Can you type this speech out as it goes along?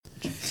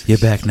You're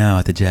back now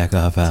at the Jack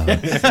Off Hour.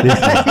 That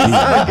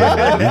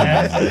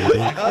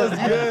was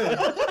good.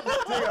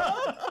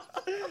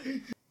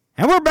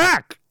 And we're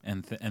back.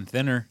 And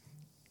thinner.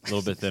 A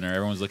little bit thinner.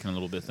 Everyone's looking a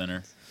little bit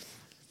thinner.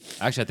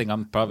 Actually, I think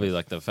I'm probably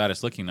like the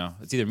fattest looking now.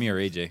 It's either me or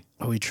AJ.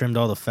 Oh, we trimmed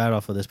all the fat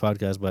off of this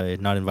podcast by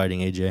not inviting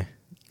AJ.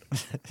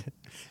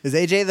 Is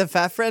AJ the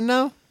fat friend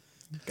now?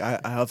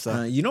 I hope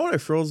so. You know what I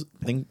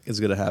think is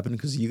going to happen?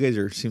 Because you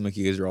guys seem like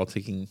you guys are all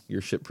taking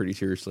your shit pretty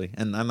seriously.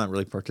 And I'm not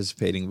really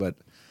participating,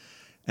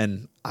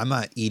 and I'm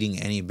not eating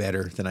any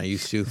better than I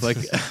used to. Like,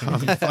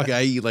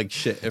 I eat like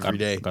shit every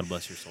day. God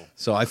bless your soul.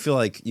 So I feel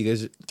like you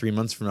guys 3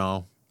 months from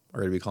now are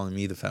going to be calling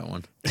me the fat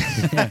one.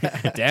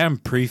 Damn,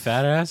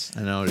 pre-fat ass.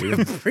 I know,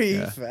 dude.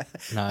 Fat.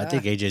 Nah, I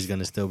think AJ's going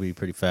to still be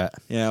pretty fat.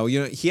 Yeah,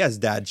 well, he has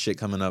dad shit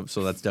coming up,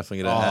 so that's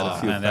definitely going to add a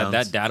few pounds.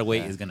 That dad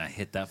weight is going to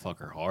hit that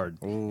fucker hard.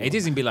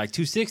 AJ's going to be like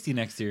 260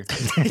 next year.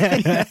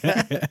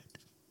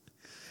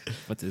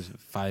 What's this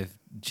 5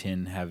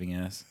 chin having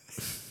ass?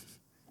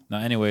 No,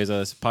 anyways,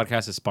 this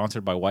podcast is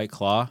sponsored by White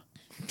Claw,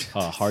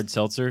 hard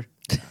seltzer.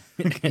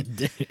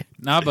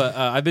 But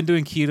I've been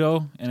doing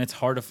keto, and it's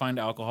hard to find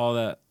alcohol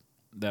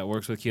that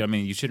works with keto. I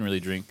mean, you shouldn't really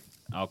drink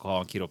alcohol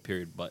on keto,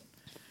 period. But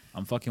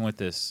I'm fucking with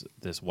this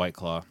White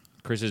Claw.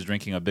 Chris is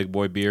drinking a big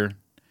boy beer,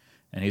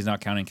 and he's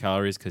not counting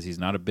calories because he's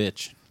not a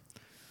bitch.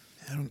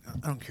 I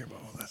don't care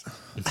about all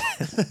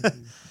that.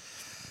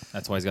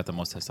 That's why he's got the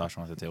most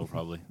testosterone at the table,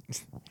 probably.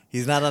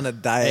 He's not on a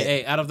diet.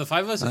 Hey, out of the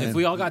 5 of us, if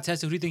we all got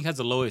tested, who do you think has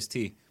the lowest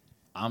T?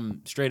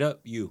 I'm straight up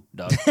you,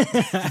 dog.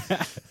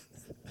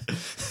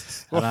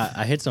 Well,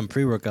 I hit some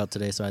pre-workout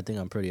today, so I think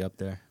I'm pretty up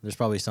there. There's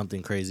probably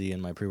something crazy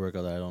in my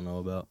pre-workout that I don't know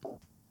about.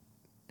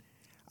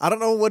 I don't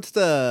know what's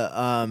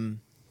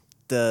the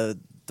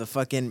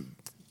fucking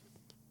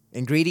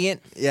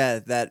ingredient. Yeah,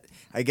 that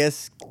I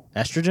guess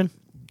Estrogen?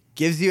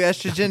 gives you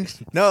estrogen.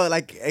 No,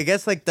 like I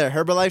guess like the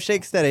Herbalife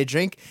shakes that I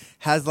drink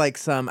has like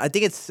some. I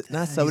think it's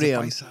not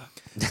sodium.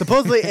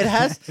 Supposedly it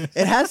has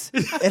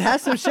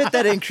some shit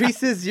that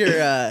increases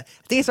your. I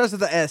think it starts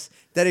with the S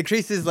that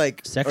increases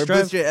like Sex or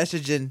drive? boosts your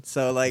estrogen.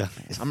 So like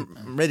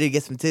I'm ready to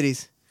get some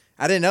titties.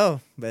 I didn't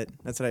know, but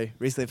that's what I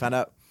recently found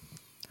out.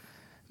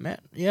 Man,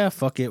 yeah,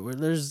 fuck it.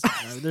 There's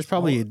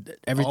probably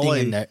everything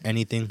in there,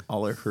 anything.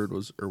 All I heard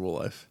was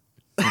Herbalife.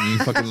 And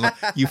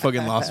you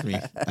fucking lost me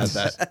at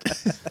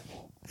that.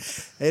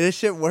 Hey, this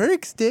shit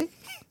works, dick.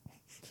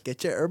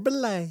 Get your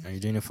Herbalife. Are you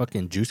doing a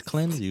fucking juice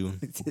cleanse? You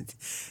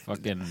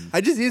Fucking.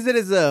 I just use it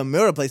as a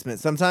meal replacement.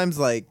 Sometimes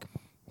like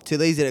too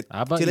lazy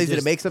How about to you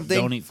just make something.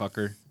 Don't eat,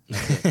 fucker.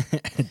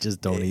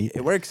 just don't eat.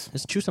 It works.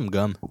 Just chew some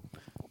gum.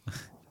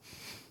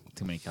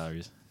 Too many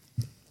calories.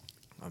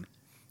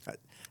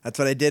 That's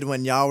what I did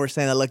when y'all were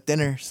saying I looked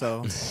thinner.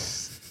 So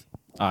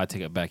I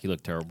take it back. You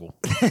look terrible.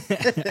 Go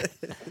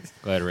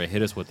ahead, Ray.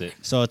 Hit us with it.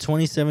 So a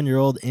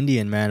 27-year-old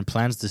Indian man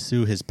plans to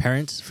sue his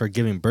parents for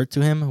giving birth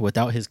to him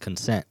without his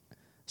consent.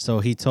 So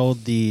he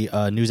told the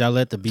news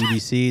outlet, the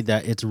BBC,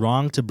 that it's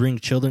wrong to bring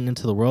children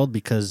into the world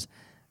because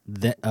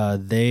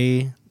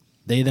they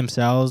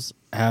themselves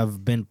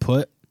have been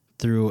put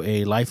through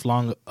a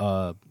lifelong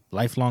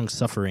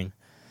suffering.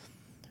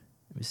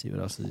 Let me see, what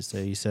else does he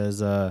say? He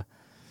says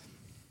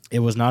it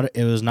was not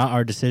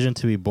our decision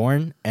to be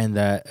born, and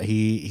that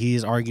he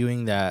is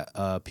arguing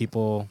that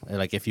people,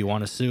 like, if you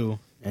want to sue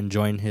and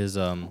join his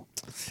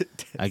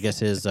I guess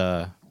his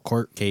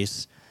court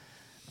case,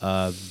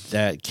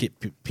 that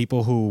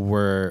people who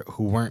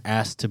weren't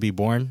asked to be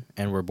born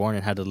and were born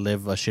and had to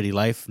live a shitty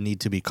life need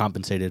to be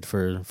compensated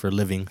for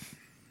living.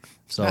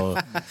 So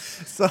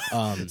so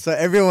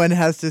everyone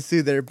has to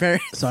sue their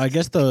parents. So I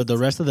guess the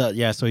rest of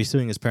so he's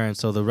suing his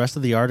parents. So the rest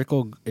of the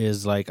article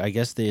is like, I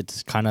guess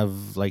it's kind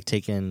of like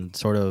taken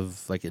sort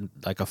of like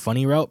a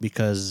funny route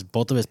because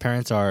both of his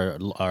parents are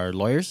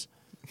lawyers,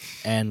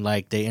 and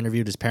like they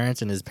interviewed his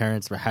parents, and his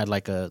parents had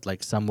like a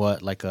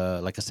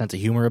sense of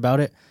humor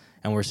about it,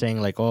 and we're saying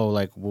like, oh,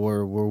 like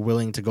we're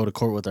willing to go to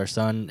court with our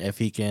son if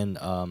he can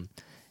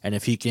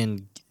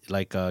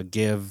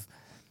give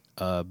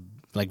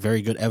like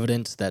very good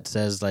evidence that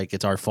says like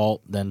it's our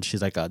fault, then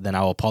she's like then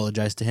I'll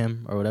apologize to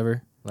him or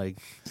whatever. Like,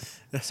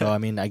 so I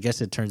mean, I guess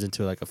it turns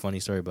into like a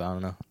funny story, but I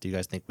don't know. Do you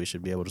guys think we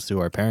should be able to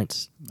sue our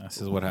parents? This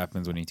is what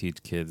happens when you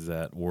teach kids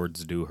that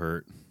words do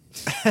hurt.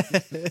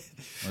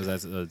 Was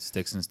that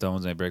sticks and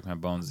stones may break my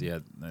bones? Yeah,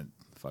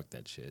 fuck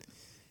that shit.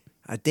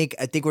 I think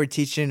we're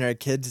teaching our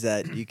kids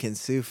that you can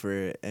sue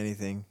for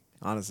anything,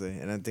 honestly,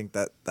 and I think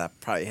that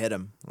probably hit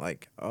them.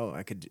 Like, oh,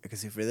 I could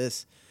sue for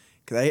this.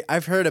 Because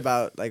I've heard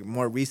about, like,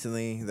 more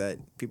recently that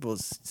people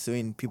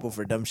suing people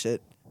for dumb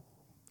shit.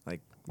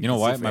 Like, you know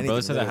why? My brother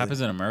anything, said that literally.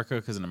 happens in America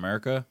because in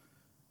America,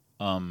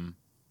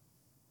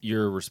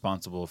 you're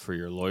responsible for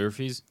your lawyer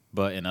fees.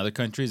 But in other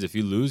countries, if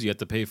you lose, you have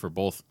to pay for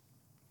both.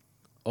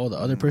 Oh, the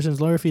other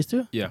person's lawyer fees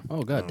too? Yeah.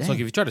 Oh, god damn. So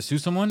like if you try to sue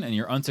someone and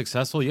you're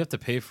unsuccessful, you have to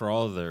pay for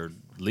all of their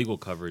legal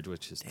coverage,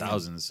 which is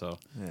thousands. So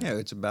Yeah,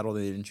 it's a battle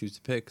they didn't choose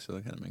to pick, so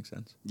that kind of makes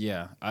sense.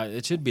 yeah,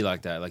 it should be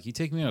like that. Like you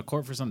take me to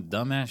court for some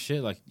dumbass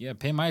shit, like yeah,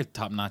 pay my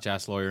top-notch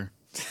ass lawyer.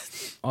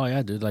 Oh,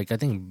 yeah, dude. Like, I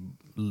think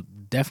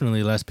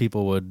definitely less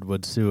people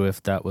would sue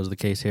if that was the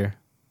case here.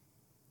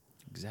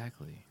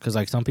 Exactly. Because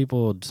like some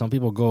people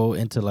go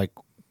into like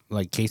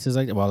cases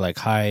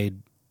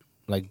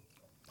like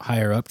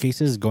higher up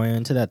cases, going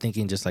into that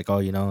thinking just like, oh,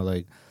 you know,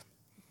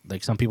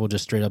 like some people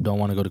just straight up don't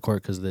want to go to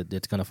court because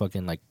it's gonna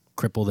fucking like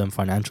cripple them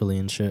financially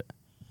and shit.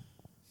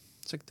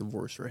 It's like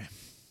divorce, right?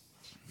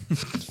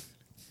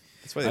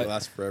 That's why they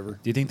last forever.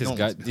 Do you think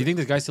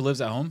this guy still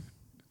lives at home?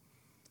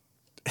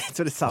 That's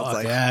what it sounds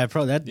like. Yeah,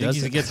 bro, that Do you think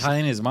does. he gets high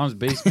in his mom's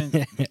basement,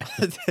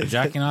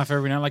 jacking off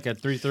every night like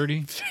at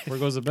 3:30 before he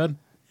goes to bed?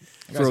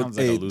 That guy Bro, sounds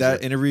like a loser.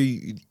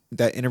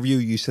 that interview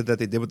you said that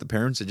they did with the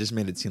parents, it just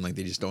made it seem like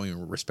they just don't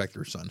even respect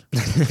their son.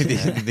 they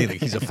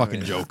think he's a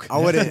fucking joke. I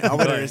wouldn't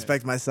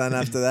respect my son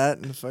after that.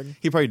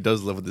 He probably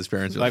does live with his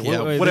parents. Like, Like,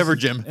 yeah, wait, whatever,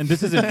 this- Jim. And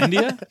this is in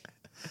India.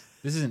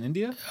 This is in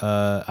India.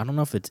 I don't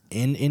know if it's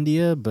in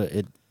India, but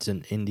it's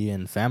an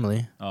Indian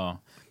family. Oh,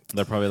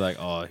 they're probably like,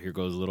 oh, here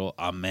goes little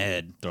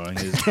Ahmed throwing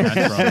his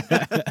tantrum.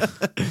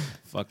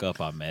 Fuck up,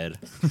 Ahmed.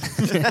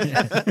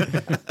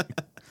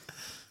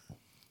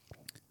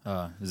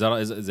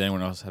 Does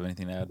anyone else have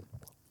anything to add?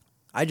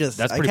 That's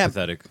I pretty can't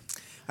pathetic.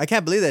 I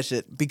can't believe that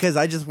shit because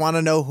I just want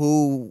to know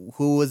who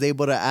was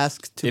able to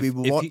ask to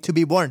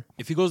be born.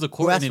 If he goes to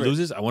court and asked he for it?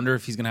 loses, I wonder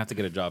if he's gonna have to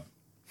get a job.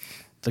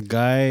 The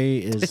guy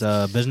is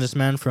a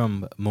businessman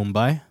from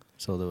Mumbai.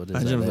 So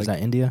is that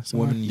India?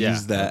 somewhere? Women Yeah,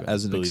 use that okay.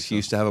 as an Believe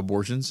excuse so. to have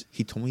abortions.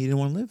 He told me he didn't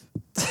want to live.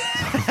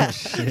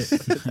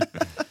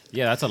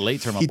 Yeah, that's a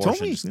late term He told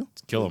abortion. me, Just you know.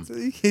 kill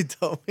him. He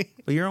told me.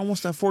 But you're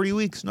almost at 40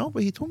 weeks. No,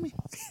 but he told me.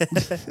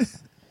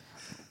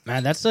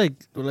 Man, that's like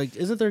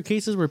isn't there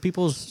cases where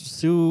people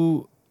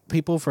sue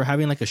people for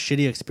having like a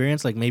shitty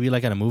experience, like maybe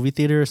like at a movie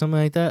theater or something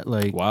like that?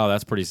 Like, Wow,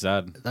 that's pretty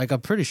sad. like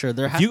I'm pretty sure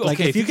there if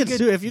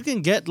if you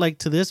can get like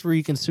to this where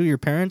you can sue your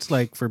parents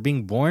like for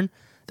being born,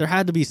 there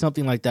had to be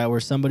something like that where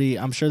somebody,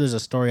 I'm sure there's a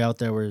story out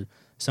there where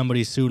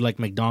somebody sued like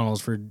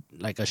McDonald's for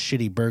like a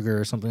shitty burger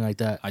or something like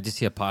that. I just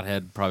see a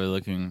pothead probably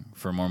looking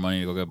for more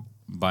money to go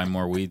buy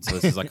more weed. So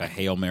this is like a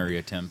Hail Mary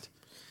attempt.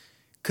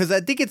 Because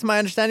I think it's my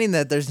understanding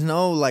that there's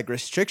no like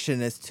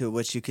restriction as to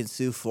what you can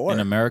sue for. In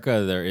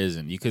America, there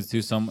isn't. You could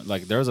sue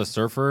there was a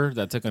surfer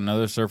that took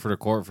another surfer to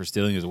court for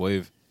stealing his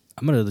wave.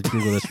 I'm gonna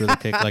Google this really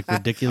quick, like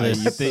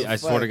ridiculous. I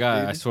swear to God,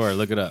 dude? I swear,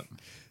 look it up.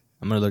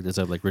 I'm gonna look this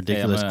up, like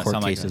ridiculous gonna court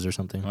sound like cases or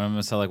something. I'm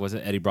gonna sound like, was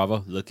it Eddie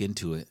Bravo? Look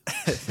into it.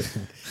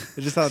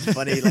 It just sounds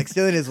funny, like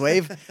stealing his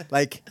wave.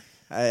 Like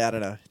I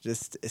don't know,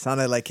 just it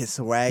sounded like his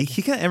swag.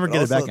 He can't ever but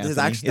get it also back, His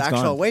Anthony. the It's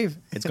actual gone. wave.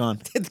 It's gone.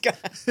 It's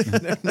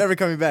gone. Never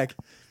coming back.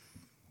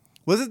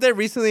 Wasn't there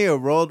recently a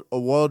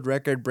world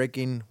record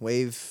breaking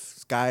wave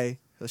sky?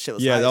 The shit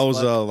was Yeah, high that as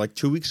was fuck. like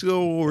 2 weeks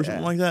ago or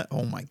something Yeah. like that.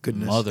 Oh my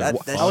goodness. Mother. That I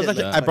was shit actually,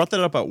 looked I brought that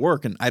up at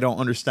work, and I don't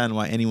understand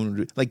why anyone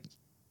would like.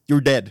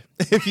 You're dead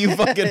if you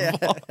fucking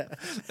fall.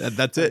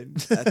 That's it.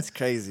 That's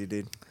crazy,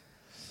 dude.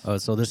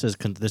 So this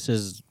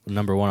is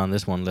number one on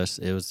this one list.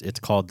 It's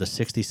called the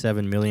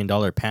 $67 million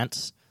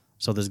pants.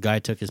 So this guy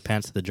took his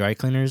pants to the dry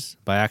cleaners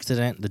by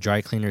accident. The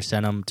dry cleaner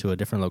sent him to a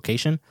different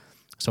location.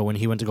 So when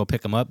he went to go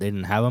pick them up, they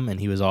didn't have them, and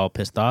he was all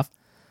pissed off.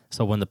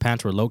 So when the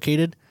pants were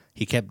located,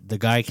 the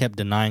guy kept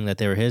denying that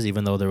they were his,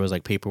 even though there was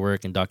like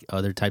paperwork and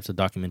other types of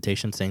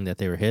documentation saying that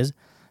they were his.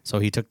 So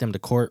he took them to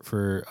court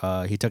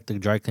he took the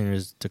dry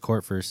cleaners to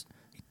court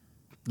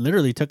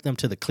literally took them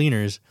to the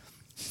cleaners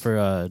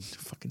for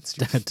Fucking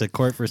to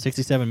court for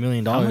 $67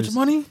 million. How much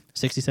money?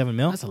 67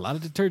 mil. That's a lot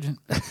of detergent.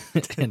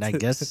 And I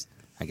guess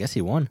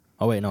he won.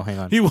 Oh wait, no, hang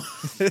on. He won.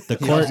 The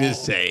court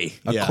just say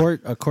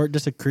a court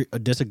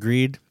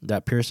disagreed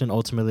that Pearson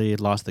ultimately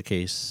lost the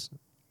case.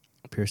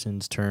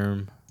 Pearson's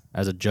term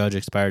as a judge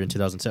expired in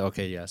 2006.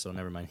 Okay, yeah, so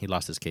never mind. He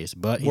lost his case.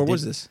 But Where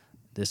was this?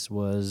 This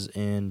was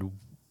in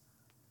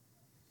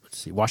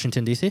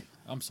Washington D.C.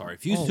 I'm sorry.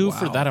 If you Oh, sue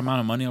for wow. that amount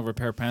of money over a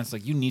pair of pants,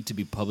 like you need to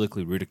be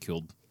publicly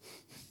ridiculed.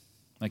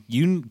 Like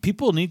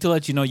people need to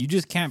let you know you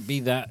just can't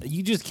be that.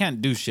 You just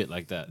can't do shit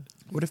like that.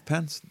 What if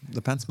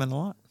the pants meant a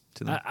lot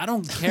to them? I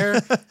don't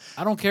care.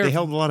 I don't care. They if,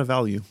 held a lot of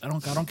value. I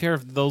don't care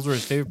if those were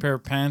his favorite pair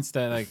of pants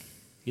that like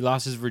he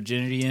lost his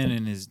virginity in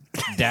and his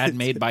dad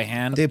made by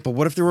hand. But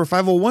what if there were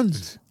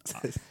 501s?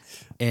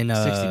 In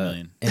 60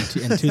 million.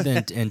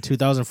 In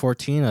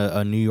 2014,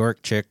 a New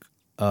York chick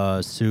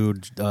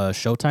sued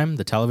Showtime,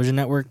 the television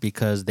network,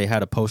 because they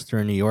had a poster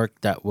in New York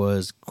that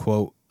was,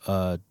 quote,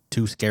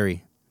 too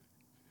scary.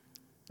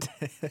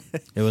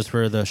 It was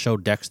for the show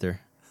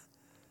Dexter.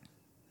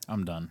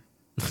 I'm done.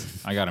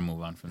 I gotta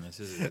move on from this.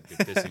 This is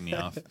pissing me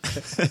off.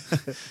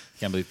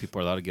 Can't believe people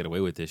are allowed to get away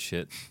with this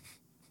shit.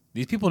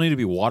 These people need to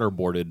be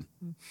waterboarded.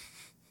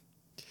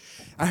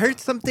 I heard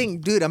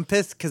something, dude. I'm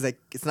pissed because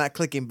it's not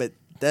clicking, but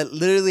that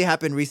literally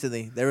happened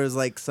recently. There was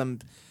like some,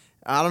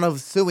 I don't know if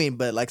it's suing,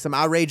 but like some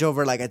outrage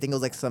over like I think it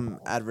was like some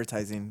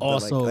advertising. But,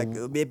 Also- like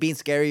it being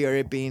scary or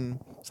it being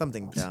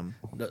something dumb.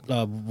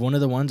 One of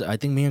the ones, I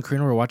think me and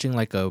Karina were watching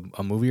like a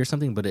movie or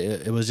something, but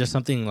it was just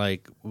something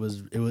like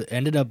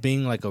ended up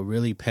being like a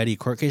really petty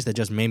court case that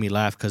just made me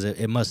laugh because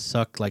it must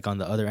suck like on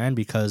the other end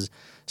because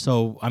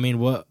I mean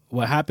what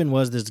happened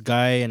was this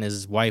guy and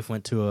his wife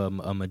went to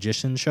a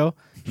magician show.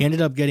 He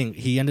ended up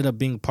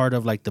being part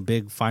of like the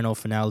big final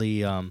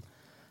finale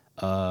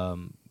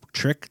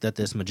trick that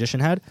this magician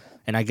had,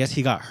 and I guess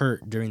he got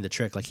hurt during the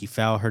trick. Like he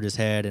fell, hurt his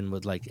head, and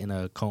was like in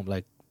a coma.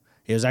 Like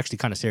it was actually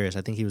kind of serious.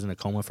 I think he was in a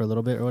coma for a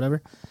little bit or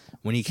whatever.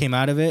 When he came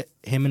out of it,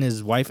 him and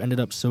his wife ended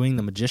up suing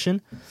the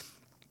magician.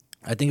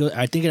 I think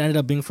it ended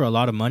up being for a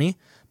lot of money.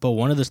 But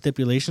one of the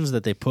stipulations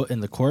that they put in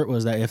the court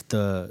was that if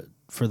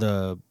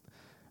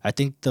I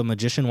think the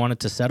magician wanted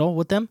to settle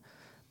with them,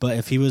 but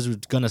if he was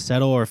gonna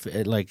settle or if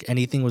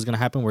anything was gonna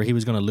happen where he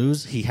was gonna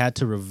lose, he had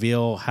to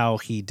reveal how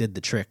he did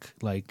the trick.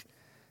 Like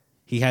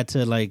he had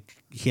to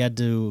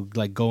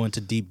go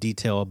into deep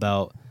detail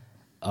about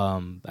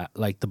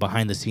the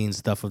behind the scenes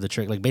stuff of the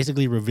trick, like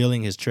basically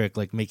revealing his trick,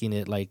 like making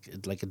it like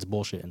it's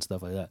bullshit and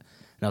stuff like that.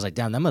 And I was like,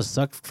 damn, that must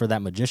suck for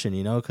that magician,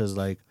 you know, because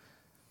like.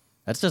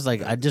 That's just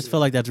like I just feel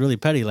like that's really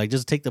petty. Like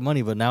just take the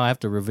money, but now I have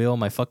to reveal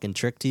my fucking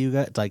trick to you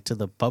guys, like to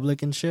the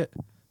public and shit,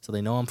 so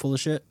they know I'm full of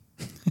shit.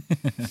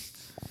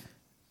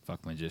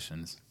 Fuck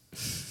magicians.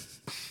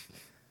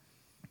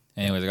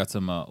 Anyways, I got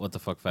some what the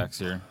fuck facts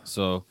here.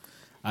 So,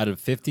 out of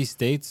 50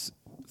 states,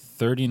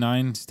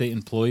 39 state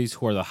employees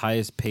who are the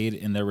highest paid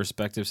in their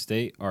respective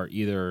state are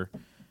either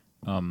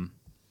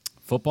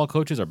football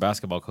coaches or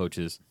basketball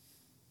coaches.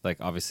 Like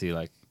obviously,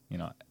 like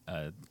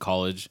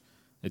college.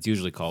 It's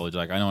usually college.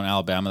 Like I know in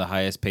Alabama, the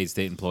highest paid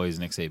state employee is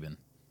Nick Saban.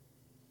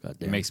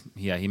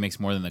 He makes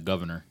more than the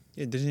governor.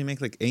 Yeah, doesn't he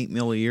make like $8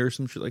 million a year or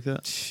some shit like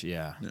that?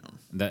 Yeah, No.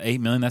 That $8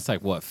 million. That's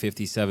like what,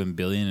 $57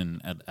 billion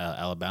in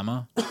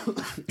Alabama.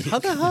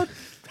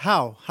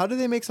 How do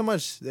they make so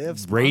much? They have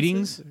sponsors?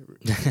 Ratings.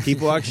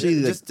 People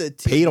actually Just the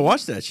pay to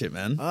watch that shit,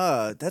 man.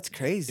 That's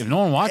crazy. If no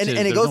one watches, and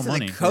it there's goes no to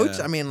money. the coach.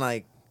 Yeah. I mean,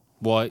 like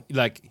Well,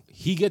 like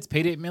he gets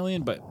paid $8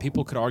 million, but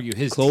people could argue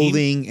his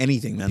Clothing,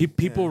 anything, man.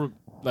 People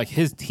like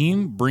his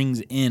team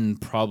brings in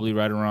probably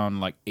right around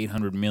like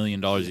 $800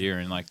 million a year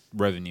in like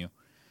revenue.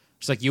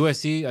 Just like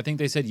USC, I think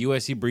they said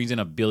USC brings in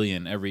 $1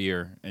 billion every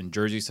year in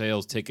jersey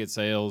sales, ticket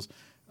sales,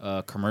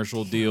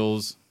 commercial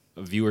deals,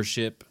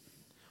 viewership.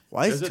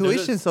 why is There's a-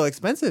 tuition so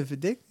expensive,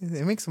 Dick?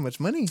 They make so much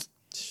money.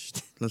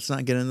 Let's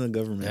not get into the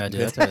government. Yeah,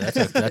 dude,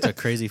 that's a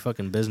crazy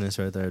fucking business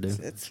right there, dude.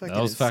 It's fucking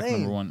That was insane. fact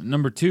number one.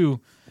 Number two,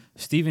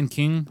 Stephen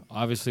King,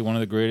 obviously one of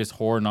the greatest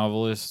horror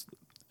novelists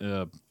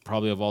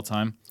probably of all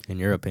time. In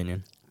your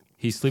opinion?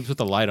 He sleeps with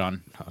the light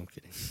on. No, I'm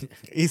kidding.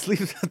 He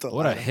sleeps with the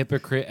What a light.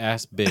 hypocrite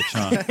ass bitch,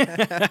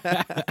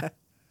 huh?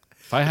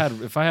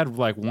 If I had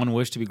like one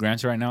wish to be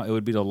granted right now, it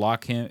would be to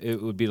lock him.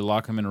 It would be to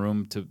lock him in a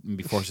room to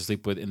be forced to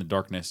sleep with in the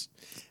darkness.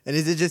 And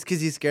is it just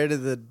because he's scared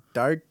of the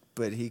dark,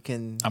 but he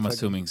can? I'm fucking-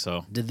 assuming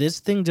so. Did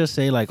this thing just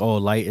say like, oh,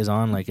 light is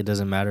on, like it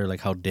doesn't matter like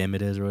how dim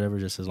it is or whatever,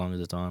 just as long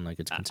as it's on, like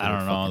it's considered. I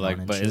don't know, fucking like, on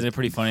and but shit? isn't it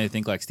pretty funny to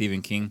think like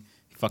Stephen King?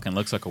 He fucking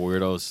looks like a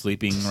weirdo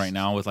sleeping right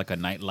now with like a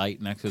night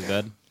light next to his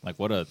bed. Like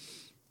what a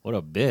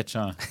bitch,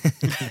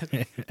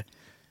 huh?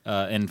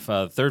 And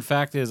third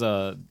fact is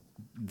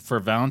for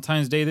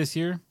Valentine's Day this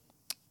year,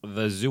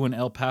 the zoo in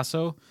El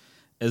Paso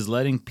is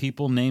letting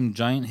people name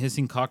giant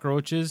hissing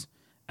cockroaches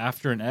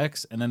after an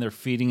ex, and then they're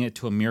feeding it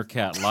to a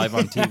meerkat live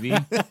on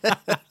TV.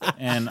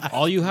 And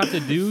all you have to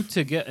do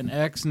to get an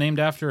ex named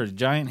after a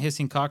giant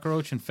hissing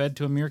cockroach and fed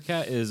to a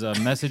meerkat is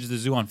message the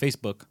zoo on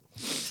Facebook.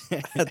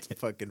 That's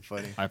fucking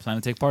funny. I plan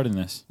to take part in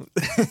this.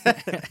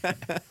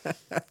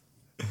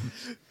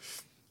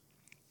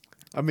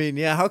 I mean,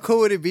 yeah. How cool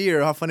would it be,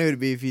 or how funny would it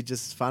be if you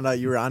just found out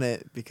you were on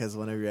it because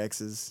one of your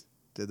exes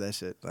did that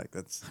shit? Like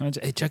that's.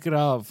 Hey, check it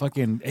out.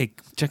 Hey,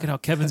 check it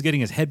out. Kevin's getting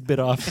his head bit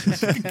off.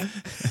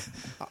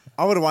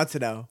 I would want to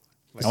know.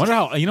 I wonder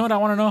how. You know what I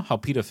want to know? How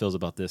PETA feels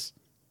about this.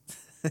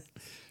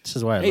 This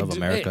is why I love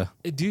America.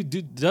 Hey,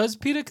 does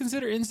PETA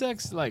consider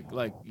insects like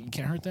you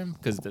can't hurt them?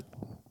 Because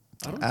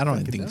I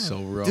don't think so,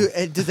 bro.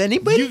 Dude, does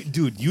anybody?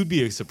 you'd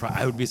be surprised.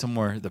 I would be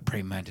somewhere the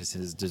praying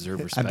mantises deserve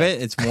I respect.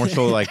 bet it's more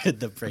so like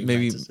The praying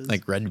maybe mantises.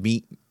 like red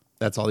meat.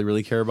 That's all they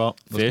really care about.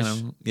 Those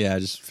Fish? yeah,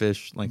 just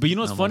fish. Like, But you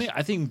know what's animals. funny?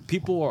 I think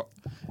people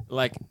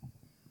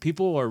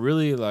are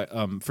really like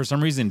for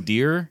some reason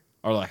deer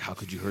are like, how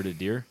could you hurt a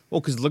deer?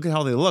 Well, because look at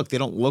how they look. They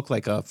don't look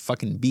like a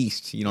fucking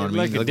beast. You know Yeah, what I mean?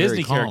 like They a look very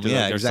Disney calm. character, like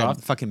Yeah, they're exactly.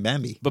 soft. Fucking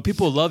Bambi. But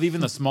people love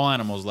even the small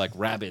animals like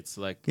rabbits.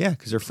 Like Yeah,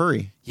 because they're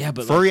furry. yeah,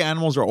 but Furry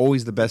animals are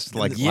always the best.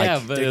 Like, yeah,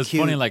 like, but they're it's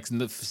cute. funny. Like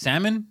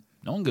salmon,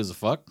 no one gives a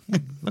fuck.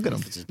 look at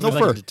them. It's No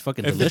like- fur. It's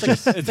fucking If it's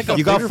delicious. like it's like a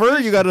You got bigger- fur.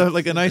 You got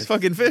a nice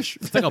fucking fish.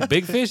 It's like a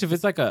big fish. If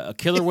it's like a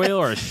killer whale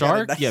or a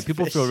shark, nice yeah,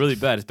 people fish. feel really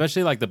bad.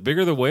 Especially like the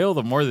bigger the whale,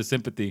 the more the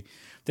sympathy.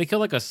 If they kill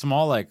like a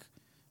small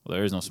well,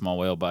 there is no small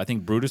whale, but I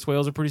think Brutus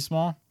whales are pretty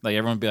small. Like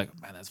everyone would be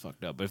like, man, that's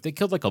fucked up. But if they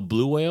killed like a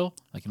blue whale,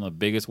 like the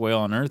biggest whale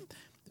on earth,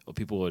 well,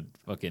 people would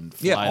fucking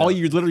fly Yeah, all out.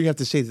 you literally have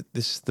to say that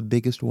this is the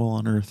biggest whale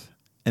on Earth,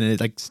 and it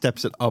like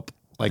steps it up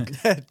like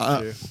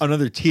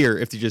another tier.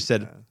 If you just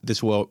said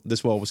this whale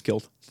was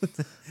killed.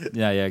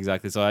 Yeah,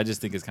 exactly. So I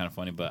just think it's kind of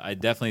funny, but I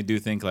definitely do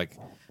think like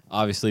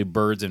obviously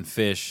birds and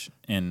fish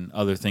and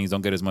other things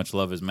don't get as much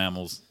love as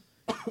mammals.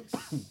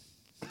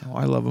 Oh,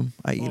 I love them.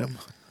 I eat them.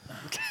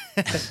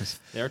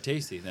 They are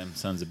tasty, them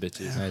sons of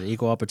bitches. All right,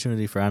 equal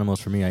opportunity for animals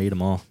for me. I eat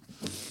them all,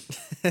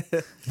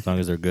 as long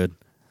as they're good.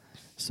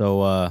 So,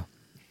 what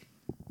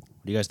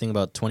do you guys think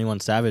about 21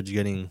 Savage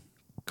getting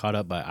caught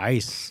up by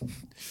ICE.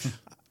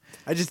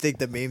 I just think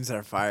the memes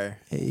are fire.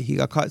 Hey, he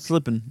got caught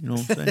slipping. You know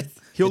what I'm saying?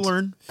 He'll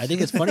learn. I think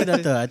it's funny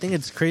that I think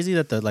it's crazy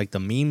that the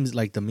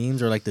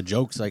memes or like the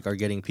jokes like are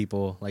getting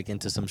people like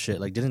into some shit.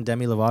 Like, didn't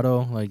Demi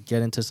Lovato like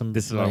get into some?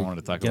 This is what I like,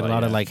 wanted to talk get about, a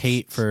lot of yeah. like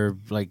hate for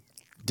like.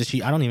 Did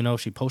she? I don't even know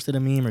if she posted a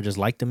meme or just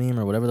liked a meme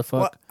or whatever the fuck.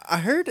 Well, I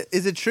heard.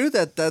 Is it true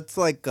that that's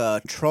like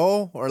a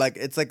troll or like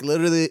it's like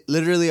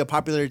literally a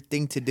popular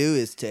thing to do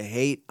is to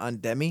hate on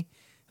Demi?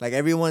 Like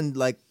everyone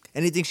like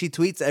anything she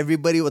tweets,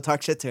 everybody will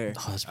talk shit to her.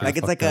 Oh, that's pretty like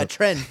it's like fucked a up.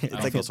 trend. I It's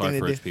don't like feel a sorry thing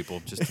for to rich do.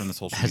 people. Just turn the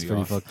social That's media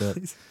pretty off. fucked up.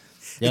 Yeah,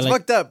 It's like,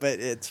 fucked up, but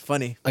it's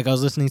funny. like I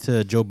was listening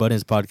to Joe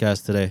Budden's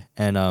podcast today,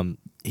 and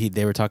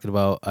they were talking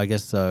about I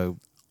guess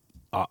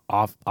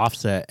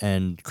Offset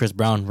and Chris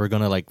Brown were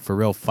gonna like for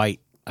real fight.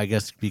 I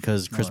guess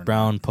because Chris they're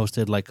Brown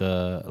posted like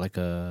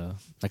a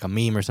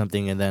meme or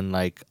something, and then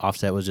like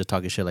Offset was just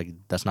talking shit like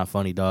that's not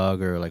funny,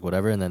 dog, or like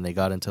whatever, and then they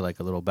got into like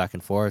a little back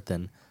and forth,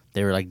 and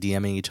they were like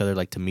DMing each other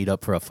like to meet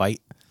up for a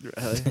fight.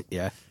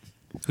 Yeah,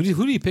 Who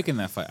do you pick in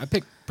that fight? I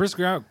pick Chris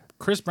Brown.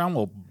 Chris Brown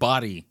will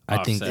body.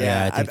 I think- Offset.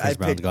 Yeah, I think Chris I'd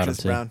Brown's pick got him Chris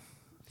too. Brown.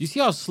 You see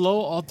how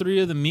slow all three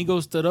of the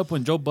Migos stood up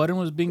when Joe Budden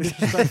was being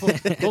disrespectful?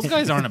 Those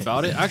guys aren't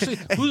about it. Actually,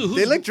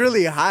 They looked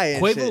really high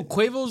and shit.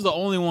 Quavo's the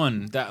only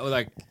one that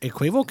like hey,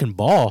 Quavo can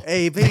ball.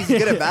 Hey, he's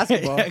good at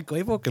basketball. Yeah,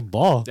 Quavo can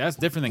ball. that's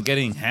different than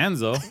getting hands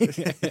though.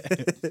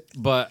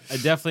 But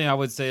I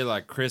would say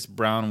like Chris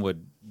Brown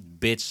would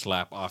bitch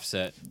slap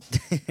Offset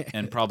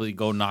and probably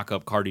go knock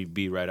up Cardi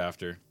B right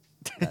after.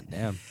 God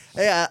damn.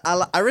 Hey,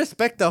 I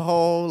respect the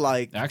whole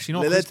like. Actually, no,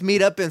 let's Chris-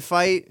 meet up and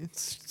fight.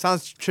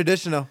 Sounds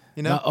traditional,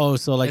 you know. No, oh,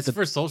 so like It's the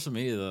for social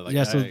media though. Like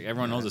Yeah, so-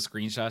 everyone knows the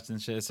screenshots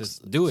and shit. It's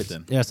just do it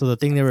then. yeah, so the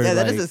thing they were Yeah,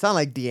 that like, doesn't sound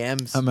like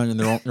DMs. I imagine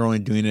they're only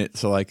doing it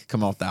to like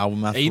come off the album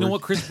afterwards. Hey, you know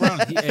what, Chris Brown?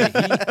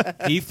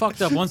 He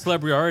fucked up one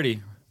celebrity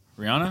already.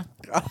 Rihanna.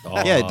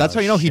 oh, Yeah, that's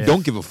how you know he shit.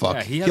 don't give a fuck.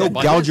 Yeah, he had He'll a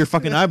body- gouge your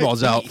fucking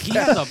eyeballs out. He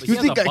has a, You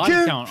think I body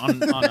care? count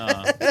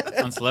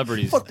on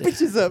celebrities. Fuck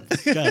bitches up.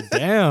 God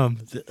damn.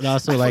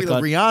 Also, like,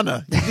 Like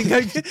Rihanna.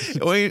 You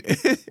think wait,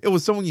 it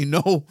was someone you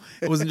know.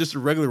 It wasn't just a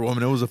regular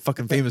woman. It was a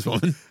fucking famous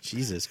woman.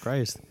 Jesus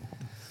Christ.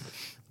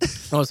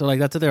 Oh, so like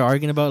that's what they're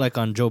arguing about, like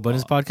on Joe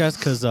Budden's podcast,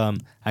 because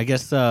I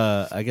guess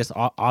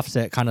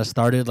Offset kind of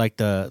started like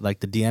the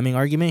DMing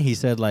argument. He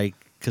said like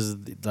because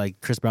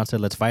like Chris Brown said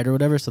let's fight or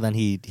whatever, so then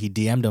he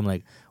DM'd him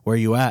like where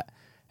you at,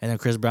 and then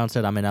Chris Brown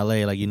said I'm in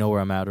LA, like you know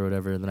where I'm at or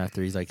whatever. And then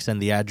after he's like send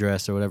the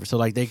address or whatever. So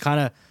like they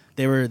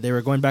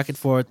were going back and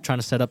forth trying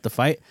to set up the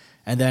fight,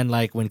 and then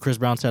like when Chris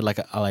Brown said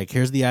like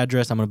here's the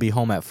address, I'm gonna be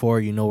home at 4,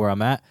 you know where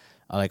I'm at.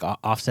 Like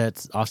Offset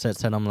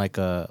sent him like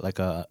a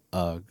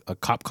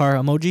cop car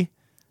emoji.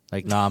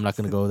 Like, nah, I'm not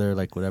gonna go there.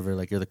 Like, whatever.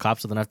 Like, you're the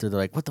cops. So then after they're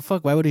like, what the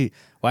fuck? Why would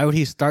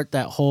he start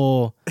that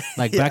whole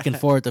like back and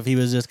forth if he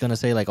was just gonna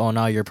say like, oh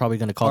no, you're probably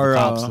gonna call the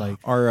cops. Like,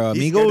 are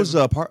He's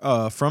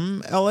Migos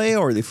from LA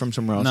or are they from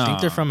somewhere else? No. I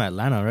think they're from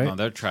Atlanta, right? No,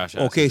 they're trash.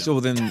 Okay, asses so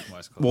in then,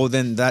 West Coast. well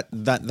then that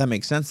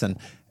makes sense then.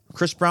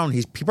 Chris Brown,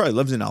 he probably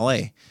lives in LA.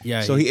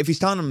 Yeah, So if he's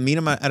telling him to meet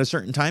him at a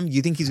certain time, do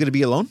you think he's gonna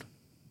be alone?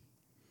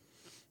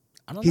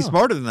 I don't He's know.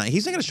 smarter than that.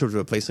 He's not gonna show up to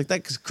a place like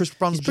that because Chris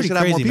Brown's He's just pretty gonna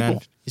have more crazy, people.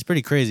 man. He's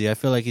pretty crazy. I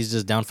feel like he's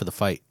just down for the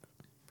fight.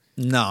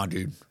 No,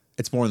 dude.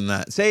 It's more than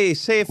that. Say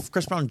if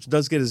Chris Brown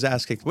does get his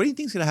ass kicked, what do you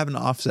think's gonna happen to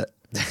Offset?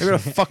 They're gonna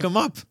fuck him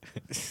up.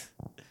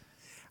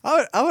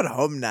 I would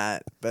hope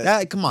not. But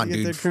Yeah, come on, you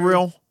get dude. the For crew.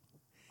 real.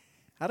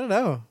 I don't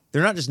know.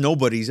 They're not just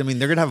nobodies. I mean,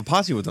 they're gonna have a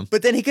posse with them.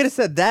 But then he could have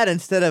said that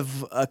instead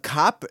of a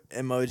cop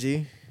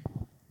emoji.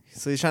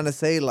 So he's trying to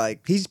say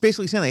like, He's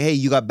basically saying like, "Hey,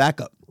 you got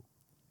backup.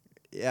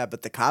 yeah,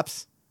 but the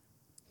cops.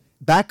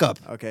 Backup."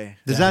 Okay.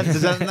 Does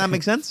that not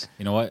make sense?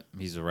 You know what?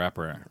 He's a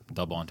rapper.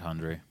 Double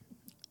entendre.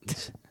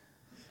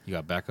 You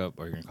got backup,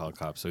 or you're gonna call the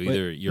cops. So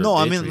either you're no, a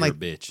bitch I mean or like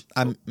you're a bitch.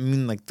 I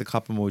mean like the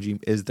cop emoji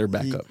is their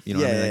backup. You know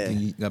what I mean? Yeah, Like, yeah.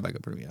 you got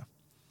backup for me. Yeah.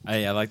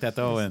 I like that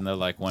though, and they're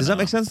like, when, Does that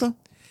make sense though?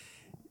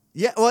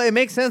 Yeah, well, it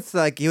makes sense.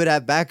 Like he would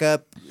have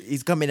backup.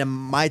 He's coming to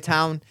my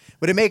town.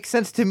 Would it make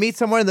sense to meet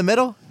somewhere in the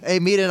middle? Hey,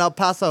 meet in El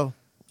Paso,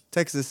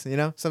 Texas. You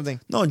know, something.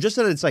 No, just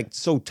that it's like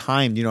so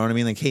timed. You know what I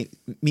mean? Like, hey,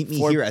 meet me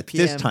 4 here at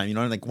this PM. time. You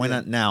know, like why Yeah.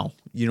 not now?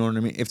 You know what I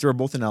mean? If they were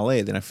both in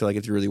LA, then I feel like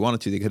if they really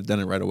wanted to, they could have done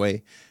it right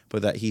away.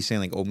 But that he's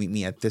saying like, oh, meet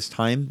me at this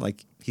time.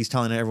 Like he's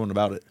telling everyone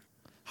about it.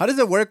 How does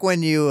it work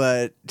when you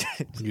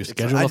You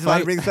schedule I a just want fight?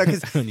 to bring this up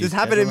 'cause When you this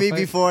happened to schedule a me fight?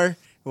 before,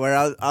 where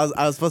I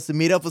was supposed to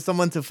meet up with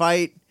someone to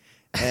fight,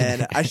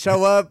 and I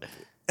show up,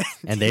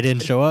 And they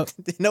didn't show up.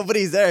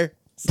 nobody's there.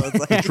 So it's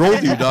like He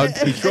trolled you, dog.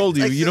 He trolled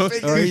you. Like You know,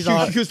 the Or he's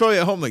all- he was probably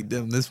at home like,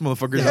 damn, this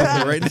motherfucker's out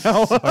there right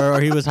now. or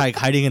he was like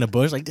hiding in a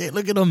bush, like, "Hey,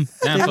 look at him.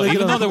 Damn, Hey, so look at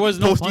even though him." there was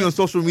no Posting on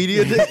social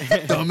media,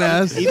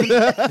 dumbass.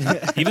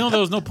 even though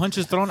there was no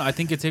punches thrown, I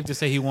think it's safe to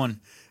say he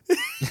won.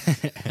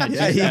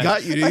 Yeah, he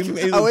got you, dude.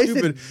 It I was wasted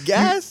stupid.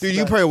 gas. Dude,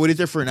 you probably waited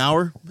there for an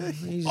hour.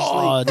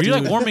 Oh, Were you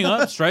like dude. warming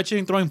up,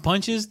 stretching, throwing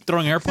punches,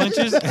 throwing air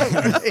punches? Dude,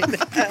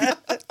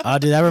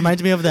 that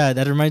reminds me of that.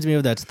 That reminds me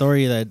of that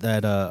story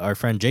that our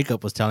friend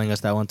Jacob was telling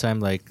us that one time.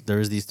 Like, there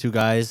was these two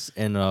guys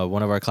in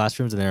one of our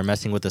classrooms, and they were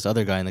messing with this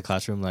other guy in the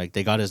classroom. Like,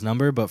 they got his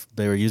number, but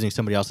they were using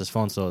somebody else's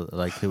phone, so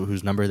like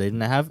whose number they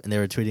didn't have, and they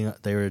were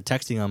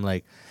texting him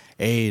like,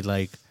 "Hey,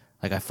 like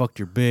I fucked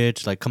your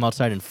bitch. Like, come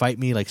outside and fight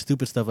me." Like,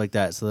 stupid stuff like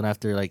that. So then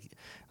after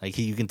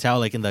you can tell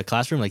like in the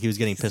classroom, like he was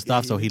getting pissed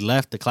off, so he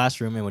left the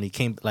classroom, and when he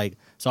came, like,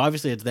 so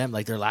obviously it's them,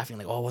 like they're laughing,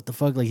 like, "Oh, what the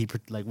fuck?" Like he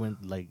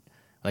went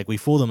like we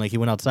fooled him, like he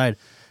went outside.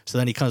 So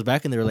then he comes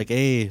back and they were like,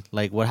 "Hey,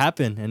 like what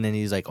happened?" And then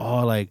he's like,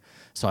 "Oh, like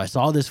so I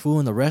saw this fool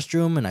in the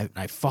restroom and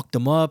I fucked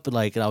him up,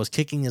 like, and I was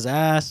kicking his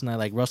ass and I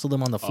like wrestled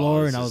him on the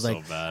floor and I was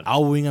like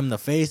elbowing him in the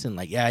face and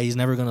like, yeah, he's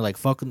never gonna like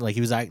fuck him." Like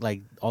he was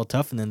like all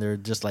tough, and then they're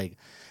just like,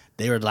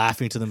 they were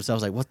laughing to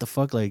themselves like, "What the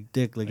fuck, like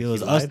dick, like it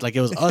was us, like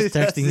it was us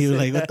texting you,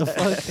 like what the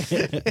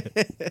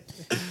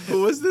fuck."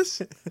 Who was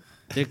this?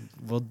 Dick,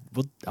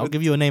 I'll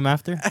give you a name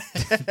after.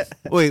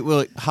 Wait,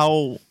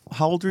 how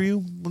old were you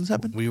when this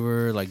happened? We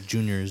were like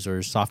juniors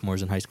or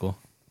sophomores in high school.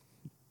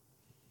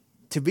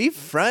 To be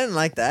front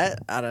like that,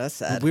 I don't know, that's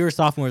sad. We were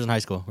sophomores in high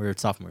school. We were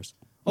sophomores.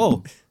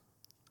 Oh,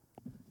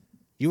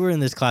 you were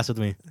in this class with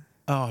me.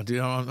 Oh, dude,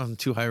 I'm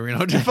too high right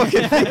now. Just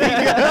fucking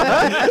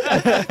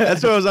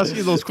That's why I was asking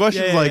you those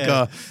questions. Yeah, like,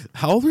 yeah.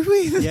 how old were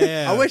we?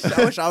 Yeah, I wish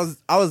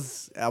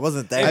I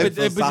wasn't there. Hey, for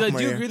but do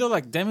sophomore you year. agree though?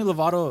 Like Demi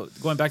Lovato,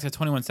 going back to the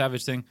 21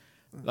 Savage thing,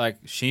 like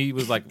she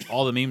was like,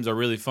 all the memes are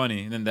really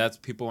funny, and then that's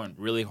people went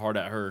really hard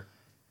at her.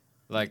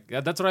 Like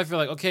that's what I feel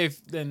like. Okay,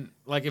 then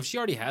like if she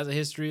already has a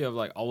history of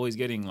like always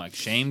getting like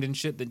shamed and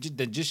shit, then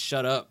just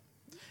shut up.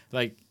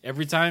 Like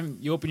every time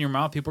you open your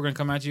mouth, people are gonna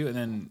come at you, and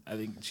then I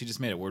think she just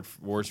made it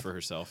worse for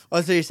herself.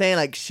 Oh, so you're saying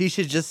like she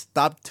should just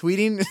stop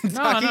tweeting and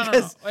No, talking?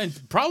 no.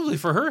 And probably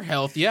for her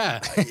health, yeah.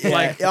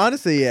 Like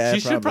Honestly, yeah. she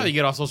should probably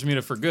get off social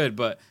media for good.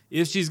 But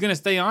if she's gonna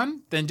stay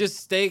on, then just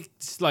stick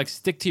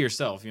to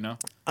yourself. You know.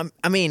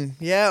 I mean,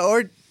 yeah,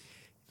 or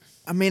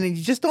I mean,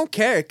 you just don't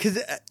care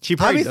because She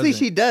probably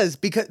obviously doesn't.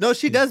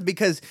 she does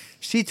because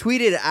she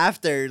tweeted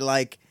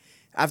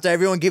after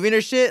everyone giving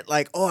her shit,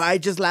 like, "Oh, I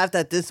just laughed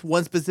at this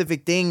one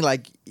specific thing.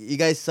 Like, you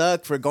guys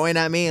suck for going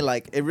at me."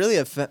 Like, it really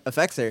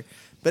affects her,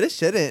 but it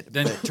shouldn't.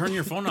 Then turn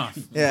your phone off.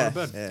 Yeah,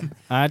 Go to bed.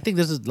 I think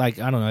this is like,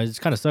 I don't know. It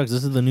kind of sucks.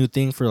 This is the new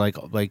thing for like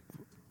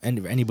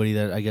anybody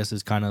that I guess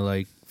is kind of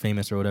like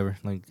famous or whatever.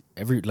 Like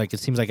it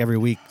seems like every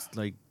week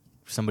like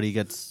somebody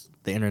gets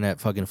the internet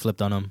fucking flipped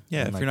on them. Yeah,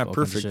 and, if like, you're not all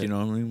kinds of perfect, shit. you know,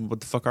 I mean, what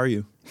the fuck are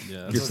you?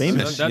 Yeah, You're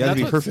famous. You gotta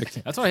be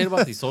perfect. That's what I hate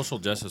about these social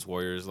justice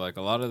warriors. Like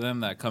a lot of them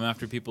that come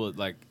after people,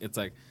 like it's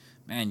like,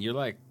 man, you're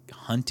like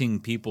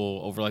hunting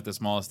people over like the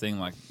smallest thing.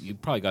 Like you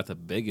probably got the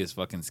biggest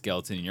fucking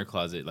skeleton in your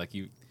closet. Like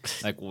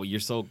you're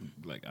so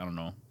like I don't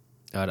know.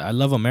 God, I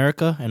love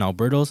America and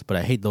Alberto's, but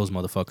I hate those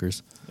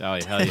motherfuckers. Oh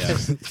yeah, hell yeah.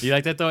 You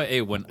like that though? Hey,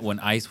 when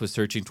ICE was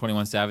searching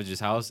 21 Savage's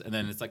house, and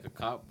then it's like a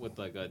cop with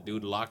like a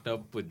dude locked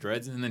up with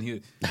dreads, and then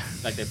he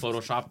like they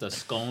photoshopped a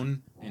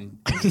scone and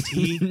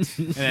tea, and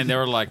then they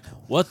were like,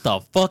 "What the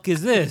fuck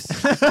is this?"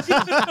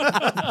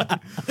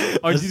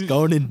 Or do you-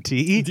 Scone and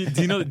tea.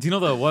 do you know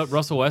the what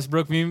Russell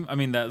Westbrook meme? I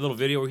mean that little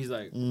video where he's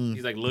like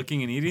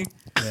looking and eating.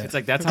 It's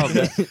like that's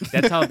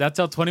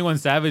how 21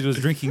 Savage was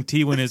drinking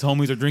tea when his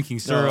homies were drinking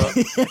syrup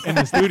in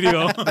the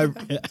studio.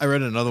 I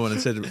read another one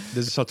that said,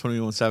 "This is how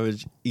 21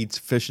 Savage eats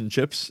fish and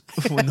chips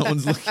when no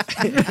one's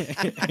looking."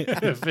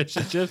 Fish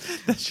and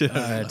chips. That shit.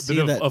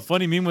 A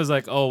funny meme was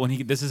like, oh,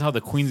 this is how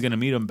the queen's gonna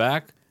meet him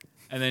back.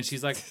 And then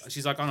she's like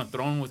on a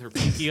throne with her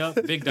pinky up,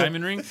 big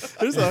diamond ring.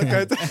 There's all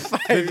kinds of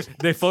fire.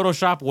 They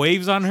Photoshop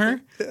waves on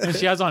her, and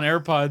she has on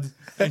AirPods,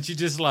 and she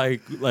just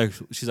like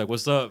she's like,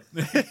 "What's up?"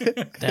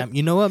 Damn,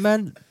 you know what,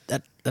 man?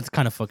 That's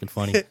kind of fucking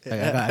funny. Like,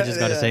 I just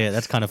gotta say it.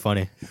 That's kind of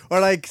funny.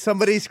 Or like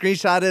somebody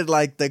screenshotted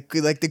like the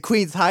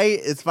queen's height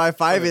is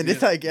 5'5", and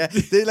it's like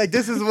like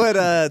this is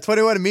what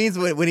 21 means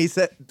when he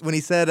said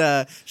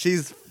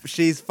she's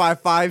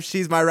 5'5",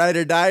 she's my ride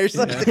or die or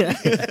something.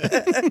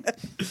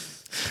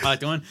 I like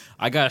the one.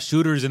 I got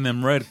shooters in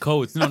them red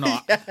coats. No,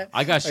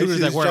 I got shooters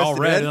she's that wear all dressed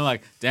in red. red? And they're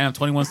like, damn,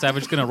 21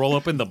 Savage gonna roll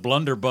up in the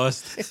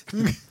blunderbuss.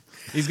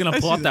 He's gonna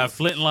pull out that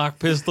flintlock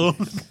pistol.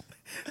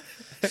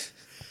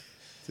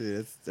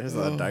 Dude, there's a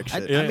lot of dark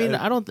shit. I mean,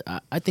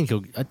 I think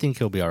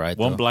he'll be all right.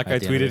 One though, black guy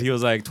at the end of tweeted, it. he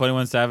was like,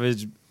 21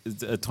 Savage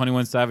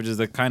is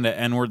the kind of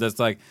N-word that's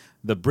like,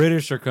 the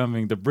British are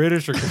coming. The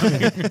British are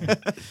coming.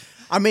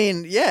 I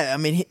mean, yeah. I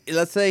mean,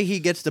 let's say he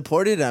gets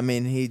deported. I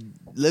mean, he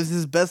lives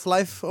his best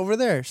life over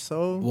there.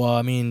 So Well,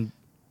 I mean,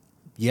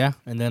 yeah,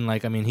 and then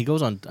like, I mean, he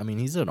goes on. I mean,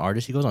 he's an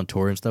artist. He goes on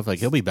tour and stuff. Like,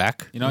 he'll be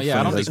back. You know, yeah,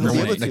 I don't Like,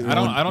 discriminate.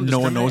 no one- I don't no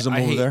one discriminate. knows him I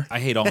over hate, there. I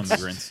hate all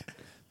immigrants.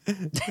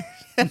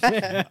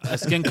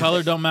 Skin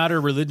color don't matter.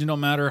 Religion don't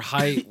matter.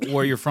 Height,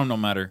 where you're from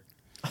don't matter.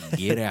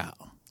 Get out.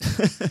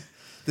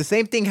 the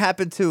same thing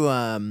happened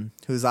to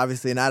who's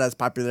obviously not as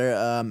popular,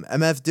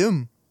 MF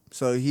Doom.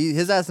 So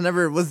his ass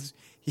never was.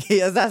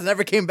 His ass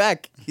never came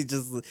back. He's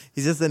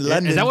just in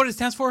London. Is that what it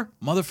stands for?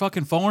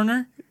 Motherfucking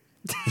foreigner?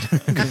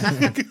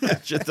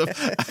 Shut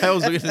the. I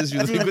was looking at this.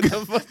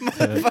 Like, what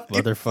the fuck?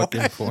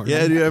 Motherfucking foreign.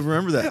 Yeah, dude, I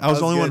remember that. I was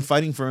the only good. one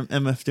fighting for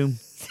MF Doom.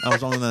 I was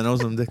the only one that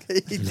knows him, Dick.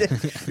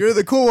 You're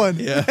the cool one.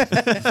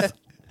 Yeah.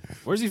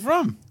 Where's he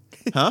from?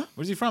 Huh?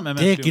 Where's he from? MF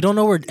Dick, Doom? you don't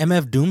know where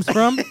MF Doom's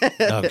from? No,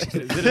 Is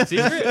it a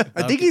secret?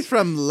 I think he's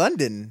from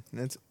London.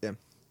 That's yeah.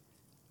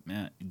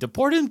 Man,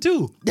 deport him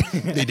too.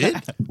 They did.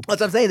 That's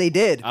what I'm saying. They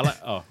did. I like.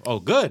 Oh,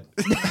 good.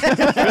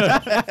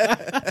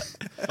 I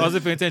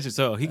wasn't paying attention.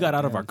 So he got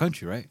out of our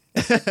country, right?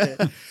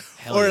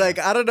 Hell Or yeah. like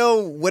I don't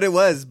know what it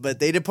was, but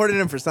they deported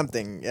him for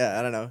something. Yeah,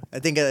 I don't know. I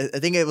think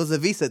it was a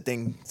visa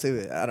thing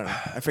too. I don't know.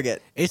 I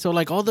forget. Hey, so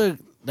like all the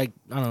like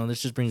I don't know.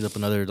 This just brings up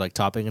another like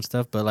topic and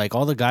stuff. But like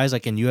all the guys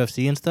like in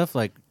UFC and stuff,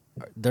 like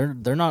they're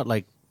not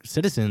like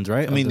citizens,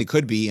 right? I mean, they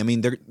could be. I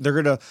mean, they're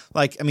gonna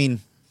like. I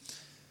mean,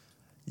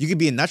 you could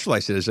be a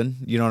naturalized citizen.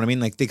 You know what I mean?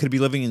 Like they could be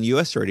living in the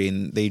U.S. already,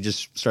 and they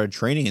just started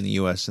training in the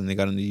U.S. and they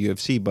got into the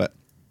UFC. But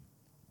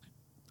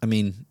I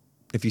mean,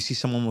 if you see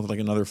someone with like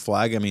another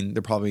flag, I mean,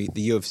 they're probably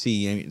the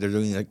UFC. I mean, they're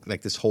doing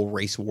like this whole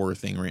race war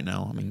thing right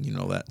now. I mean, you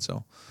know that.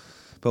 So,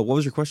 but what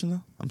was your question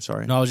though? I'm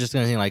sorry. No, I was just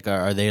gonna say like,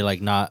 are they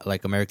like not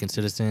like American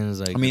citizens?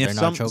 Like I mean, they're if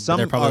not some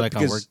they're probably are, like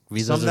on because work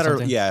visas some or that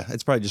something. are, yeah,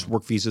 it's probably just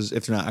work visas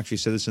if they're not actually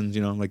citizens.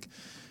 You know, like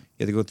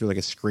you have to go through like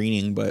a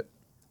screening, but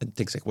it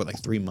takes like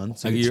 3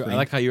 months. to Like get I screened.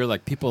 like how you're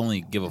like people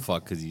only give a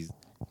fuck because he's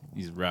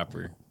a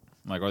rapper.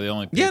 Like, are they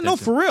only? pay Yeah, no,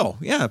 attention? for real.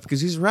 Yeah,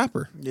 because he's a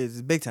rapper. It's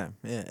big time.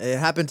 Yeah, it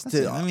happens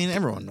to. I mean,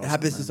 everyone knows. it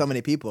happens him, to man. so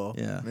many people.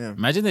 Yeah.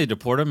 Imagine they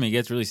deport him and he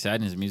gets really sad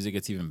and his music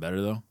gets even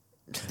better though.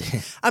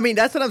 I mean,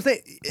 that's what I'm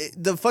saying.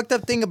 The fucked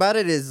up thing about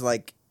it is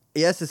like,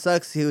 yes, it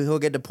sucks. He'll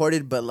get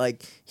deported, but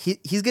like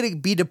he's gonna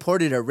be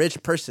deported a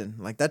rich person.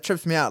 Like that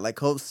trips me out.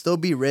 Like he'll still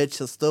be rich.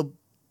 He'll still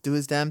do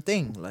his damn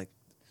thing. Like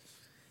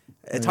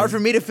it's hard for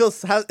me to feel.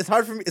 It's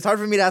hard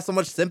for me to have so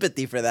much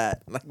sympathy for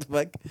that.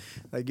 Like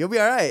you'll be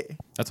all right.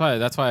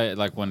 That's why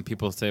like when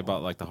people say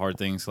about like the hard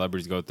things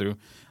celebrities go through,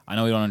 I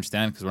know we don't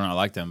understand because we're not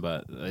like them,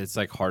 but it's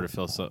like hard to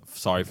feel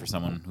sorry for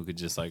someone who could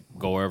just like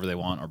go wherever they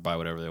want or buy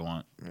whatever they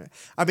want.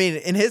 I mean,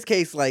 in his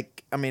case,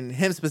 like I mean,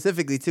 him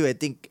specifically too. I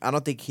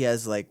don't think he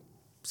has like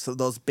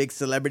those big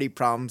celebrity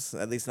problems.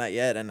 At least not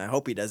yet, and I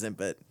hope he doesn't.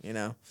 But you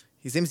know,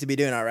 he seems to be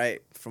doing all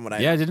right from what I.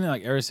 Yeah, didn't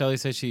like Araceli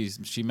say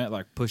she met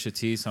like Pusha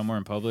T somewhere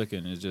in public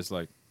and it's just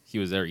like he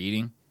was there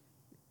eating.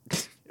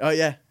 Oh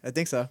yeah, I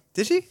think so.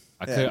 Did she?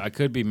 I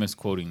could be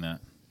misquoting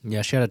that.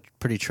 Yeah, she had a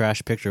pretty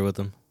trash picture with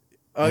him.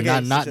 Okay,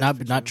 And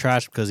not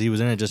trash because he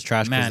was in it, just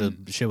trash because Man,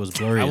 the shit was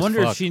blurry. I as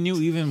wonder fuck. if she knew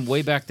even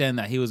way back then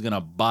that he was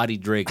gonna body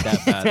Drake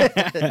that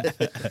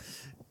bad.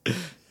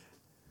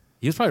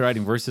 He was probably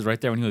writing verses right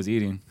there when he was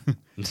eating.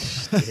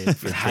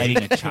 For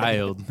hiding a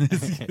child. He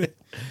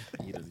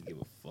doesn't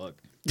give a fuck.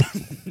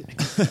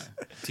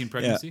 Teen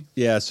pregnancy?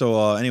 Yeah.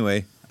 So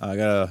anyway, I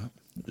got a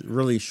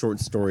really short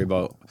story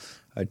about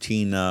a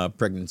teen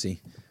pregnancy.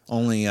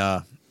 Only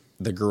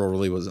the girl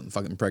really wasn't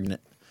fucking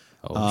pregnant.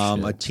 Oh,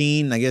 shit. A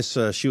teen, I guess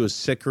she was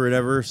sick or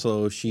whatever,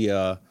 so she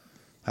had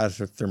her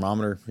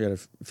thermometer, she had a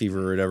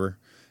fever or whatever,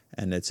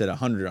 and it said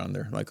 100 on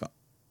there, like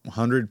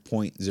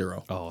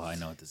 100.0. Oh, I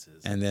know what this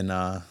is. And then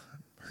her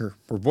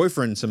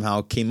boyfriend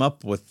somehow came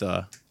up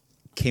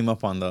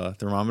on the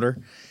thermometer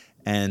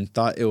and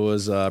thought it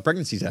was a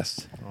pregnancy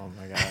test. Oh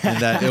my god. And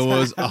that it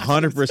was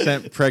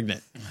 100%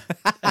 pregnant.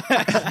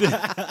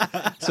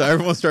 So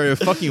everyone started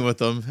fucking with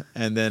them,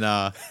 and then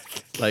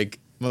like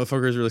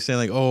motherfuckers were saying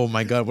like, "Oh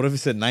my god, what if it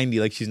said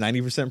 90? Like she's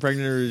 90%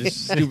 pregnant or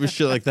just stupid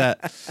shit like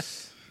that."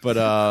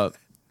 But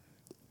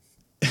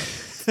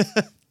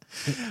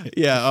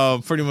yeah,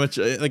 pretty much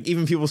like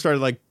even people started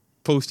like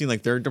posting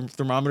like their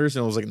thermometers,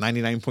 and it was like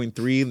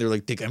 99.3, and they're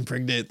like, "Dick, I'm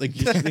pregnant," like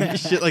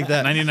shit like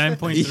that.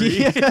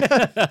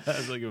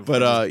 99.3.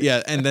 But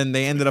yeah, and then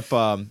they ended up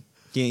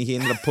he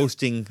ended up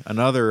posting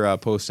another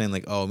post saying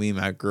like, "Oh, me and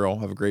my girl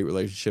have a great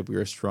relationship. We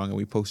are strong, and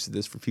we posted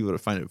this for people to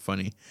find it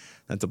funny,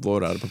 not to blow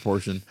it out of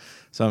proportion."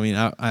 So I mean,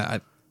 I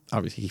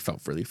obviously he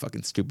felt really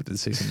fucking stupid to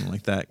say something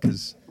like that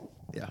because,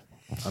 yeah.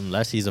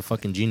 Unless he's a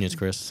fucking genius,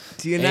 Chris.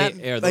 Do you Hey, not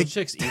are those like?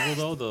 chicks evil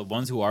though? The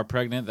ones who are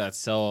pregnant that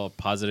sell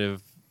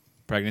positive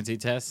pregnancy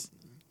tests,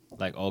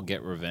 like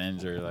get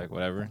revenge or like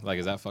whatever. Like,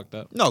 is that fucked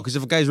up? No, because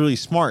if a guy's really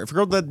smart, if a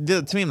girl did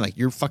it to me, I'm like,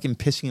 you're fucking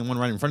pissing in one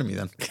right in front of me.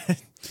 Then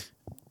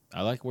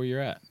I like where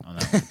you're at on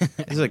that one.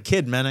 this is a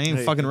kid, man. I ain't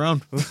Hey. fucking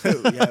around.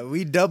 Yeah,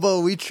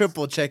 we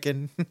triple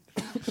checking.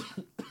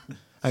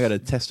 I got to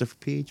test her for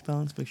pH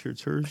balance, make sure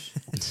it's hers.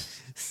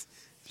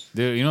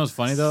 Dude, you know what's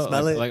funny though?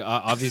 Smell Like, it? like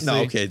obviously,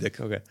 No, okay, Dick,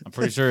 okay. I'm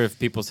pretty sure if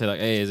people say like,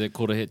 "Hey, is it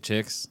cool to hit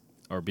chicks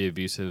or be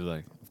abusive?"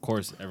 Like, of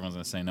course, everyone's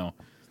gonna say no.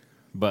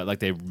 But like,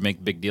 they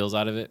make big deals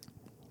out of it.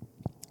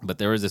 But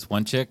there was this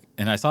one chick,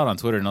 and I saw it on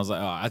Twitter, and I was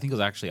like, "Oh, I think it was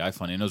actually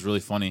iFunny," and it was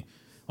really funny.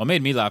 Well, it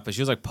made me laugh, but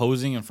she was like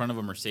posing in front of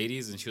a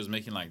Mercedes, and she was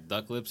making like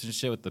duck lips and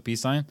shit with the peace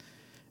sign.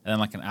 And then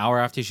like an hour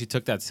after she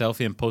took that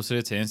selfie and posted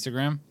it to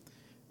Instagram,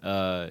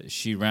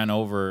 she ran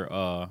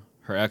over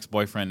her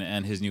ex-boyfriend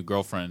and his new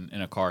girlfriend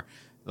in a car.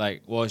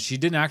 Like, well, she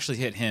didn't actually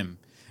hit him.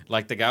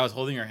 Like the guy was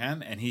holding her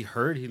hand, and he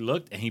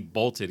looked, and he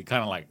bolted. He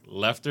kind of like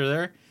left her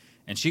there,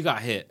 and she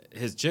got hit.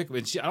 His chick,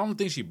 and I don't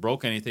think she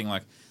broke anything,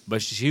 like,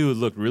 but she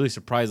looked really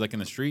surprised, like in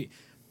the street.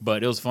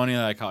 But it was funny,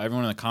 like how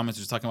everyone in the comments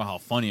was talking about how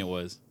funny it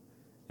was,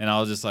 and I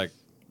was just like,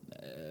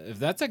 if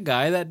that's a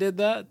guy that did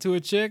that to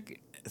a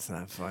chick. It's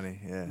not funny,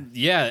 yeah.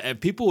 Yeah,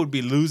 and people would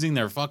be losing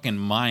their fucking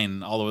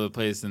mind all over the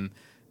place, and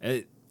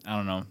I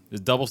don't know. The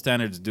double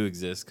standards do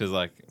exist, because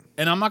like,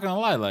 and I'm not gonna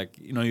lie, like,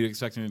 you know, you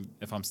expect me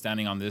if I'm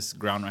standing on this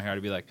ground right here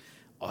to be like,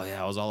 oh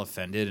yeah, I was all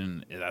offended,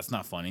 and that's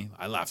not funny.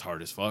 I laughed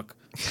hard as fuck,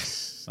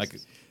 like,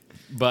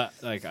 but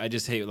like I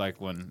just hate like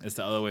when it's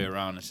the other way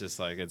around. It's just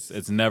like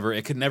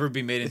it could never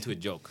be made into a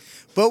joke.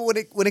 But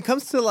when it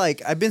comes to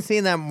like, I've been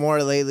seeing that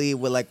more lately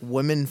with like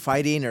women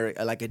fighting or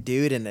like a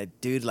dude and a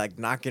dude like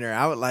knocking her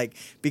out. Like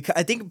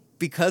I think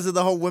because of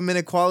the whole women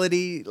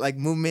equality like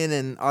movement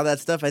and all that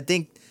stuff, I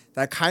think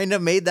that kind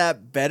of made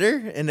that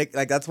better, and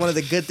like that's one of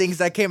the good things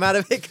that came out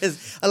of it.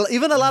 Because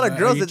even a lot of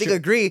girls, I think,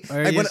 agree.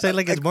 Are you saying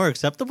like it's more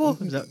acceptable?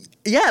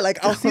 Yeah,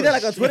 like I'll see that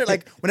like on Twitter,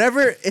 like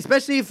whenever,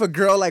 especially if a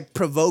girl like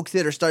provokes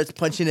it or starts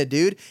punching a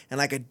dude, and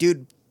like a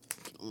dude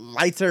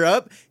lights her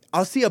up,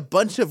 I'll see a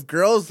bunch of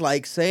girls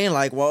like saying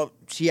like, well,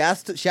 she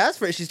asked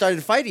for it, she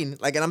started fighting.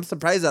 Like, and I'm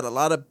surprised that a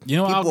lot of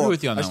people I'll agree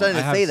with you on are that starting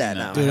one. to say that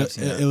now. Dude,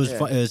 it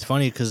was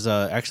funny because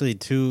actually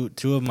two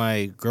of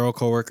my girl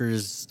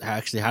coworkers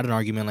actually had an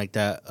argument like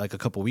that like a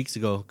couple weeks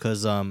ago,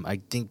 because I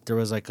think there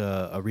was like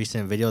a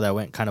recent video that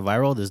went kind of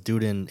viral. This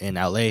dude in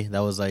LA that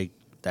was like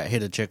that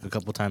hit a chick a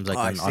couple times like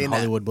on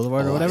Hollywood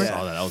Boulevard or whatever. I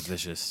saw that. That was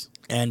vicious.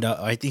 And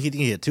I think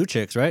he hit two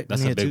chicks, right?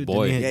 That's a big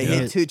boy. Yeah, he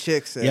hit two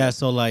chicks. Yeah,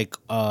 so like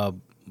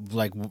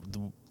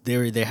they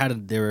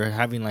were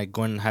having like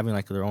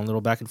their own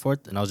little back and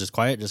forth, and I was just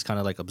quiet, just kind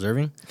of like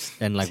observing,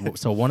 and like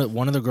so one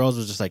of the girls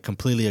was just like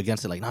completely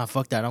against it, like, nah,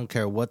 fuck that, I don't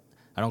care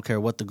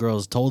what the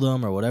girls told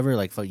them or whatever,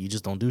 like, fuck, you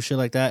just don't do shit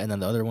like that. And then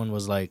the other one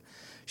was like,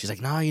 she's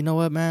like, nah, you know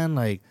what, man,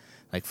 like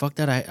fuck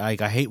that,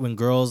 I hate when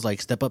girls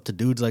like step up to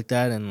dudes like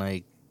that and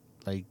like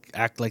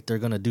act like they're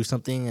gonna do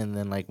something, and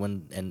then like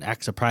and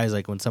act surprised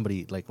like when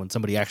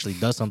somebody actually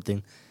does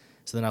something.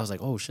 So then I was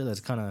like, oh shit, that's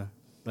kind of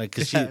like,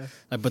 cause she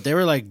like, but they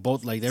were like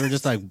both like, they were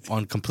just like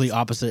on complete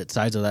opposite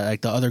sides of that.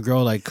 Like the other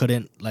girl like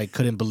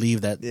couldn't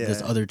believe that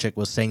this other chick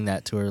was saying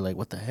that to her. Like,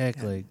 what the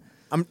heck? Like,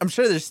 I'm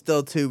sure there's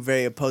still two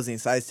very opposing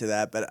sides to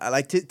that, but I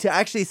like to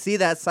actually see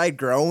that side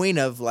growing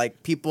of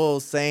like people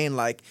saying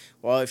like,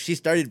 well, if she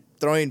started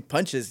throwing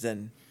punches,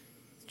 then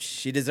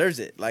she deserves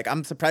it. Like,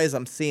 I'm surprised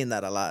I'm seeing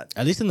that a lot.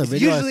 At least in the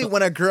video, usually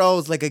when a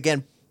girl's like,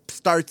 again,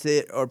 starts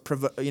it or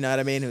you know what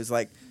I mean, who's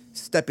like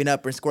stepping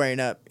up or squaring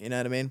up, you know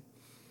what I mean.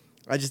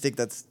 I just think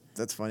that's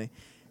funny.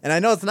 And I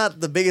know it's not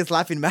the biggest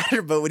laughing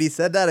matter, but when he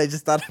said that, I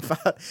just thought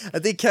about, I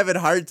think Kevin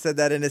Hart said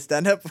that in his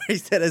stand-up where he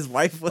said his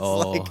wife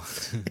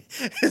was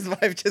like, his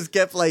wife just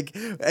kept like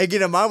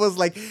egging him on, was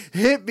like,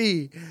 hit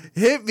me.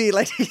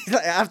 Like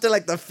after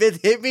like the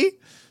fifth hit me,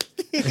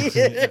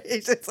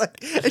 he's just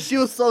like, and she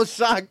was so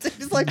shocked.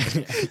 He's like,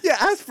 yeah,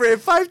 asked for it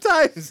 5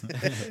 times.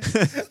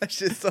 That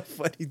shit's so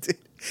funny, dude.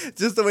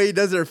 Just the way he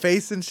does her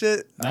face and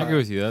shit. I agree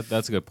with you.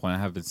 That's a good point. I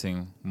have been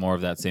seeing more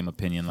of that same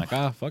opinion. Like,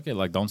 fuck it.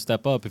 Like, don't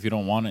step up if you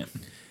don't want it.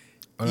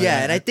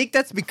 Yeah, and I think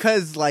that's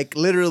because, like,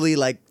 literally,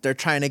 like, they're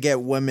trying to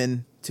get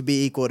women to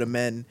be equal to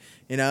men,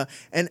 you know?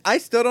 And I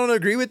still don't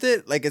agree with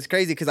it. Like, it's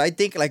crazy because I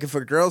think, like, if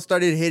a girl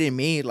started hitting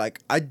me,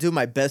 like, I'd do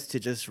my best to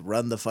just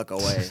run the fuck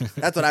away.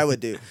 That's what I would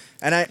do.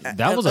 And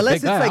that was a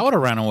big guy. Like, I would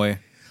have ran away.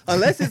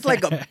 Unless it's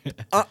like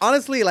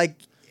honestly, like,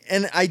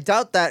 and I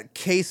doubt that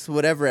case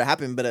would ever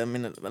happen, but I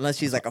mean, unless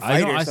she's like a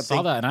fighter or something.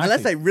 Saw that, and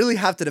unless I really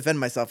have to defend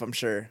myself, I'm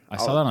sure. I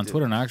saw that on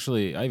Twitter, and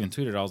actually, I even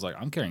tweeted, I was like,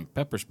 I'm carrying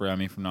pepper spray on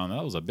me from now on.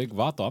 That was a big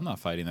vato. I'm not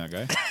fighting that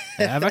guy.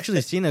 Yeah, I've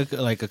actually seen a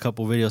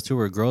couple videos too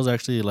where girls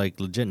actually like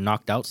legit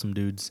knocked out some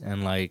dudes,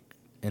 and like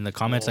in the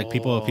comments, like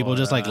people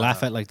just like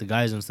laugh at like the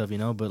guys and stuff, you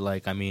know. But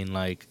like, I mean,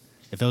 like,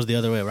 if it was the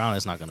other way around,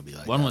 it's not gonna be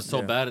like one that. was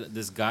so bad.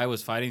 This guy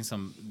was fighting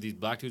these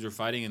black dudes were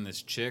fighting, and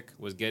this chick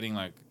was getting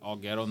like all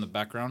ghetto in the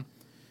background.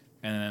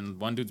 And then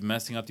one dude's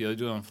messing up the other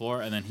dude on the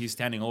floor, and then he's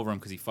standing over him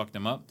because he fucked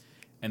him up.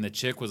 And the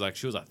chick was like,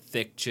 she was a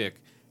thick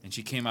chick, and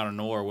she came out of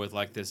nowhere with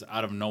like this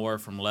out of nowhere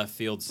from left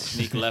field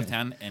sneak left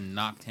hand and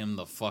knocked him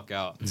the fuck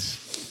out.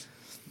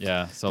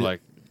 Yeah, so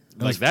like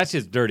that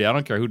shit's dirty. I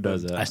don't care who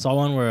does that. I saw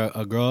one where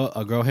a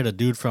girl hit a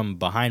dude from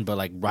behind, but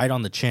like right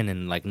on the chin,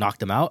 and like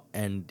knocked him out.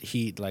 And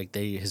he like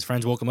his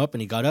friends woke him up, and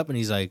he got up, and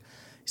he's like,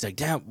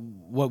 damn,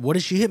 what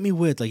did she hit me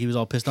with? Like, he was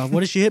all pissed off.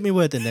 What did she hit me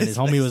with? And then his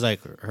homie was like,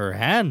 her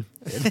hand.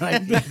 And,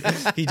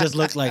 like, he just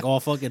looked like all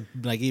fucking,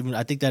 like, even,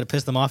 I think that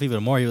pissed him off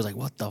even more. He was like,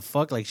 what the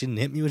fuck? Like, she didn't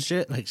hit me with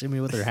shit? Like, she hit me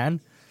with her hand?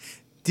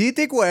 Do you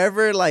think we'll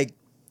ever, like,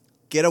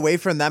 get away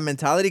from that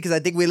mentality? Because I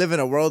think we live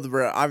in a world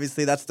where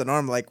obviously that's the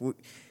norm. Like,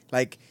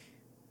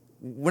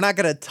 we're not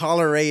going to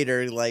tolerate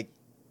or, like,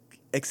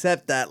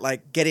 accept that,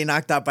 like, getting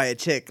knocked out by a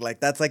chick. Like,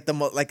 that's, like, the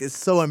most, like, it's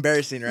so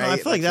embarrassing, right? No, I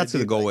feel like that's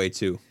going to go like, away,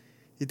 too.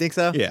 You think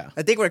so? Yeah.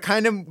 I think we're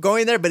kind of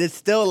going there, but it's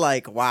still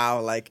like, wow,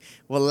 like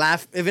we'll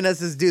laugh. Even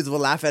us as dudes, we'll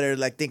laugh at her.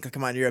 Like, think,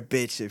 come on, you're a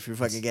bitch if you're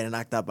fucking getting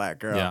knocked out by a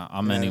girl. Yeah,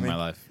 I'm You know what ending I mean? my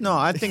life. No,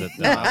 I think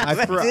See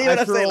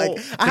what I'm Like,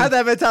 I have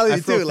that mentality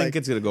too. think Like,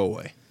 it's gonna go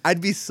away. I'd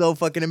be so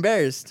fucking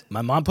embarrassed.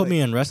 My mom put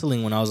me in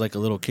wrestling when I was like a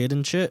little kid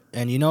and shit.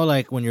 And you know,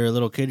 like when you're a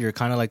little kid, you're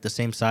kind of like the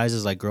same size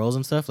as like girls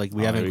and stuff. Like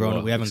we haven't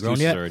grown. We haven't grown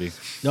yet. Already.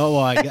 No,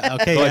 well, okay,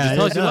 Oh, I yeah, just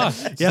told you no.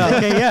 lost. Yeah,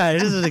 okay, yeah,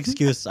 it is an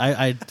excuse.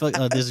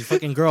 This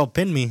fucking girl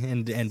pinned me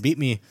and beat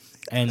me,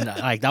 and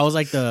like that was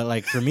like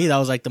for me that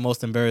was like the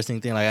most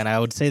embarrassing thing. Like, and I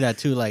would say that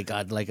too. Like,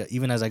 God, like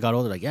even as I got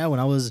older, like yeah, when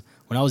I was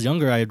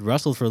younger, I had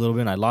wrestled for a little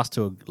bit, and I lost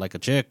to a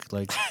chick.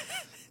 Like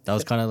that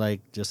was kind of like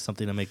just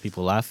something to make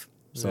people laugh.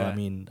 So Yeah. I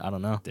mean, I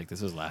don't know. Dick,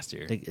 this was last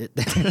year. Like,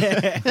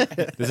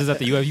 This is at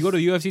the UFC. You go to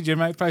UFC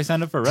gym, I probably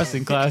signed up for a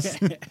wrestling class.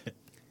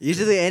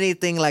 Usually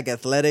anything like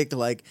athletic,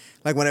 like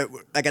when it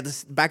back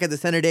at the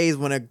center days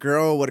when a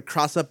girl would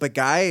cross up a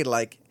guy,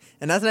 like,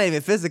 and that's not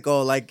even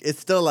physical. Like it's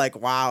still like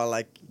wow,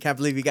 like can't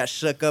believe you got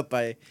shook up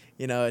by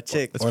a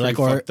chick. That's Or pretty like-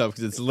 fucked up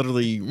because it's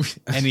literally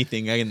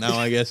anything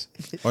I guess.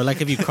 or like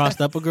if you crossed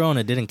up a girl and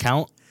it didn't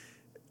count,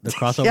 the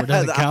crossover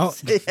doesn't the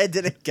count. opposite. It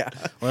didn't count.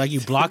 Or like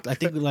you blocked. I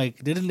think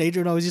like didn't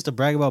Adrian always used to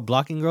brag about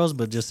blocking girls,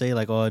 but just say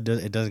like, oh, it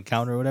doesn't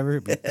count or whatever.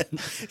 But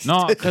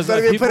No, because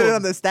Better like, be put it people,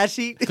 on the stat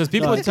sheet. because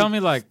people would tell me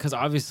like, because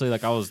obviously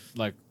like I was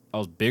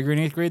bigger in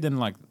 8th grade than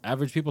like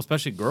average people,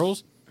 especially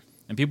girls,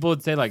 and people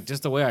would say like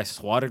just the way I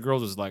swatted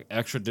girls was like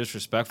extra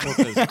disrespectful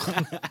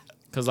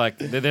because like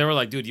they were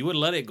like, dude, you would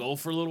let it go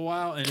for a little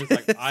while and just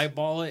like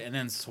eyeball it and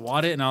then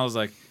swat it, and I was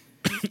like,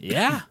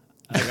 yeah,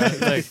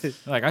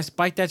 like I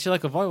spiked that shit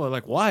like a volleyball.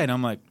 Like why? And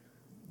I'm like,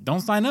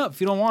 don't sign up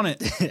if you don't want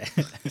it.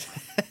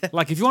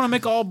 Like if you want to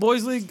make an all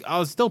boys league,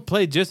 I'll still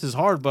play just as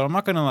hard, but I'm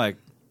not gonna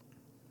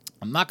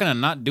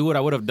not do what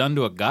I would have done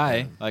to a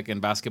guy like in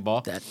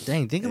basketball.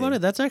 think about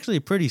it. That's actually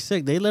pretty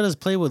sick. They let us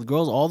play with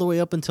girls all the way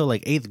up until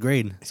like 8th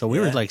grade, so we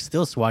were like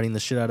still swatting the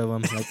shit out of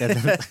them. Like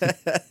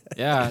that.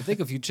 Yeah, I think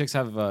a few chicks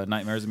have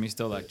nightmares of me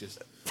still, like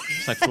just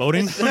like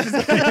floating.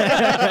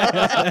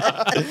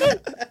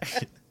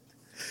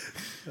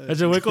 I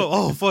just wake up.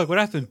 Oh fuck! What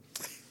happened?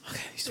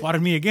 Okay, he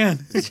swatted me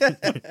again.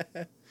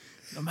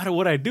 No matter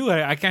what I do,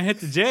 I can't hit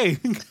the J.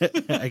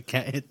 I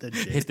can't hit the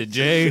J. Hit the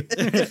J.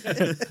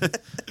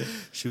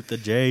 Shoot the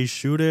J.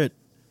 Shoot it.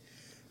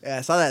 Yeah,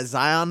 I saw that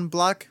Zion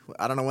block.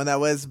 I don't know when that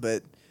was,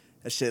 but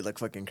that shit looked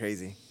fucking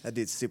crazy. That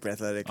dude's super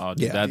athletic. Oh,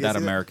 dude, Yeah. You that guys see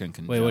that? American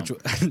can. Wait,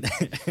 jump.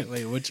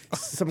 which?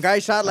 Some guy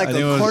shot like I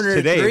think it a was corner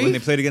today three. when they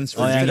played against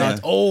Oh yeah,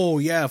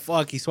 Virginia.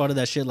 fuck! He swatted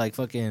that shit like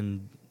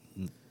fucking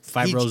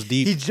 5 rows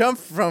deep. He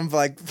jumped from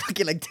like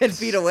fucking like 10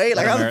 feet away.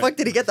 Like how the fuck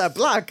did he get that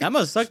block? That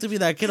must suck to be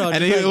that kid.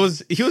 And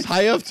he was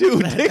high up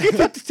too.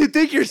 To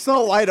think you're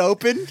so wide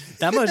open.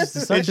 That must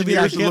suck to be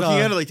that Engineers kid. looking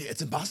at it like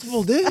it's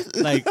impossible, dude.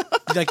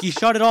 like he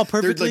shot it all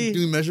They're perfectly. like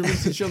doing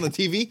measurements and shit on the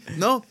TV.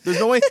 No, there's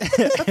no way.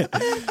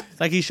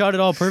 Like he shot it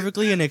all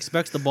perfectly and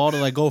expects the ball to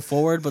like go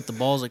forward, but the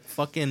ball's like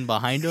fucking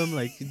behind him.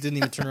 Like he didn't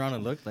even turn around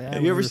and look. Like,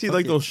 Have you ever seen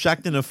like those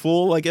Shaq in a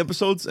Fool like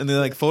episodes and they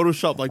like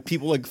Photoshop like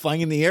people like flying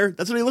in the air?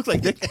 That's what he looked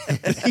like, Dick.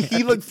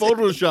 He like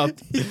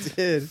Photoshopped. He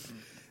did.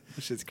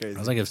 This shit's crazy. I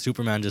was like if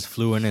Superman just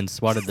flew in and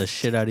swatted the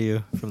shit out of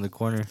you from the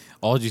corner.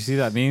 Oh, did you see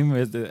that meme?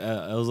 It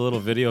was a little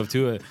video of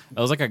too. It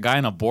was like a guy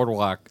in a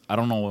boardwalk. I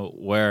don't know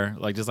where,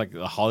 like just like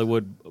a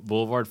Hollywood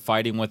Boulevard,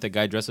 fighting with a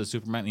guy dressed as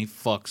Superman. And he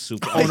fucks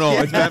Superman. Oh no,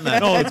 it's Batman.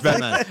 No, it's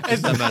Batman.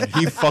 It's Batman.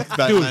 He fucked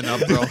Batman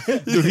up, bro.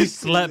 Dude, he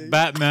slept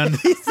Batman.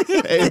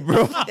 Hey,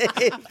 bro.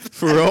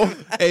 For real?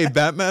 Hey,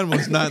 Batman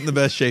was not in the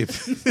best shape.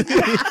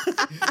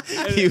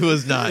 He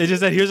was not. It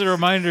just said, "Here's a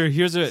reminder.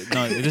 This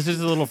is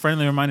a little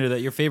friendly reminder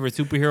that your favorite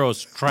superhero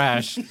is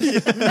trash."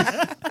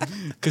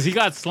 Because he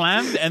got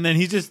slammed, and then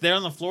he's just there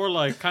on the floor,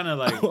 like kind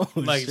of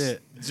like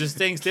shit. just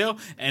staying still,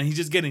 and he's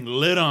just getting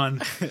lit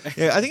on.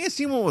 Yeah, I think I've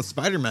seen one with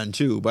Spider-Man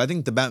too, but I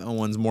think the Batman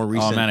one's more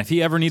recent. Oh man, if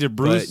he ever needed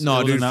But Bruce, no,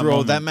 it was in dude, that bro,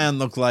 moment. that man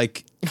looked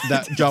like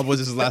that job was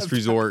his last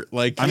resort.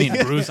 Like, I mean,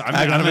 Bruce.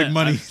 I gotta make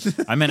money.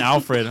 I meant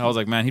Alfred. I was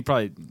like, man, he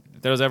probably.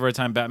 If there was ever a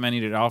time Batman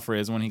needed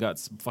Alfred, is when he got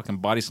fucking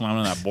body slammed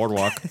on that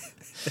boardwalk.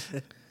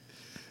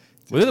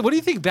 What do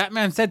you think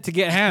Batman said to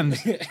get hands?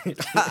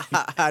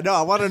 I know.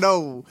 I want to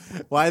know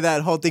why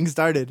that whole thing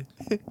started.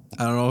 I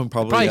don't know,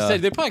 probably. Probably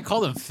said they probably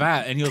called him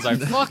fat, and he was like,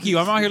 "Fuck you,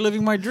 I'm out here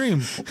living my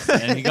dream,"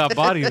 and he got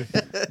bodied.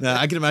 Nah,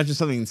 I can imagine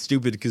something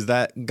stupid because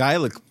that guy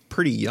looked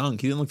pretty young.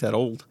 He didn't look that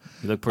old.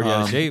 He looked pretty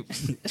out of shape.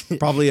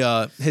 Probably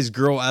his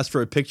girl asked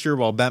for a picture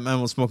while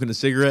Batman was smoking a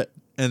cigarette.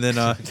 And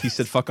then he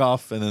said "fuck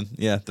off," and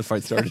then the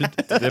fight started.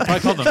 They probably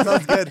called him.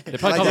 Sounds good. They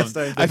probably I like called that him.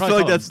 story. I feel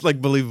like that's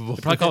like believable.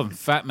 They probably called him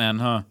Fat Man,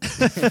 huh?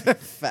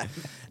 Fat.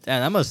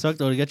 Damn, that must suck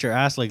though to get your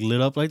ass like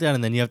lit up like that,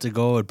 and then you have to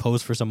go and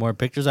pose for some more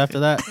pictures after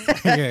that.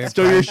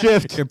 Still your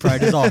shift. Your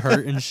pride is all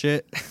hurt and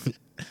shit.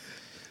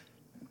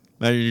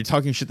 Man, you're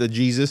talking shit to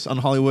Jesus on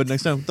Hollywood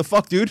next time. What the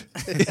fuck, dude?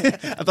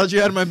 I thought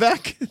you had my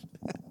back.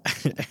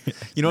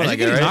 You know Imagine that guy,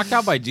 getting right? knocked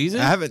out by Jesus.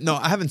 I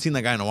haven't seen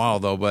that guy in a while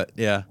though. But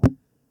yeah,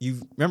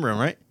 you remember him,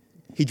 right?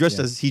 He dressed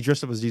up as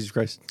Jesus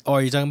Christ. Oh,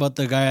 are you talking about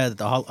the guy at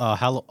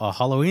the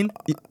Halloween?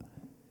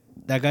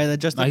 That guy that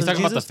just No, he's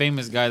talking about the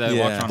famous guy that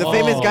Yeah. walks on. The Oh,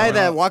 famous guy right.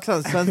 that walks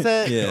on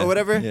Sunset Yeah. or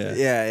whatever. Yeah.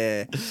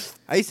 Yeah.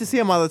 I used to see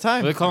him all the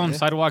time. They call him Yeah.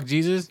 Sidewalk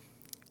Jesus.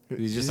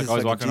 He's just like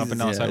always walking up and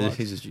down the sidewalk.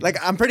 he's just Like,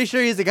 I'm pretty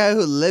sure he's the guy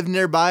who lived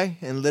nearby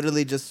and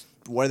literally just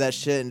wore that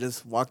shit and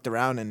just walked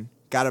around and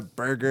got a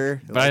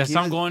burger. But Like, I he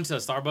saw him was- going to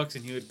Starbucks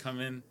and he would come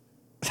in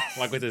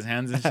like with his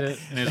hands and shit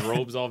and his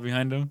robes all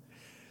behind him.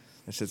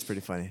 That shit's pretty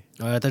funny.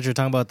 I thought you were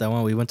talking about that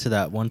one. We went to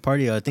that one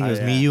party. I think it Oh, was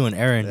yeah. me, you, and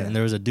Aaron, Yeah. and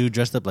there was a dude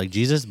dressed up like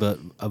Jesus, but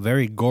a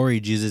very gory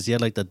Jesus. He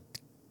had like the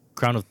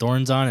crown of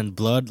thorns on and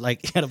blood. Like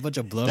he had a bunch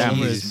of blood Damn, all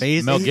over his Jesus.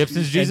 face. Mel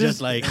Gibson's And Jesus?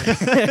 just like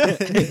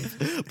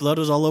blood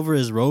was all over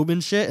his robe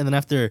and shit. And then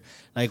after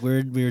like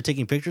we were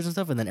taking pictures and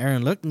stuff, and then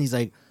Aaron looked and he's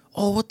like,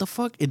 "Oh, what the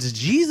fuck? It's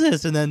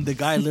Jesus!" And then the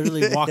guy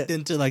literally walked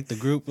into like the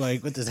group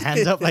like with his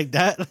hands up like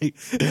that. Like,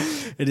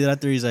 and then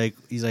after he's like,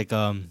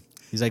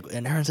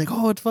 and Aaron's like,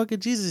 "Oh, it's fucking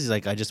Jesus." He's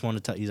like, "I just want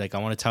to tell." He's like, "I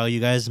want to tell you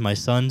guys, my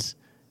sons,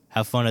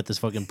 have fun at this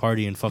fucking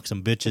party and fuck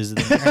some bitches." And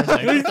then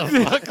Aaron's like,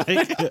 "What the fuck?"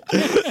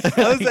 Like,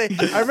 I was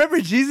like, I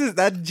remember Jesus.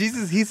 That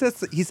Jesus, he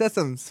said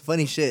some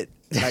funny shit.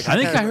 Like, I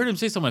think I can't- heard him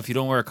say something. If you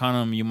don't wear a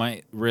condom, you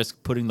might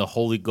risk putting the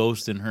Holy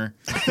Ghost in her.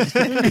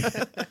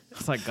 I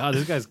was like, God,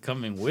 this guy's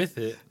coming with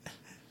it.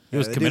 He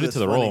was that dude committed was to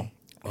the funny. role.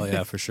 oh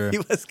yeah, for sure. He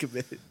was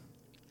committed.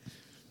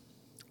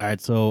 All right,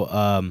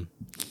 so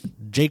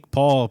Jake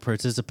Paul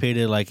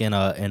participated like in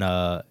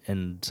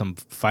some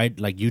fight,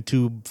 like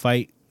YouTube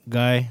fight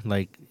guy,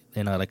 like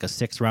in a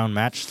 6-round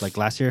match like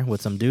last year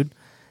with some dude,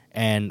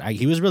 and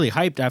he was really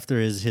hyped after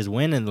his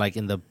win, and like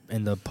in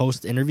the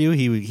post interview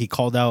he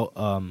called out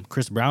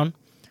Chris Brown.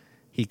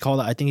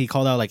 I think he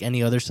called out like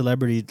any other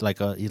celebrity,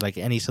 like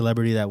any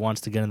celebrity that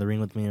wants to get in the ring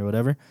with me or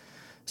whatever.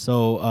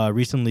 So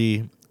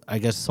recently, I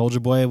guess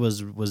Soulja Boy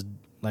was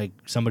like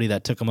somebody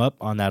that took him up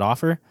on that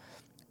offer.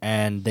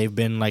 And they've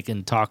been like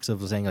in talks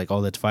of saying like, "Oh,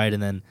 let's fight."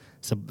 And then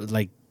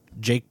like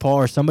Jake Paul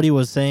or somebody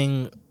was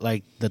saying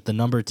like that the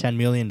number $10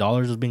 million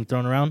was being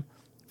thrown around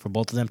for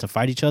both of them to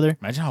fight each other.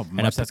 Imagine how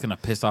much that's gonna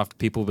piss off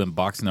people who've been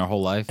boxing their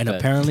whole life. And that-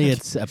 apparently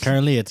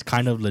it's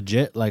kind of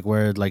legit, like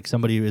where like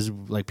somebody is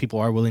like people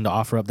are willing to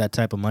offer up that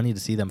type of money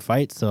to see them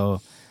fight.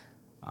 So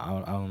I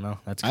don't know.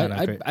 That's kind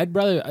of I'd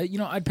rather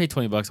I'd pay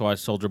 $20 to watch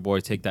Soulja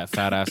Boy take that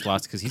fat ass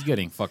loss because he's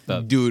getting fucked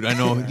up. dude. I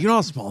know. You know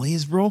how small he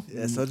is, bro.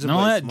 Yeah, Soulja You know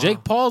Boy's what? small.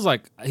 Jake Paul's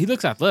like he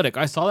looks athletic.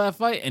 I saw that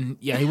fight and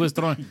yeah, he was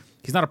throwing.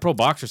 He's not a pro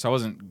boxer, so I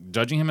wasn't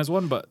judging him as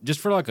one. But just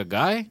for like a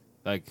guy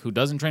like who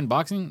doesn't train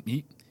boxing,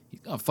 he's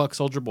gonna fuck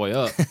Soulja Boy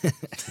up.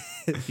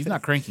 He's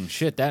not cranking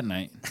shit that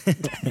night.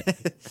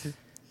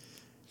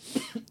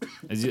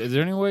 Is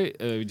there any way?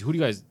 Who do you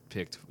guys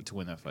pick to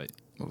win that fight?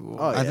 Oh,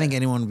 I think yeah.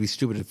 anyone would be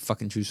stupid to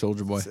fucking choose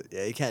Soldier Boy. So,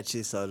 yeah, you can't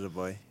choose Soulja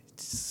Boy.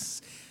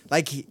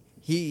 Like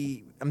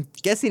he, I'm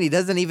guessing he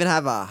doesn't even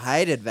have a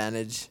height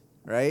advantage,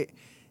 right?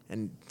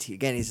 And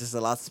again, he's just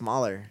a lot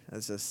smaller.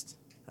 That's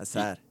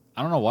sad.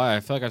 I don't know why. I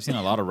feel like I've seen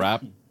a lot of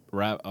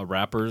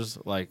rappers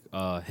like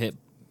hit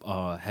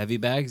heavy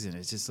bags, and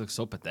it just looks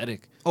so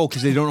pathetic. Oh,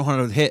 because they don't know how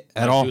to hit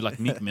at all. Dude, like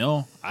Meek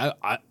Mill,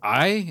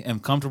 I am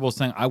comfortable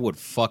saying I would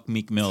fuck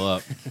Meek Mill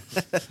up.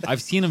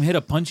 I've seen him hit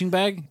a punching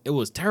bag. It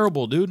was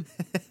terrible, dude.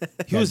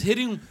 He was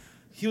hitting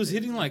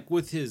like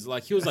with his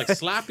he was like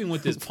slapping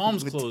with his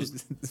palms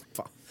closed.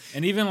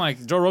 And even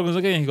like Joe Rogan was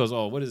looking at him, he goes,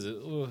 "Oh, what is it?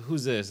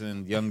 Who's this?"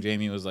 And young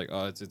Jamie was like,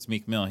 "Oh, it's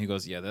Meek Mill." He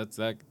goes, "Yeah,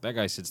 that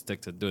guy should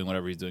stick to doing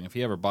whatever he's doing. If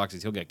he ever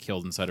boxes, he'll get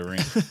killed inside a ring."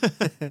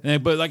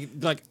 But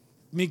like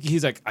Meek,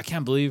 he's like, I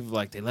can't believe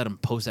like they let him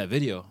post that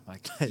video.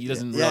 Like he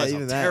doesn't Yeah, realize how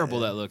even that,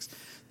 terrible yeah. that looks.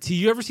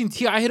 You ever seen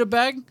T.I. hit a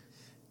bag?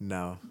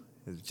 No,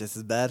 it's just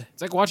as bad.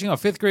 It's like watching a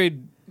fifth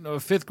grade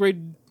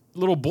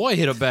little boy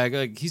hit a bag.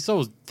 Like he's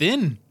so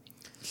thin.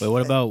 Wait,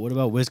 what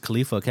about Wiz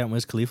Khalifa? Can't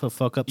Wiz Khalifa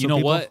fuck up? You some know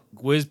people? what?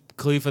 Wiz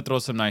Khalifa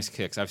throws some nice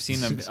kicks. I've seen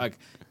them. Like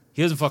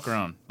he doesn't fuck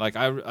around.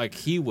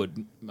 He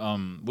would.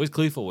 Wiz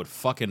Khalifa would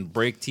fucking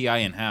break T.I.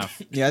 in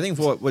half. Yeah, I think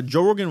for what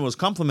Joe Rogan was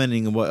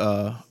complimenting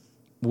what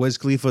Wiz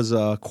Khalifa's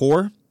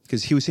core,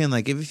 because he was saying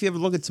like if you ever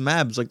look at some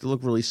abs, like they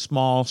look really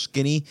small,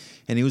 skinny,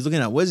 and he was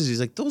looking at Wiz's, he's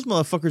like those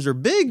motherfuckers are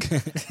big.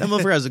 That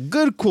motherfucker has a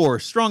good core,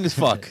 strong as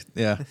fuck.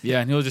 Yeah, Yeah,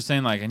 and he was just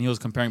saying and he was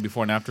comparing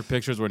before and after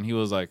pictures when he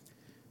was like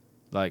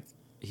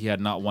he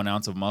had not 1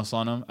 ounce of muscle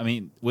on him. I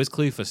mean, Wiz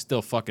Khalifa's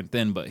still fucking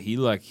thin, but he's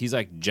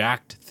like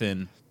jacked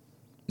thin.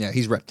 yeah,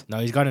 he's ripped. No,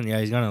 he's gotten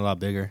a lot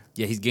bigger.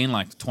 Yeah, he's gained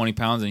like 20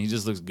 pounds and he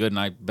just looks good. And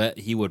I bet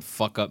he would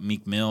fuck up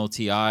Meek Mill,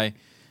 T.I.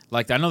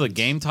 Like I know the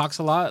game talks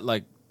a lot,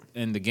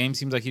 and the game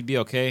seems like he'd be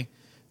okay.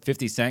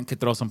 50 Cent could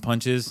throw some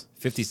punches.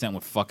 50 Cent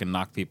would fucking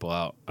knock people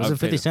out. Wasn't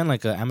 50 Cent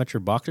like an amateur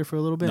boxer for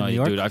a little bit No, in New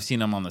York? dude, I've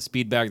seen him on the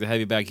speed bag, the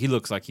heavy bag. He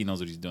looks like he knows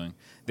what he's doing.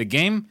 The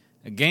game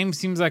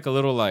seems like a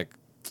little like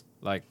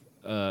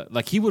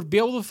he would be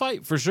able to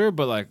fight for sure,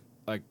 but like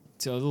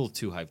it's a little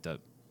too hyped up.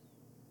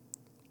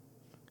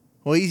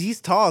 Well,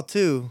 he's tall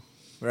too,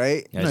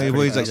 right? Yeah, No, he's he's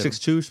pretty like big.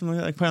 6'2", something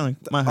like that. Probably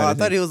like my Oh, height. I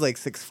thought he was like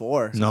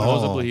 6'4". No.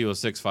 Supposedly he was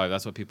 6'5".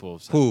 That's what people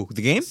say. Who,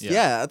 the game? Yeah.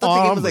 Yeah, I thought Oh, the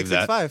I game was like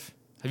believe that.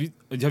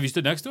 6'5". Have you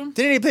stood next to him?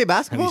 Didn't he play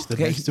basketball? stood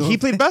Okay, next to him? he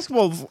played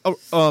basketball,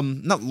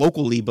 not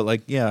locally, but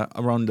like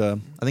around. I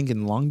think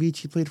in Long Beach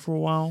he played for a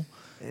while.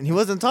 and he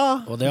wasn't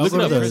tall. Well, they all Look it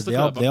go up, to Chris, the, look they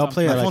it all, up. they all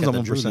play My like phone's at on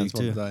the 1%. Drew It's League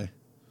about to too. die.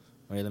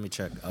 Wait, let me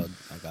check. Oh,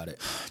 I got it.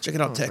 Check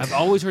it out, Tech. I've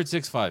always heard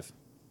 6'5".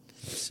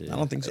 Let's see. I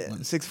don't think so. 6'4",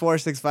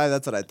 6'5".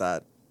 That's what I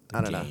thought.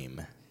 I don't know.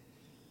 Game.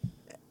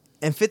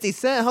 And 50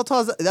 Cent, how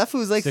tall is that? That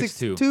fool's like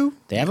 6'2". 6'2".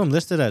 They have him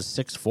listed as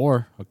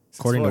 6'4",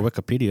 according to 6'4".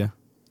 Wikipedia.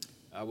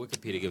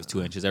 Wikipedia gives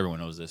 2 inches. Everyone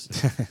knows this.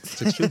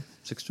 6'2",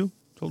 6'2",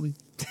 totally.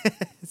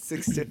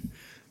 6'2".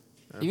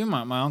 Even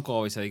my uncle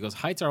always said, he goes,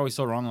 heights are always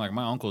so wrong. Like,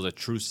 my uncle's a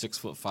true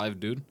 6'5"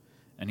 dude.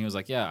 And he was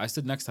like, yeah, I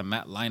stood next to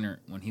Matt Leinart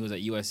when he was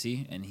at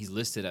USC, and he's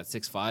listed at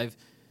 6'5".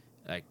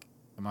 Like,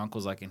 my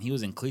uncle's like, and he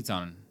was in cleats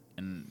on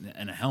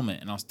and a helmet,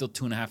 and I was still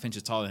 2.5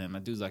 inches taller than him.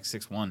 That dude's like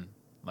 6'1",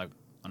 like,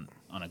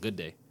 on a good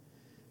day.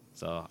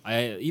 So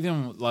I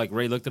even like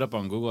Ray looked it up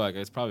on Google. Like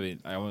it's probably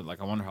I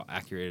wonder how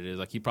accurate it is.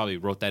 Like he probably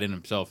wrote that in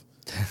himself.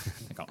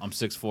 Like I'm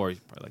 6'4", he's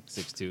probably like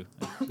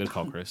 6'2". Good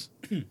call, Chris.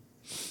 All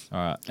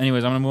right.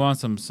 Anyways, I'm gonna move on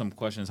to some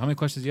questions. How many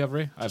questions do you have,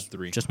 Ray? I have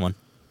 3. Just one.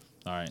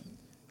 All right.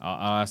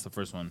 I'll ask the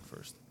first one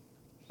first.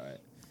 All right.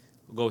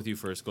 We'll go with you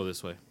first. Go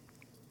this way.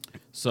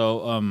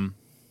 So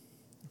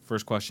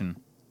first question.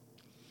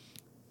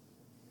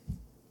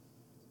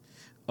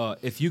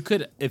 If you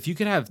could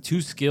have 2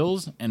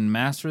 skills and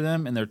master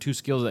them, and they're 2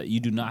 skills that you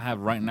do not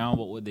have right now,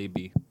 what would they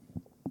be?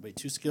 Wait,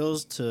 2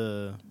 skills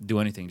to... Do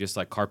anything, just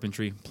like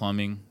carpentry,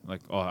 plumbing,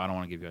 like I don't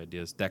want to give you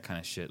ideas, that kind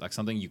of shit, like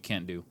something you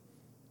can't do.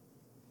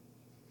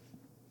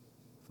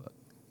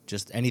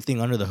 Just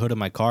anything under the hood of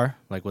my car,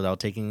 like without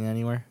taking it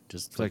anywhere.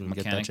 Just It's like fucking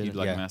get that mechanic, shit. you'd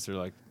like Yeah. master,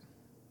 like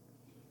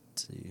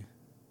Let's see.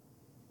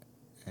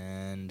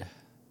 And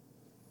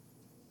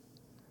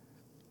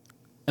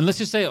let's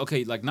just say,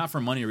 okay, like not for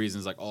money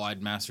reasons, like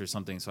I'd master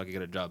something so I could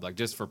get a job, like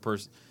just for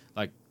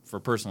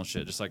personal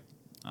shit, just like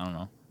I don't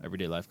know,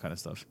 everyday life kind of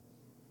stuff.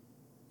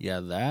 yeah,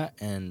 that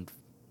and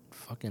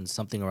fucking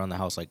something around the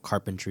house, like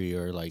carpentry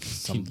or like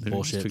some Literally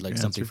bullshit, just like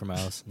took something your from my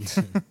house.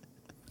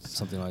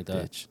 Something like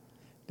that.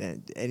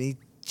 Bitch.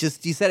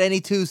 You said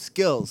any 2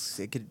 skills.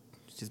 It could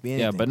just be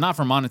anything. Yeah, but not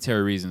for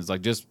monetary reasons,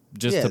 like just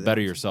Yeah, to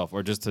better that- yourself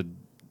or just to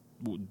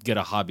get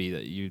a hobby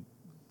that you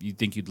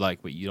think you'd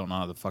like, but you don't know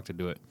how the fuck to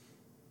do it.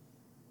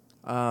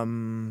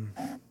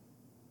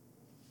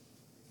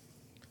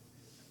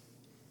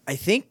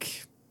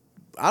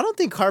 I don't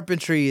think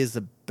carpentry is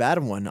a bad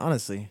one,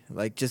 honestly.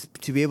 Like just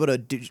to be able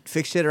to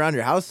fix shit around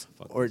your house,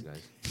 Fuck or these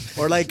guys.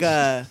 or like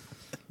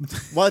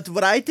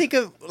what I think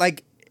of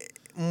like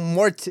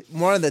more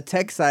on the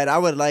tech side. I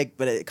would like,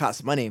 but it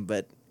costs money.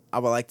 But I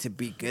would like to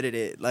be good at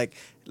it. Like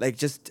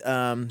just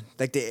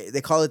like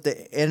they call it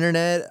the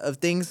Internet of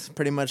Things.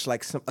 Pretty much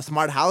like a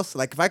smart house.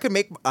 Like if I could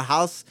make my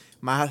house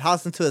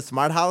into a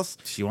smart house,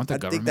 You want the I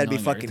government think that'd be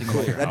knowing fucking everything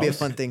cool. about your That'd be a house?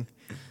 fun thing.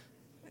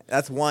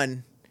 That's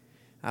one.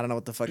 I don't know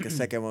what the fuck the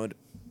second one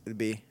would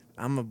be.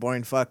 I'm a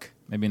boring fuck.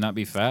 Maybe not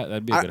be fat.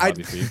 That'd be a good I-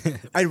 hobby for you.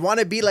 I'd want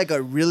to be like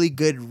a really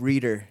good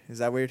reader. Is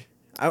that weird?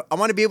 I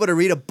want to be able to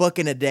read a book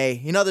in a day.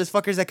 You know, there's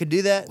fuckers that could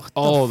do that.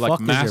 Oh, fuck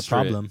like is your master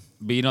problem? it.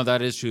 But you know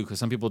that is true because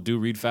some people do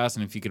read fast,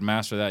 and if you could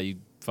master that,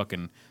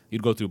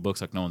 you'd go through books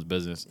like no one's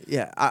business.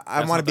 Yeah, I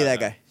That's want not to be that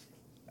bad.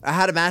 guy. I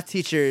had a math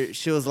teacher.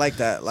 She was like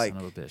that. Like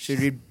Son of a bitch. she'd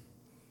read,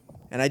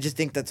 and I just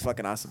think that's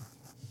fucking awesome.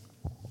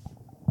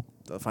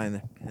 So fine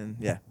there, and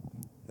yeah,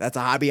 that's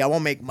a hobby. I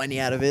won't make money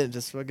out of it.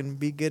 Just fucking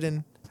be good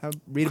and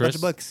read a bunch Chris?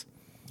 of books.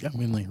 Yeah,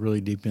 I'm like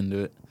really deep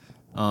into it.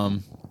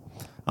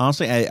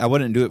 Honestly, I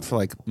wouldn't do it for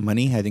like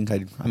money. I think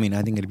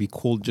it'd be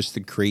cool just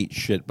to create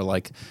shit, but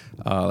like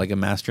a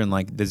master in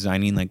like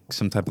designing like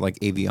some type of like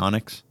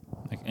avionics.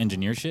 Like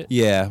engineer shit.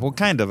 Yeah, well,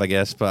 kind of, I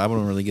guess, but I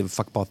wouldn't really give a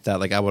fuck about that.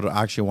 Like, I would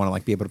actually want to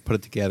like be able to put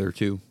it together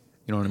too.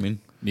 You know what I mean?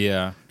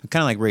 Yeah.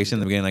 Kind of like racing in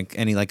the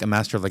beginning, like a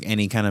master of like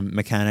any kind of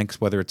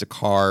mechanics, whether it's a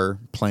car,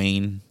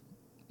 plane,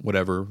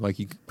 whatever. Like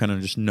you kind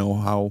of just know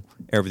how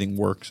everything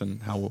works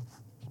and how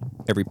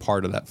every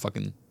part of that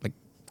fucking like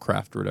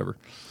craft or whatever.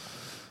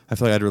 I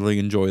feel like I'd really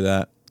enjoy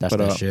that. That's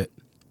but, that shit.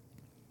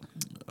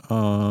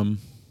 I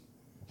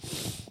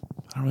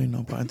don't really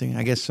know, but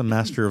I guess a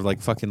master of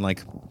like fucking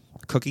like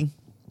cooking.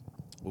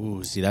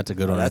 Ooh, see, that's a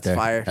good Oh, one right that's there.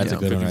 fire. That's Yeah, a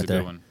good one cooking's right a there.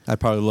 good one. I'd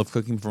probably love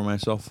cooking for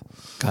myself.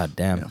 God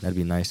damn, Yeah. that'd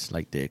be nice.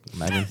 Like, Dick,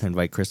 imagine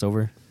invite Chris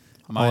over.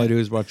 All I do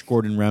is watch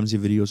Gordon Ramsay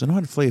videos. I know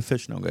how to fillet a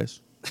fish now,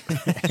 guys.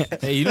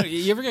 Hey,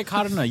 you ever get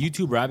caught in a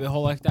YouTube rabbit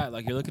hole like that?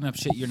 Like you're looking up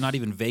shit you're not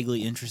even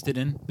vaguely interested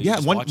in. But you're Yeah,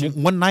 just one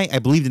watching one night I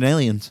believed in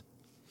aliens.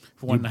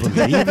 for one night.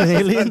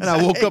 And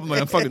I woke up and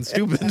I'm fucking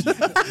stupid.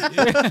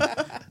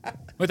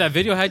 Wait, that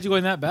video had you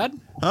going that bad?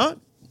 Huh?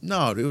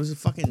 No, dude, it was a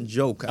fucking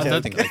joke. I Oh, don't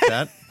that- think like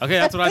that. Okay,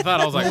 that's what I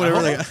thought. I was like, Whatever,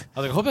 I like- was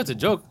like, I hope that's a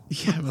joke.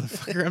 Yeah,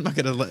 motherfucker, I'm not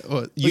gonna let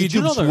you do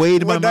YouTube know the-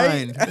 swayed my one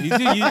night- mind.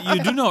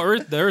 You do know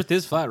the Earth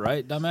is flat,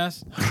 right,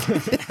 dumbass?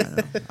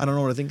 I don't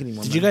know what to think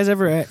anymore. Did you guys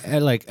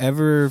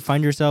ever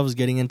find yourselves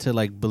getting into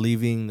like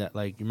believing that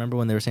like you remember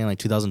when they were saying like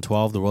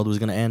 2012 the world was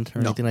gonna end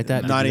or No, anything like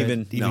that? not Did you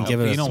even- guys even no. give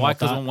it a You know small why?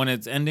 Because thought? when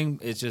it's ending,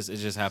 it's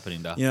just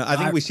happening, dog. You know, I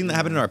think we've seen that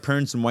happen to our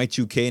parents in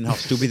Y2K and how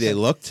stupid they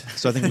looked.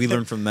 So I think we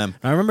learned from them.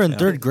 I remember in Yeah.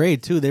 third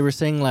grade too. They were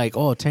saying like,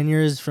 "Oh, 10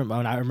 years from." I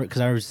remember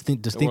because I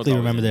distinctly always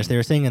remember this. ending. They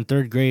were saying in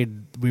third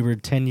grade we were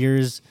 10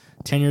 years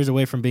 10 years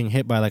away from being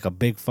hit by like a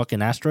big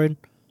fucking asteroid.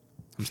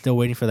 I'm still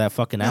waiting for that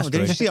fucking No, asteroid.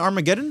 didn't you see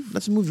Armageddon?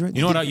 That's a movie, right?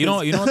 You know what? You know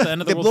what the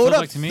end of the They world blow it feels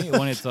up. like to me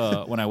when it's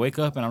when I wake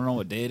up and I don't know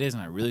what day it is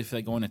and I really feel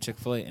like going to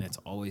Chick-fil-A and it's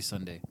always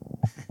Sunday.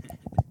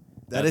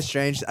 That is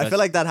strange. I that's- feel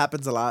like that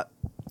happens a lot.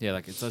 Yeah,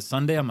 like it's a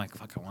Sunday. I'm like,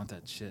 fuck, I want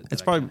that shit. It's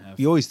that I probably can't have.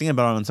 you always think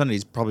about it on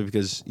Sundays, probably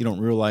because you don't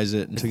realize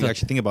it until you the-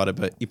 actually think about it.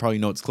 But you probably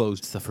know it's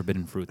closed. It's the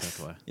forbidden fruit. That's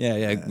why. Yeah.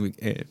 Yeah.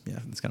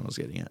 That's kind of what I was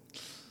getting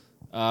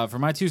at. For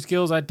my 2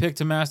 skills, I'd pick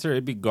to master.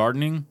 It'd be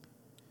gardening.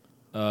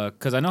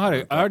 Cause I know how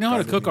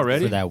to cook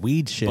already. For that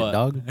weed shit, but-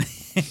 dog.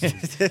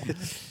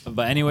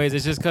 But anyways,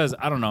 it's just cause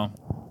I don't know.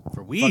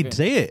 For weed, Fucking-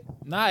 say it.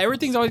 Nah,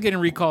 everything's always getting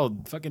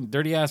recalled. Fucking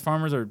dirty ass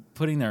farmers are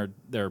putting their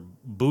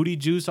booty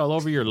juice all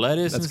over your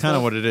lettuce. That's and kind of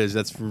stuff. what it is.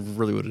 That's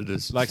really what it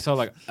is. Like so,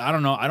 like I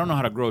don't know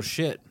how to grow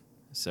shit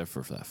except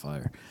for that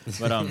fire.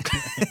 But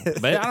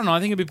but I don't know. I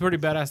think it'd be pretty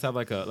badass to have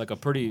like a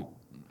pretty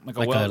Like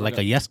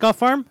a Yeska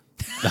farm?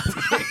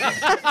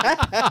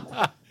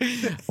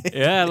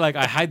 yeah, like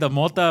I hide the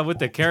mota with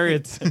the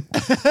carrots.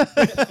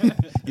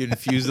 You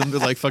infuse them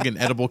with like fucking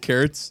edible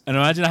carrots. And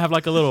imagine I have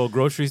like a little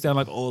grocery stand,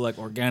 like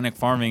organic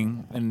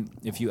farming, and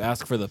if you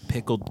ask for the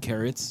pickled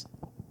carrots,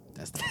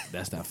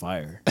 that's that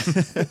fire.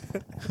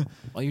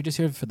 Oh, you're just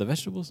here for the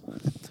vegetables?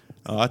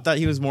 I thought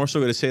he was more so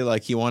going to say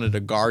like he wanted a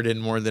garden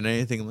more than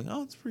anything. I'm like,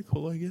 oh, it's pretty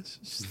cool, I guess.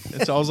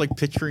 So I was like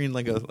picturing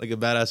like a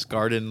badass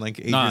garden, like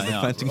acres of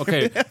planting.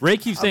 Okay, Ray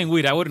keeps saying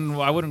weed. I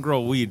wouldn't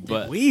grow weed,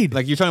 but Weed.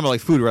 Like you're talking about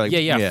like food, right?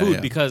 Like, yeah,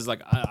 food because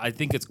like I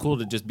think it's cool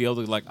to just be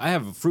able to like I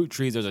have fruit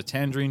trees. There's a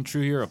tangerine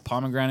tree here, a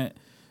pomegranate.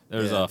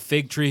 There's Yeah. a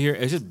fig tree here.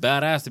 It's just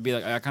badass to be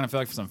like I kind of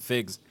feel like for some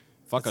figs,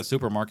 fuck a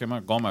supermarket. I'm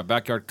gonna go in my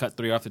backyard, cut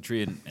 3 off the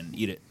tree, and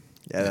eat it.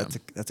 Yeah,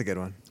 that's a good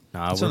one.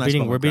 Nah, That's so we're nice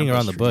beating about we're beating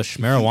grandpa's around the bush.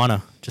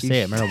 Marijuana. Just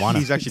say it, marijuana.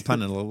 He's actually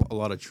planting a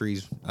lot of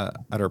trees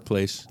at our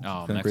place.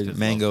 Oh, Kinda Mex crazy. just loves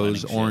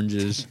Mangoes, planting shit.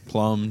 oranges,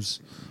 plums,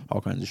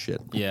 all kinds of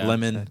shit. Yeah,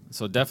 Lemon.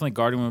 So definitely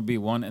gardening would be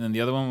one, and then the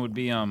other one would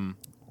be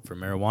For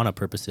marijuana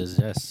purposes,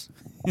 yes.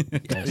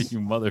 Yes. you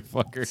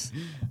motherfucker.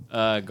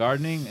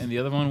 Gardening, and the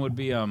other one would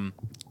be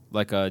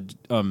like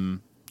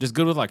just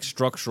good with like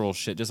structural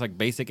shit, just like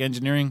basic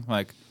engineering,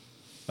 like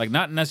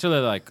not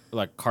necessarily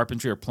like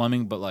carpentry or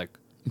plumbing, but like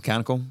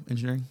Mechanical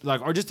engineering.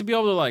 or just to be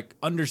able to like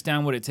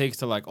understand what it takes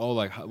to like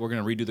how we're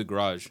gonna redo the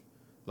garage,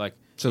 like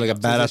So like a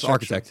it's a badass structure.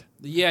 architect.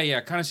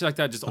 yeah, kind of shit like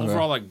that. Just Okay.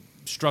 overall like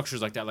structures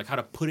like that, like how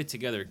to put it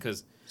together,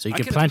 because So you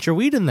can plant your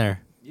weed in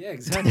there. Yeah,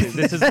 exactly.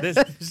 This is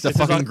It's a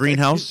fucking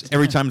greenhouse.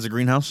 Every time it's a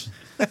greenhouse.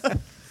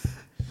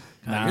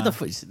 Nah, you're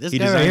this He guy right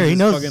designed here, he this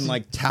knows. fucking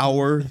like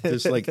tower,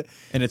 this like,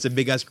 and it's a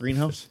big ass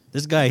greenhouse.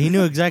 This guy, he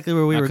knew exactly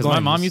where we were Because going. my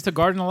mom used to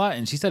garden a lot,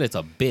 and she said it's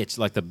a bitch.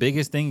 Like the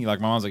biggest thing,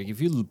 like my mom's like,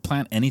 if you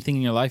plant anything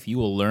in your life, you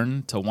will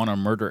learn to want to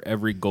murder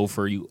every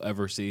gopher you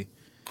ever see.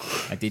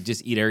 Like they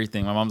just eat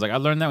everything. My mom's like, I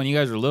learned that when you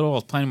guys were little. I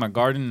was planting my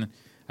garden. And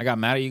I got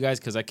mad at you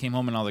guys because I came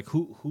home and I was like,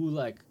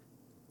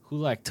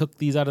 who took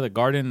these out of the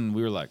garden? And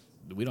we were like,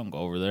 we don't go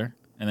over there.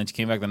 And then she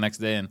came back the next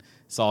day and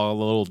saw all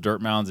the little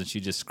dirt mounds, and she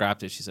just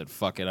scrapped it. She said,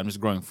 fuck it, I'm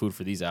just growing food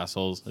for these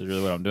assholes. That's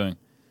really what I'm doing.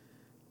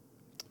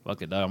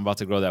 Fuck it, dog. I'm about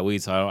to grow that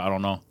weed, so I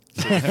don't know.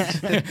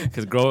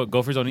 Because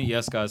gophers don't eat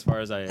Yeska, as far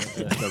as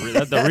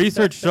the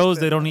research shows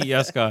they don't eat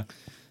Yeska.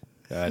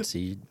 God,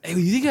 see, Hey,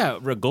 you think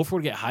a gopher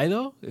would get high,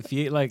 though, if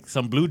he ate, like,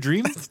 some Blue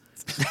Dream?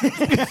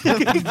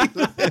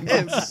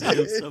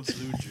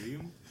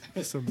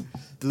 Some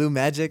blue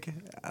magic.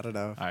 I don't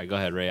know. All right, go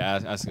ahead, Ray.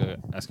 Ask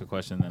a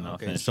question, then I'll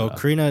finish. so it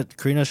up.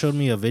 Karina showed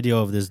me a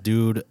video of this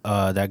dude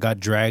that got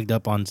dragged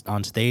up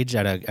on stage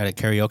at a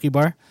karaoke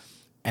bar,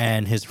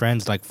 and his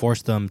friends like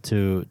forced them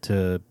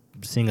to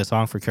sing a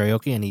song for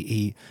karaoke, and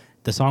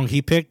the song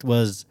he picked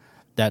was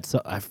that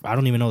I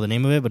don't even know the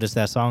name of it, but it's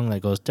that song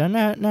that goes na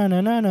na na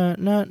na na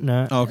na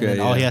na. Okay, and then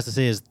all he yeah. has to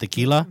say is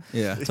tequila.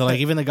 Yeah. So like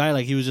even the guy,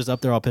 like he was just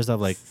up there all pissed off,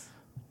 like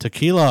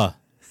tequila,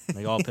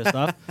 like all pissed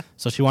off.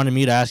 So she wanted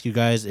me to ask you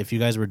guys, if you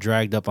guys were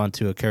dragged up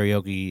onto a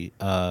karaoke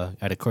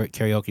at a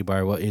karaoke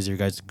bar, what is your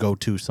guys'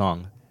 go-to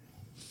song?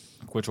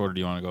 Which order do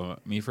you want to go?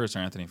 Me first or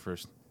Anthony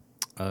first?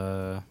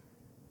 Let's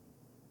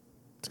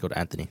go to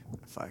Anthony.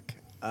 Fuck.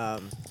 I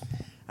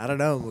don't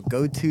know.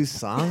 Go-to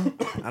song?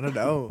 I don't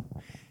know.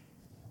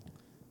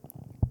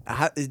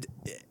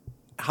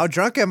 How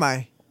drunk am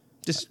I?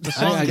 Just the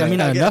song. I mean,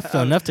 I get-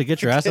 enough to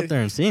get your ass up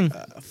there and sing.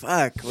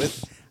 Fuck.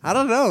 I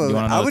don't know. You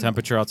want to I know the would-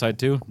 temperature outside,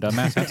 too?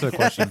 Dumbass, answer the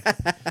question.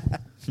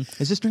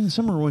 Is this during the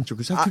summer or winter?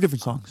 Because I have two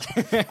different songs.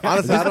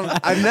 Honestly,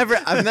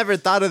 I've never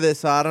thought of this,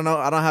 so I don't know.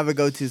 I don't have a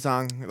go-to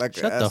song. Like,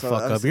 Shut the so fuck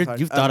that's up. so hard.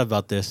 You've thought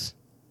about this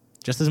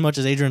just as much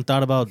as Adrian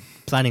thought about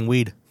planting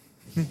weed.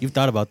 You've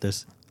thought about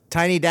this.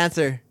 Tiny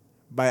Dancer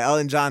by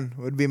Elton John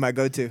would be my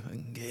go-to.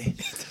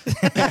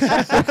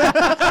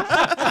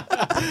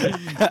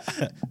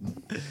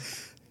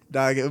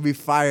 Dog, it would be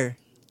fire.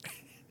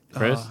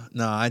 Chris?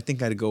 No, I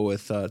think I'd go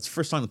with it's the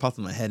first song that popped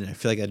in my head, and I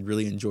feel like I'd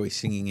really enjoy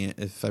singing it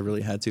if I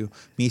really had to.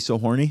 Me So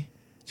Horny,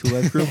 Two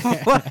Live Crew.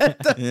 What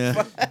the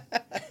Yeah.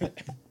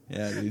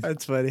 Yeah, dude.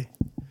 That's funny.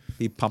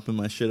 Be pumping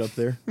my shit up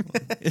there.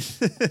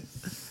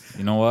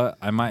 You know what?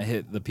 I might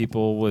hit the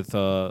people with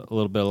a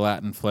little bit of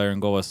Latin flair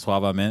and go with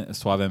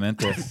suavemente.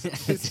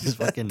 Just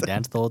fucking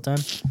dance the whole time.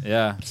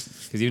 Yeah,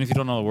 because even if you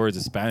don't know the words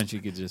of Spanish,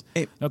 you could just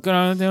Hey.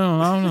 suave.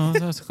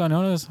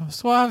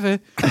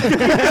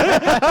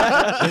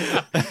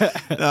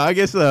 No, I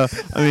guess. I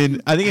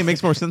mean, I think it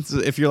makes more sense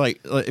if you're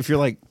like,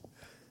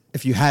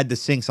 if you had to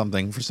sing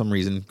something for some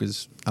reason,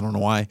 because I don't know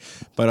why,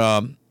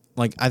 but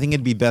like I think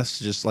it'd be best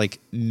to just like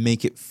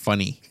make it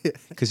funny.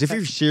 Because if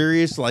you're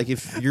serious, like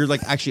if you're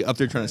like actually up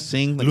there trying to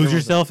sing, like, Lose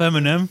yourself,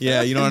 Eminem.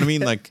 Yeah, you know what I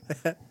mean. Like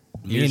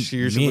you're and-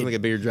 seriously me- look like a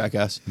bigger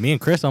jackass. Me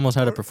and Chris almost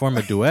had to perform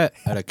a duet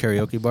at a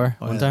karaoke bar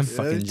one time.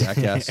 Fucking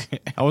jackass.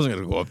 I wasn't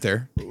gonna go up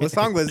there. What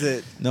song was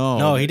it?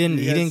 No, he didn't.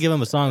 He Yes. didn't give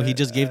him a song. He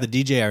just gave the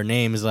DJ our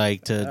names,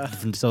 like to.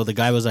 So the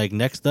guy was like,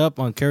 "Next up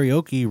on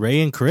karaoke,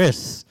 Ray and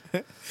Chris."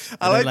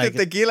 I then, like, like- the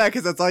tequila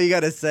because that's all you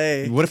gotta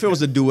say. What if it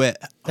was a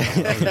duet?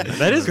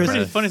 That is a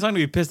pretty funny song to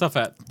be pissed off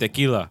at.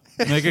 Tequila.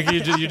 Like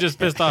you're just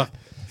pissed off.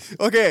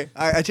 Okay,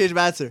 I changed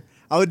my answer.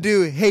 I would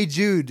do "Hey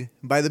Jude"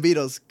 by the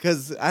Beatles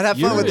because I'd have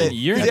fun with it.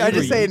 You're- I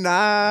just say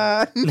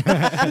nah. No,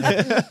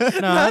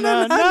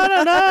 no, no,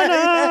 no,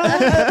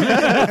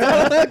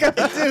 no. Look at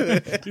me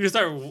too. You just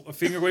start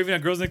finger waving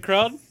at girls in the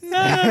crowd.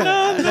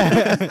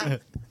 No.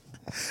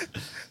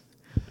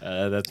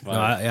 That's No,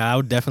 fine. I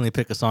would definitely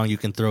pick a song you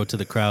can throw to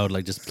the crowd,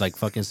 like just like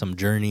fucking some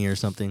Journey or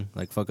something.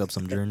 Like fuck up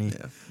some Journey.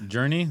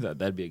 Journey.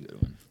 That'd be a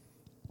good one.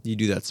 You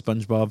do that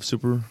SpongeBob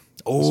Super.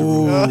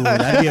 Oh,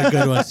 that'd be a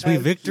good one. Sweet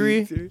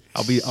Victory.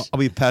 I'll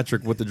be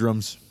Patrick with the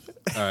drums,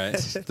 All right.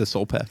 the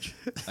soul patch.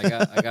 I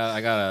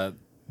got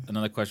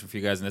another question for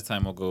you guys, and this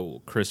time we'll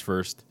go Chris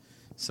first.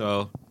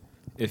 So,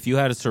 if you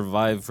had to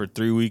survive for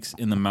 3 weeks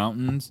in the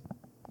mountains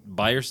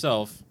by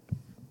yourself,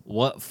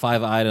 what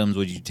 5 items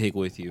would you take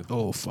with you?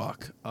 Oh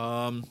fuck.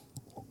 No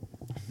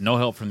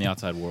help from the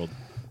outside world.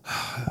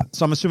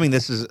 So I'm assuming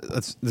this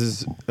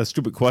is a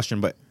stupid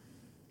question, but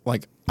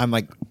like I'm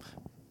like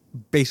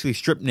basically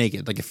stripped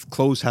naked. Like if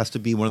clothes has to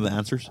be one of the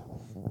answers.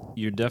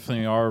 You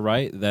definitely are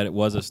right that it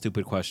was a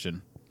stupid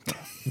question.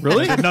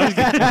 Really? No,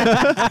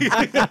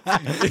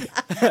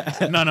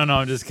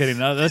 I'm just kidding.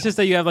 No, let's just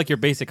say you have like your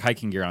basic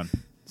hiking gear on.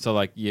 So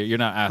like you're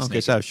not ass Okay,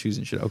 naked. so I have shoes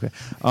and shit. Okay.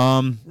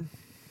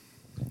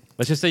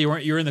 Let's just say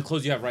you're in the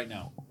clothes you have right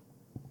now.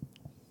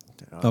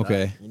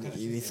 Okay.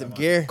 You need some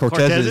gear.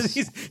 Cortez's.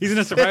 He's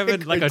gonna survive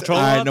in like a troll.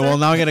 All right. No, well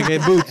now I gotta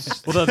get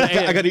boots. Well,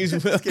 I gotta use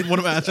one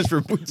of my answers for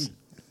boots.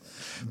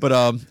 But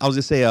I was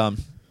just say yeah.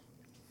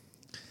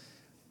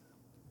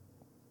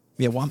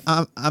 Well,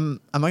 I'm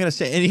not gonna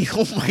say any.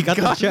 Oh my god.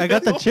 I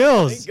got the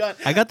chills. God.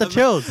 I got the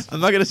chills. I'm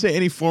not gonna say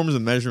any forms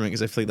of measurement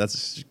because I feel like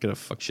that's gonna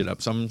fuck shit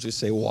up. So I'm just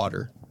say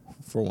water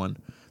for one.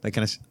 Like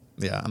kind of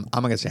yeah. I'm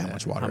not gonna say how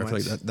much water. how I feel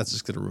like much? that's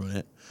just gonna ruin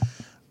it.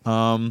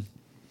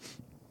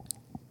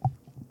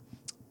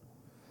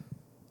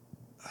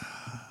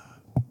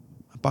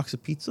 A box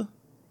of pizza.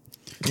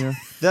 Yeah,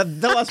 that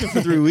lasts me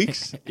for 3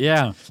 weeks.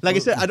 Yeah. Like I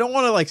said, I don't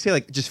want to like say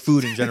like just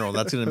food in general.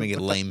 That's gonna make it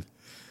lame.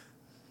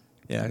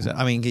 Yeah,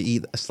 I mean, you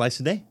eat a slice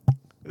a day.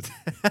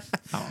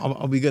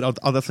 I'll be good. I'll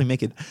definitely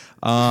make it.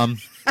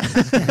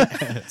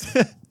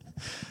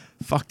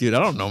 Fuck, dude. I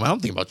don't know. I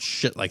don't think about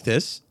shit like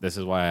this. This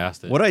is why I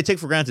asked it. What do I take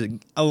for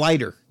granted? A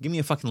lighter. Give me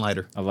a fucking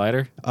lighter. A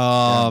lighter?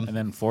 Um, And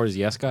then 4 is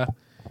Yeska.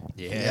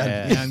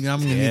 yeah, I'm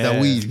gonna need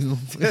that weed.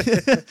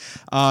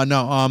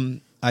 No.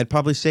 I'd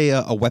probably say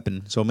a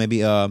weapon. So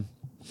maybe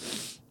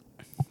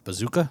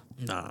Bazooka.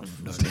 no.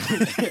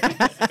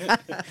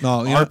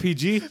 No, you know,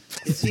 RPG?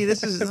 see,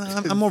 this is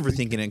I'm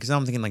overthinking it because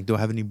I'm thinking like, do I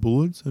have any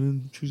bullets? I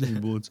didn't choose any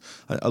bullets.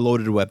 A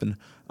loaded weapon.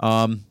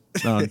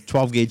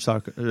 12 gauge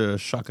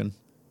shotgun.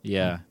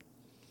 Yeah.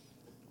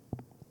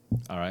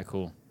 All right,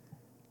 cool.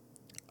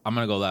 I'm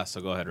going to go last,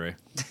 so go ahead, Ray.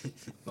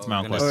 It's my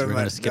own We're question.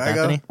 gonna do skip I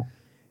go? Anthony.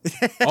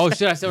 Oh,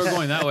 shit, I said we're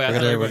going that way. I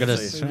thought we We're were gonna.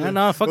 say-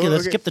 No, fuck it.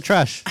 Let's skip the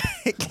trash.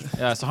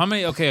 Yeah, so how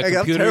many? Okay, a Hey, I'm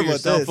computer, terrible your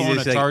at cell this. phone, a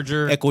Just, like,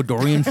 charger,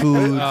 Ecuadorian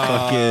food.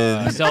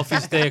 selfie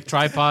stick,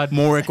 tripod.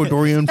 More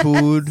Ecuadorian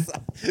food.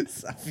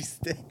 Selfie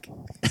stick.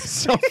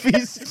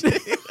 Selfie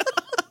stick.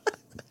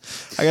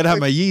 I gotta have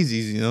my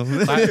Yeezys, you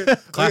know.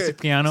 Classic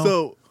piano.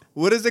 So,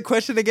 what is the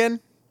question again?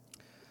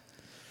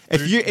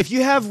 If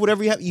you have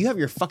whatever you have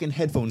your fucking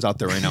headphones out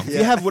there right now. If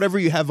you have whatever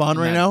you have on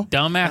right now,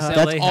 Dumbass LA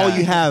that's all hat.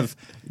 you have.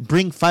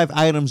 Bring 5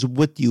 items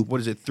with you. What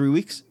is it? 3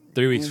 weeks?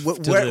 3 weeks. to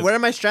Where, live. where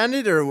am I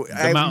stranded, or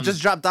I mountains.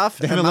 just dropped off?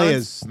 The at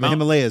Himalayas. The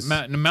Himalayas.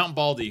 Mount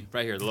Baldy,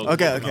 right here. The local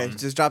Okay, mountain. okay.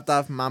 Just dropped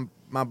off Mount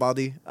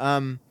Baldy.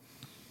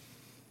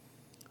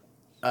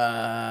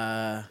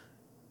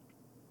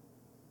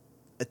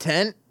 A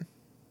tent.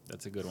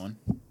 That's a good one.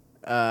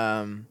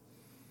 A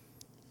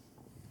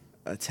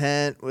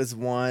tent was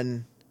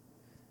one.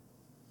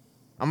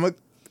 I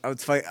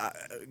was like,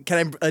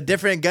 can I a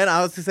different gun?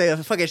 I was to say a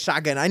fucking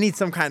shotgun. I need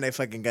some kind of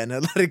fucking gun. A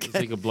lot of So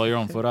you could blow your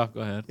own foot off.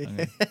 Go ahead.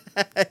 Okay.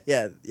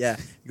 yeah,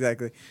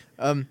 exactly.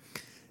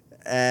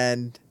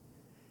 And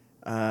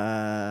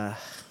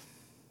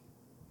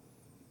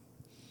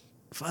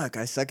fuck,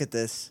 I suck at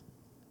this.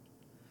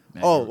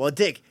 Man, Oh, you're- well,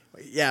 Dick.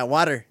 Yeah,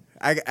 water.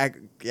 I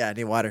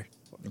need water.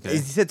 Okay. You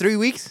said 3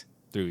 weeks?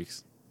 3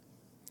 weeks.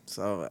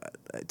 So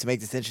to make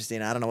this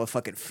interesting, I don't know what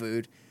fucking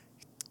food.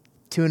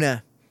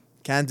 Tuna.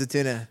 Cans of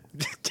tuna.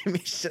 Give me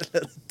a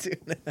shitload of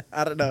tuna.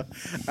 I don't know.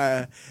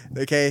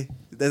 Okay.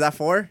 Is that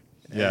 4?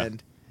 Yeah.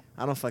 And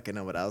I don't fucking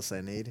know what else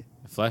I need.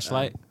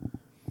 Flashlight.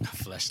 A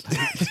flashlight.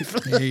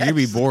 You're gonna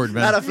be bored,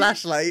 man. Not a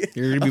flashlight.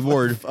 You're gonna be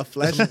bored. A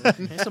flashlight.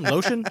 Some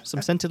lotion,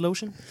 some scented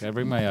lotion. Can I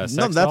bring my sex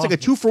No, that's doll? like a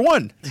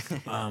 2-for-1.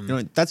 You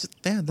know, that's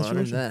Well, your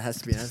option. that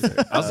has to be answered.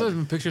 I also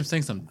been picturing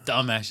saying some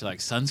dumbass shit like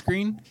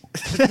sunscreen.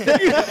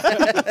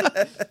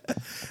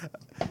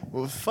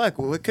 Well, fuck.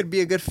 What could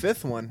be a good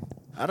 5th one?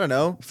 I don't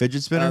know.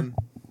 Fidget spinner.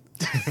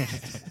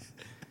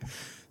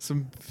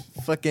 Some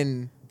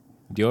fucking,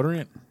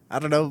 Deodorant. I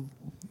don't know,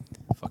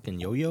 Fucking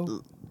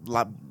yo-yo.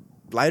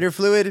 lighter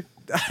fluid.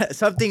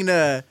 Something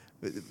that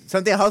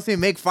helps me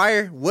make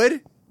fire.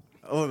 Wood.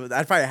 Oh,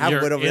 I'd probably have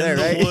You're wood over in there,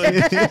 the right?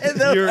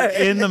 wood. You're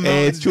in the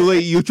Hey, it's mountains. too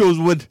late. You chose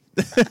wood.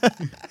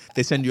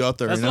 They send you out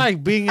there. That's you know?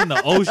 like being in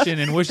the ocean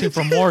and wishing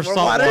for more salt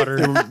water?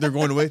 water. they're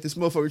going away. This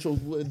motherfucker chose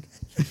wood.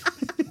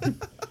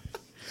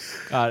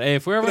 God, hey,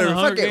 if we're ever in the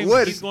Whatever, Hunger fuck it, Games,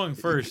 wood. he's going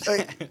first.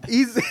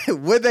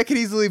 Wood that could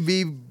easily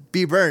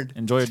be burned.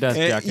 Enjoy your death,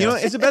 jackass. You know,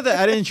 it's a bad that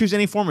I didn't choose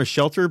any form of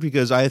shelter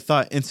because I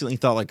instantly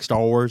thought like Star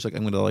Wars, like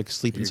I'm gonna like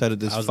sleep inside of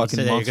this I was gonna fucking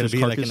say that monster's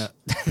you're gonna be carcass.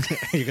 like in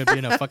a you're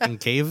gonna be in a fucking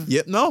cave.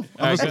 Yep, no. All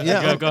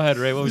right, go ahead,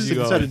 Ray. What would you Sleep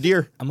go inside a with?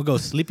 deer. I'm gonna go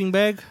sleeping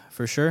bag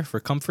for sure for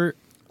comfort.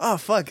 Oh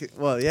fuck.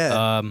 Well,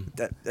 yeah.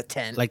 The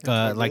tent. Like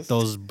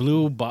those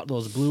blue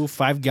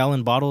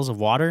 5-gallon bottles of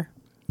water.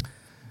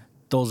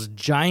 Those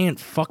giant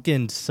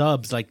fucking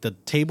subs, like the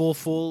table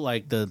full,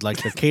 like the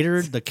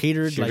catered You're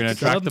like gonna attract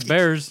sub, the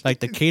bears. like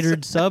the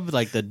catered sub,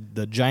 like the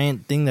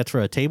giant thing that's for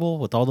a table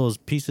with all those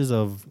pieces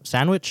of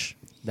sandwich.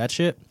 That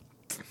shit.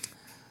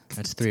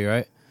 That's 3,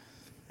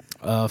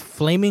 right?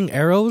 Flaming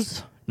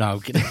arrows. No, I'm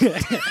kidding.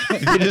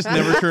 You just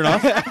never turn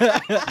off.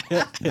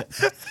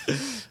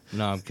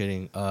 No, I'm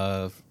kidding.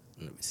 Let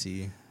me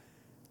see.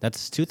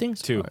 That's 2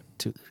 things. 2. All right,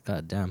 2.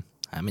 God damn.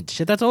 I mean,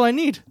 shit. That's all I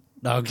need.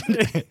 No, I'm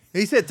kidding.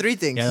 he said 3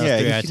 things. Yeah, Yeah,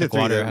 3. you I said took 3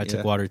 water. there, I yeah.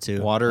 took water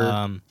too. Water,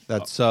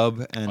 that sub,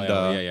 and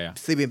Oh, yeah.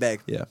 Sleeping bag.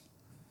 yeah.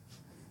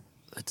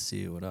 Let's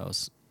see what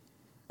else.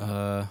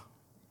 A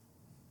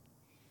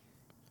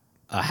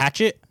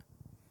hatchet.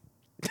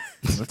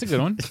 That's a good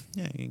one.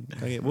 Yeah, you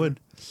gotta get wood.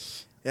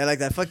 Yeah, like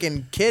that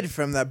fucking kid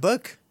from that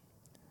book.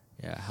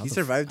 Yeah, how He the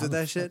survived how with the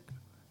that shit.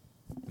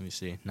 Let me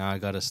see. Now I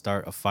gotta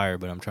start a fire,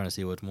 but I'm trying to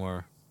see what's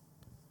more.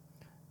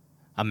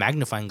 A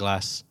magnifying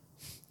glass.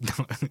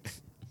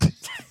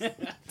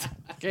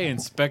 Okay,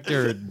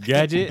 Inspector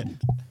Gadget.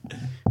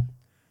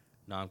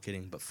 No, I'm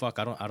kidding. But fuck,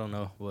 I don't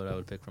know what I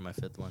would pick for my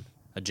 5th one.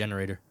 A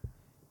generator.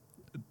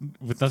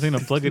 With nothing to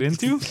plug it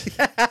into?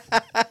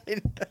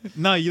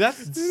 No,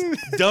 that's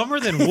dumber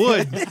than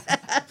wood.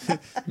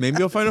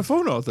 Maybe I'll find a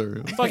phone out there.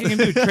 Fucking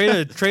do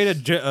trade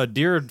a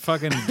deer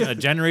fucking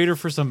generator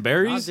for some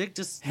berries.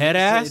 just Head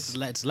ass?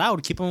 It's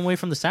loud. Keep them away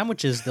from the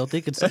sandwiches. They'll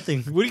think it's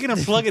something. What are you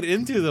gonna plug it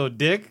into though,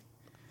 Dick?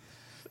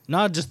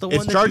 No, just the one.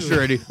 It's that charged you-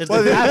 already. It's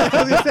Well, the, I was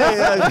gonna say,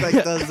 yeah, it's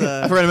like those.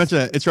 I forgot to mention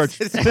that. It's charged.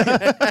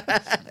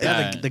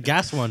 yeah, the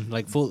gas one,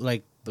 like full,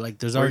 like there's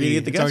Where do already you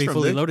get the it's gas already from,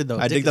 fully Dick? loaded though.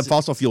 I dig Dick, the is-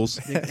 fossil fuels.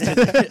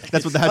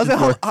 That's what the hatchet's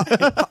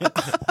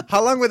for.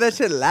 How long would that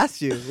shit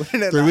last you?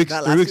 Wouldn't it 3 not- weeks.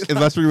 not 3 last weeks. you It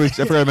lasts 3 weeks.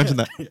 I forgot to mention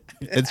that.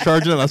 It's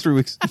charged in the last 3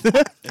 weeks.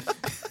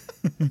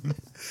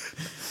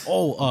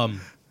 Oh,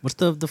 what's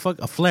the fuck?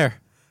 A flare.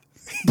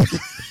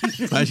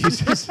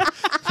 Jesus.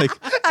 Like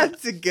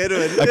That's a good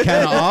one. a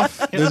can of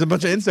off. There's a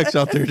bunch of insects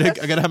out there,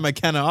 Dick. I gotta have my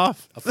can of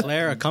off. A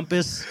flare, a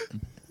compass.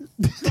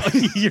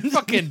 You're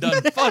fucking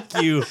done.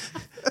 Fuck you.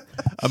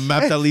 A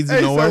map that leads to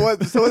Hey, nowhere.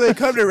 so when they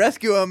come to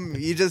rescue him,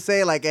 you just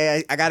say like,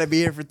 "Hey, I gotta be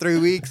here for 3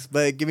 weeks,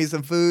 but give me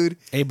some food."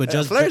 Hey, but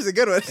just Flare's a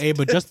good one. Hey,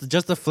 but just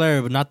the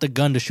flare, but not the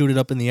gun to shoot it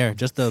up in the air.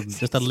 Just a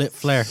lit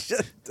flare.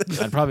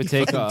 I'd probably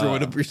take Throw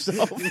it up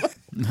yourself.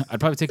 I'd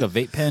probably take a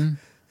vape pen.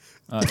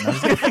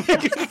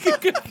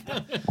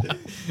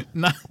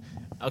 No.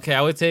 Okay,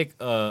 I would take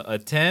a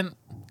tent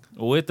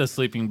with a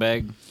sleeping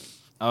bag.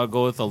 I would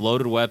go with a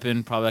loaded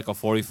weapon, probably like a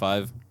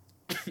 45.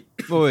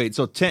 Wait,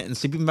 so tent and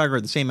sleeping bag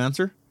are the same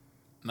answer?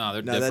 No,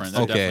 they're No, different. that's-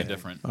 They're Okay. definitely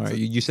different. All right,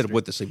 you said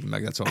with the sleeping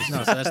bag. That's all.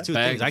 No, so that's 2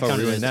 Bag, things. I thought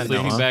counted we were it in as that two. now,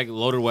 Sleeping huh? bag,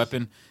 loaded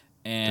weapon,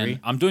 and 3.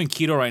 I'm doing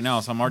keto right now,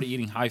 so I'm already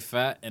eating high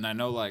fat, and I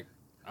know like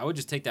I would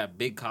just take that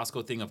big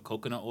Costco thing of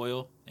coconut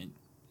oil and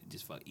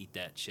just eat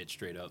that shit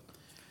straight up.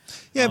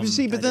 Yeah, but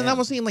see, but then I goddamn.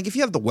 was thinking, like, if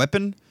you have the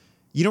weapon,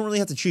 you don't really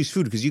have to choose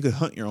food because you could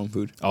hunt your own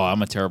food. Oh,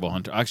 I'm a terrible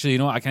hunter. Actually, you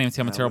know what? I can't even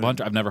say I'm a terrible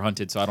hunter. I've never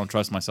hunted, so I don't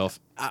trust myself.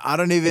 I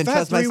don't even If I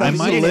had trust 3 myself.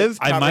 weeks I to might- live,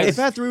 I might- if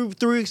I had 3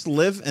 weeks to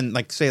live, and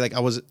like say, like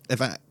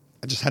if I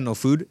just had no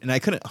food and I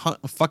couldn't hunt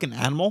a fucking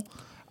animal,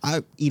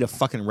 I eat a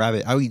fucking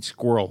rabbit. I would eat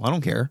squirrel. I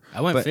don't care.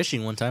 I went But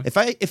fishing one time. If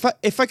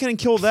I couldn't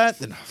kill that,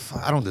 then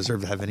I don't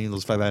deserve to have any of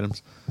those 5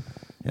 items.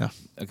 Yeah.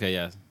 Okay,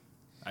 yeah.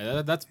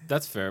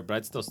 That's fair, but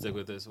I'd still stick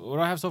with this. What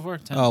do I have so far?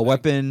 10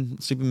 Weapon,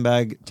 sleeping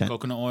bag, tent.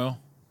 coconut oil.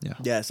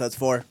 Yeah, so that's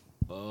 4.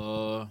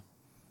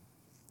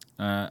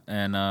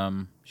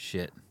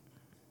 Shit.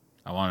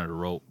 I wanted a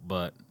rope,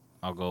 but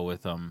I'll go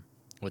with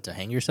What, to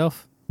hang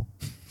yourself?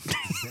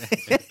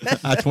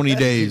 20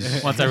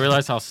 days. Once I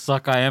realized how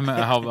suck I am,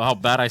 how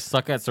bad I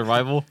suck at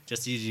survival.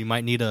 Just you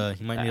might need a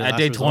At last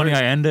day 20, I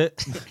resort. end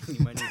it.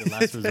 You might need a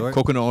last resort.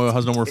 Coconut oil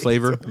has no more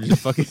flavor. You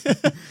just fucking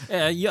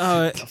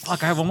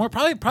Fuck, I have one more.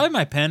 Probably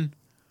my pen.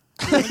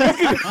 he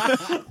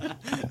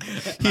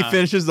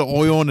finishes the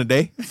oil in a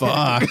day.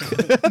 Fuck.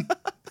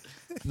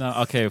 No,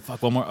 okay,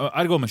 fuck, one more.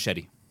 I'd go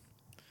machete.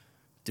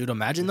 Dude,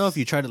 imagine though if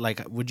you try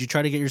to would you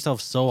try to get yourself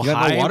so You got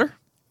high? no water?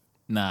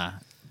 Nah,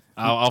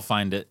 I'll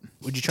find it.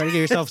 Would you try to get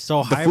yourself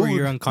so high where food.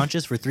 you're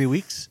unconscious for 3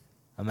 weeks?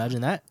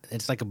 Imagine that.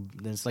 It's like a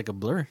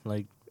blur.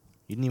 Like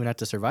you didn't even have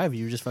to survive.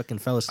 You just fucking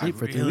fell asleep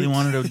for 3 really weeks.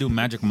 wanted to do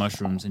magic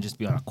mushrooms and just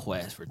be on a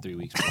quest for 3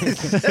 weeks.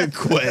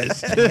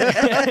 Quest.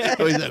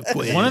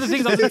 One of the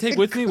things I was gonna take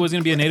with me was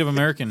gonna be a Native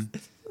American.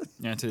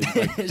 Yeah, He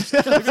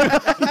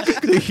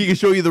can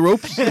show you the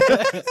ropes.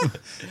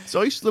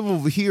 So I used to live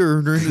over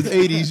here during the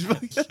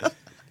 80s.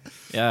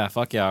 yeah,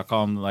 fuck yeah. I'll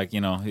call him like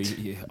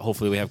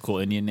hopefully we have cool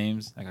Indian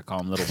names. Like I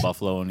call him Little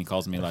Buffalo, and he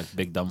calls me like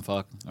Big Dumb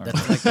Fuck or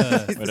That's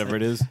like whatever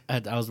it is. I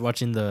was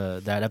watching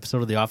that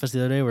episode of The Office the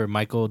other day where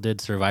Michael did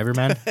Survivor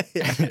Man,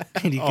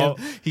 and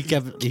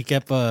he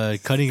kept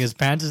cutting his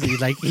pants.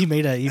 He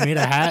made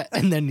a hat,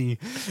 and then he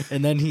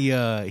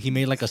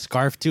made like a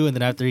scarf too. And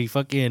then after he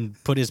fucking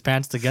put his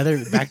pants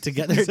back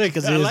together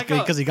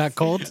because he got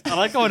cold. I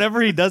like how whenever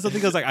he does something,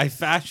 he goes like, I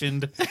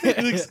fashioned.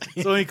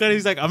 So when he cut it,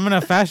 he's like, I'm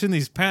gonna fashion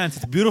these pants.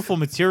 It's beautiful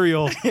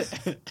material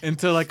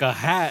into like a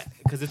hat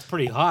because it's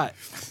pretty hot.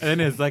 And then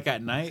it's like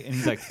at night, and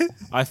he's like,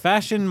 I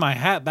fashioned my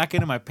hat back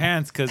into my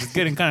pants because it's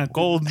getting kind of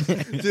cold.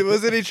 Dude,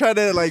 wasn't he trying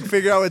to like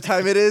figure out what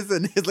time it is?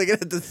 And he's looking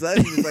at the sun.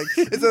 And he's like,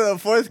 it's in the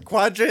fourth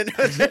quadrant.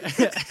 And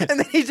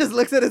then he just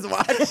looks at his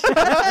watch.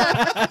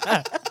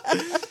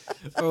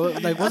 Or,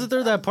 like, wasn't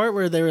there that part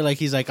where they were like,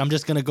 he's like, I'm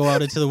just gonna go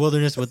out into the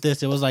wilderness with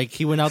this? It was like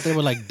he went out there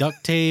with like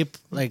duct tape,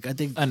 like I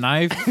think A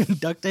knife.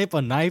 duct tape,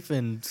 a knife,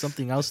 and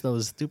something else that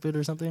was stupid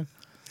or something.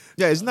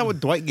 Yeah, isn't that what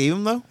Dwight gave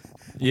him though?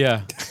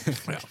 Yeah.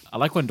 I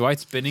like when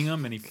Dwight's spinning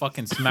him and he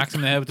fucking smacks him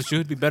in the head with the shoe.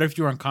 It'd be better if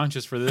you were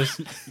unconscious for this.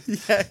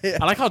 Yeah.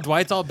 I like how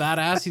Dwight's all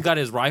badass. He's got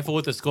his rifle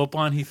with the scope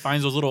on. He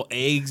finds those little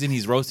eggs and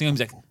he's roasting them.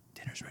 He's like,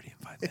 dinner's ready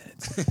in 5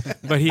 minutes.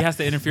 But he has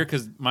to interfere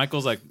because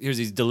Michael's like, here's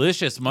these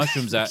delicious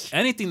mushrooms that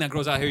anything that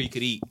grows out here you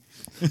could eat.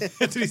 That's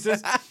what he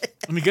says.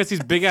 And he gets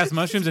these big ass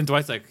mushrooms and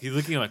Dwight's like, he's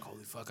looking like,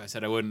 holy fuck, I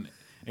said I wouldn't.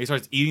 And he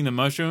starts eating the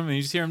mushroom and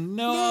you just hear him,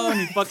 no, and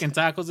he fucking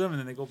tackles him and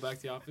then they go back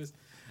to the office.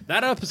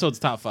 That episode's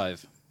top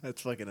 5.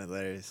 That's fucking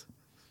hilarious.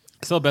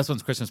 Still the best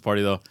one's Christmas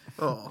party though.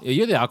 Oh. Yeah,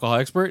 you're the alcohol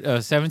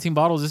expert. 17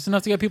 bottles. Is this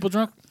enough to get people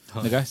drunk?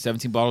 The guy,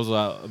 17 bottles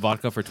of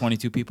vodka for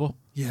 22 people.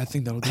 Yeah, I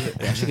think that'll do it.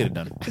 Yeah, I should get it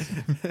done.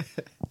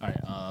 All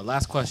right,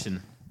 last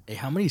question. Hey,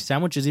 how many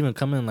sandwiches even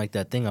come in like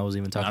that thing I was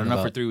even talking Not about?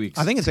 enough for 3 weeks.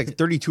 I think it's like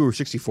 32 or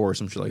 64 or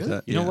some shit like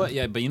that. You know what?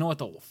 Yeah, but you know what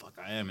though? Fuck,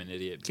 I am an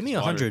idiot. Give me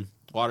Because 100.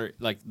 Water,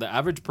 like the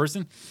average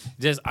person,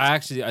 I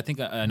think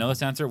I know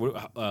this answer.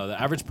 The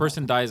average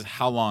person dies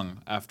how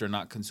long after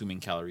not consuming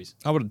calories?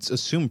 I would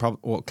assume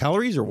probably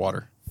calories or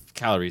water.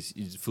 Calories,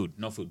 food,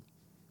 no food.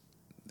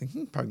 I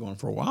think probably going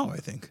for a while. I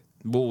think.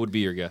 What would be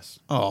your guess?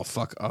 Oh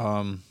fuck.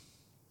 A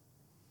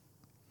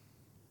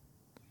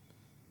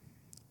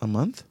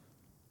month.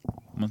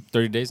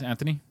 30 days,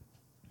 Anthony?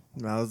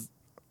 I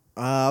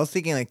was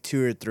thinking like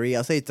 2 or 3.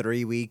 I'll say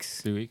 3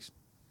 weeks. 3 weeks.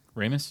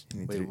 Ramus?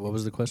 Wait, what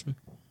was the question?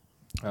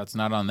 It's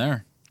not on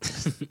there.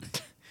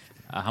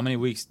 How many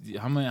weeks?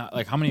 How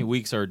many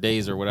weeks or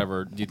days or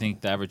whatever do you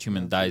think the average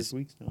human dies?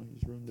 Weeks now.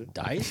 He's ruined it.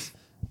 Dice?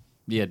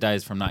 Yeah,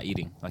 dies from not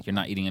eating. Like you're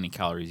not eating any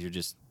calories. You're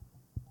just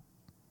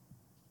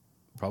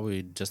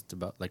Probably just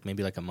about like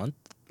maybe like a month.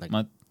 Like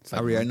month. it's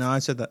like Oh, a yeah, month. no, I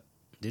said that.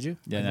 Did you?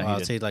 Yeah, no, Well, he I'd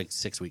did. say like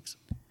 6 weeks.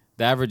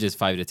 The average is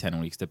 5 to 10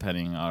 weeks,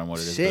 depending on what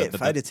it is. Shit, But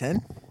 5 to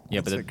 10?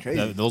 Yeah, That's but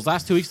crazy. those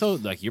last 2 weeks though,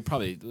 like you're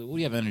probably what do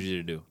you have energy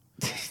to do?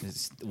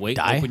 Just wait,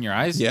 Die? open your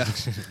eyes. Yeah.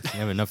 You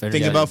have enough energy.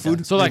 Think about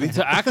food. So like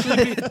to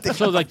actually be,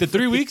 so like the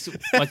 3 weeks,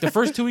 like the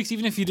first 2 weeks,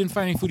 even if you didn't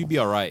find any food, you'd be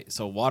all right.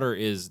 So water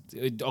is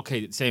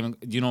okay. Same. Do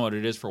you know what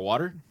it is for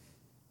water?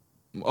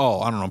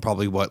 Oh, I don't know.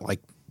 Probably what, like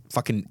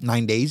fucking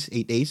 9 days,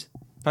 8 days.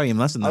 Probably even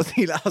less than I was that.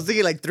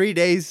 thinking like 3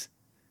 days.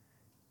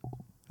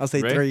 I'll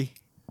say Ray? 3.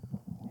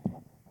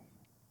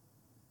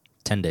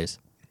 10 days.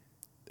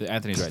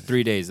 Anthony's right.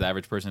 3 days. The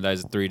average person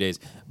dies in 3 days.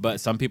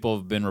 But some people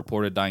have been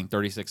reported dying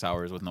 36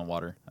 hours with no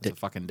water. That's a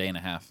fucking day and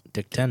a half.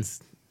 Dick 10.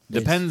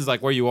 Depends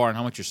like where you are and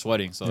how much you're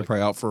sweating. So They're like,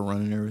 probably out for a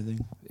run and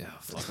everything. yeah,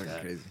 fuck Fucking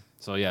that. crazy.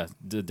 So yeah,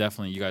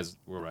 definitely you guys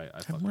were right. I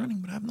fucked I'm up. running,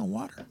 but I have no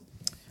water.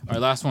 All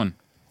right, last one.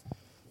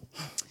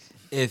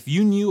 If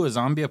you knew a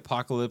zombie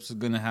apocalypse was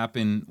going to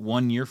happen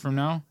 1 year from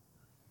now,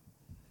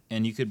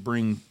 and you could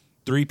bring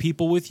 3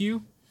 people with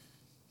you,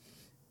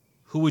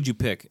 who would you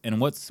pick? And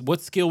what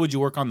skill would you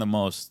work on the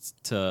most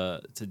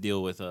to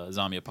deal with a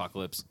zombie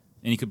apocalypse?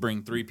 And you could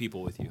bring 3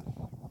 people with you.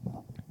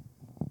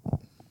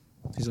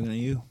 He's looking at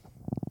you.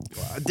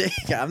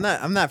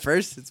 I'm not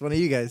first. It's one of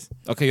you guys.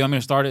 Okay, you want me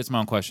to start it? It's my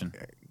own question.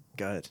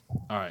 Go ahead.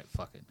 All right,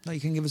 fuck it. No, you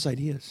can give us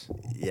ideas.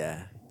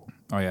 Yeah.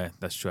 Oh yeah,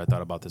 that's true. I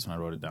thought about this when I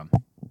wrote it down.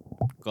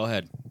 Go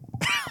ahead.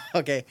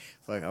 Okay.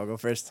 Fuck, I'll go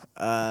first.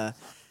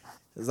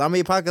 Zombie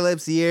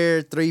apocalypse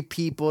year, 3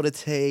 people to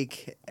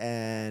take,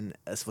 and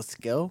that's what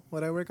skill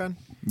would I work on?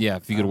 Yeah,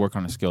 if you could work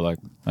on a skill like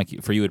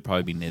for you, it'd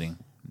probably be knitting.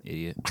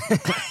 Idiot.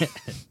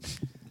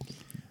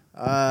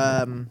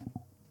 Zombie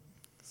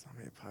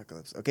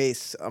apocalypse. Okay,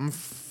 so I'm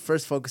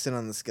first focusing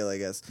on the skill, I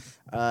guess.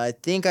 I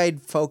think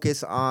I'd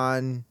focus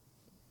on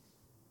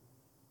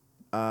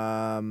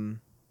Like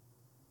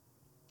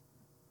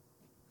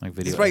this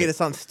video. is probably gonna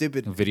sound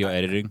stupid. Video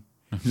editing.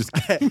 I'm just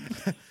kidding.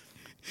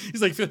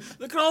 He's like, look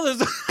at all this.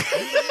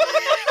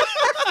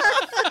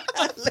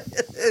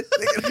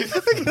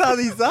 Look at all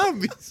these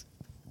zombies.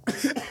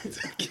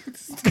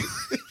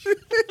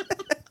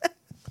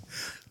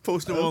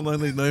 Post them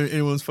online like not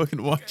anyone's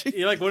fucking watching.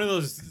 You're like one of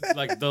those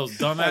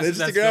dumbasses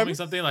that's Instagram? filming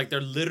something like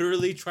they're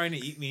literally trying to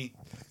eat me.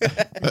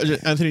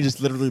 Anthony just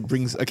literally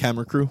brings a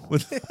camera crew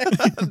with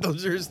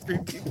those are his 3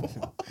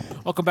 people.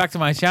 Welcome back to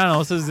my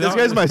channel. This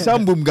Guy's my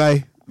sound boom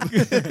guy.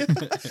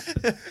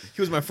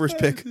 He was my first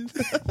pick.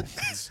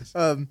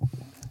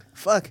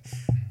 Fuck.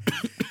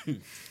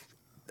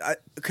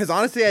 Because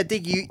honestly, I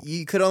think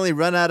you could only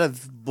run out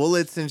of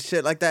bullets and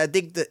shit like that. I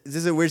think that this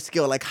is a weird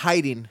skill, like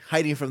hiding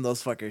from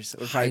those fuckers.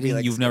 Would probably be Hiding?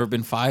 like You've never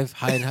been 5?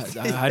 Hide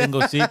and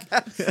go seek.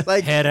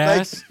 like head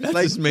ass?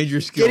 like Just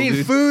major skill, getting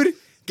dude.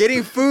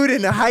 food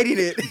and hiding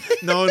it.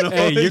 No.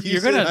 Hey, you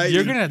you're said gonna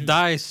hiding.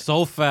 die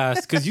so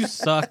fast because you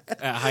suck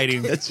at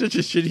hiding. That's such a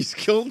shitty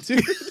skill,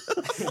 dude.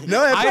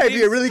 No, that'd probably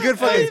be a really good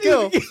fucking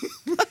skill.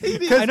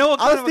 I know what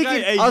kind of a guy.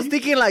 Hey, I was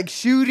thinking like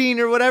shooting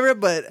or whatever,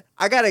 but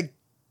I gotta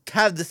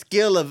have the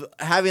skill of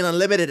having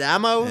unlimited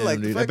ammo. Damn,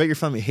 like, dude, I fuck. bet your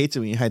family hates it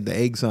when you hide the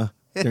eggs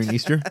during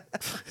Easter.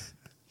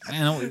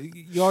 Man,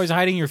 you're always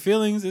hiding your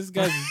feelings. This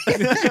guy's.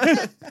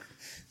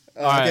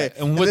 All right, Okay,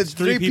 and what there's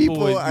 3 people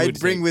would, you I'd would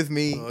bring take? with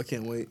me. I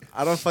can't wait.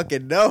 I don't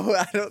fucking know.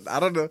 I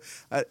don't know.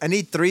 I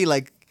need 3.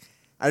 Like,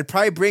 I'd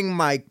probably bring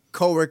my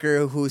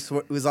coworker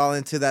who's all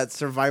into that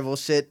survival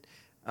shit,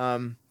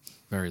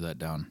 Bury that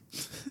down.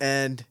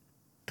 and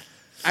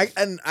I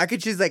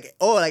could choose like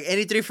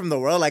any 3 from the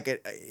world. Like,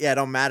 it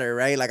don't matter,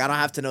 right? Like, I don't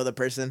have to know the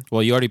person.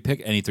 Well, you already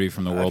picked any 3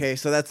 from the world. Okay,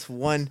 so that's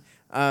 1.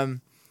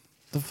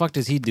 The fuck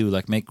does he do?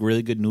 Like make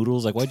really good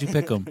noodles? Like why'd you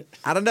pick him?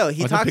 I don't know.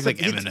 He Why'd you talks pick, like,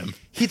 he- Eminem?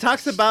 He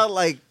talks about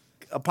like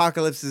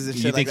apocalypses and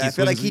You shit like think that. he I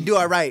feel like swings- he'd do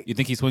all right. You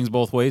think he swings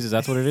both ways? Is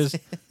that what it is?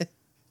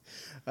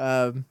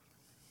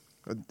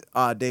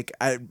 Dick,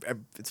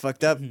 it's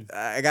fucked up.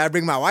 I gotta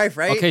bring my wife,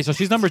 right? Okay, so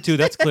she's number 2.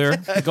 That's clear.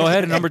 Go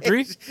ahead. And number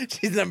 3.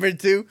 She's number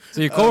 2.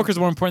 So your coworker's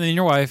more important than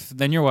your wife.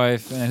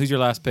 And who's your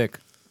last pick?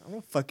 I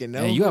don't fucking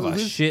know. Hey, you have a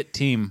Who's- shit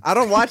team. I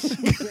don't watch.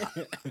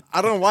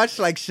 I don't watch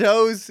like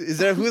shows. Is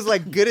there who's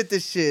like good at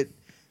this shit?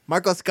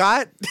 Michael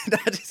Scott? No,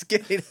 just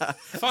kidding.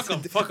 Fuck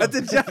him. Fuck him. That's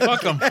a joke.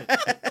 Fuck him.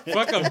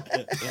 Fuck him.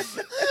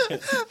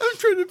 I'm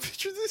trying to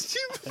picture this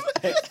team.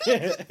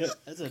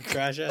 That's a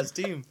trash ass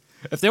team.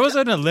 If there was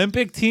an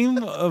Olympic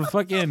team of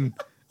fucking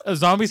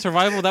zombie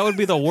survival, that would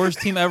be the worst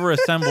team ever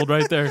assembled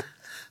right there.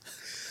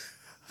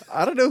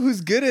 I don't know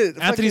who's good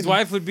at. Anthony's fucking-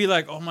 wife would be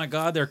like, "Oh my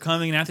god, they're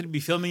coming!" And Anthony would be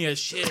filming it.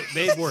 Shit,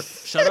 babe,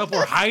 shut up,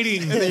 we're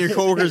hiding. And then your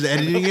coworker's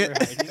editing it.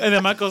 And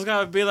then Michael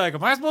Scott would be like,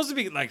 "Am I supposed to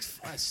be like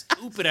a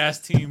stupid ass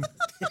team?"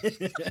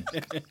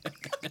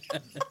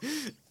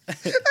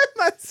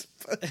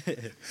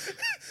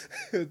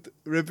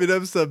 ripping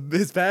up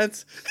his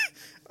pants.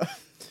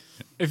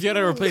 If you had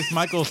to replace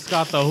Michael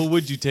Scott, though, who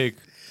would you take?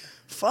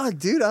 Fuck,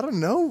 dude. I don't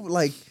know.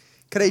 Like,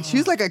 could I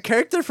choose like a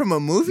character from a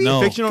movie?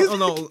 No. Fictional? Oh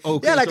no.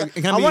 Okay. Yeah, like, so it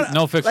I can be. wanna-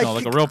 No fictional,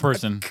 Like, like a real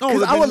person. No,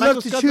 'Cause I would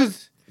love to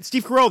choose.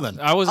 Steve Carell then.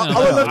 I wasn't. I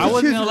would love to I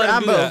wasn't choose gonna let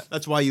him do Rambo. that.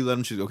 That's why you let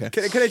him choose. Okay.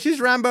 Could I choose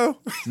Rambo?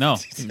 No,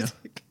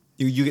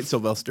 You get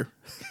Sylvester.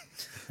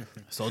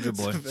 Soldier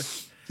Boy.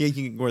 Yeah,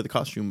 he can wear the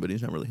costume, but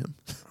he's not really him.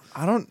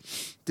 I don't,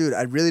 dude.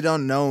 I really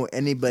don't know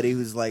anybody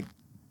who's like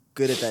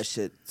good at that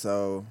shit.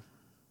 So,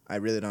 I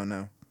really don't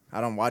know. I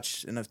don't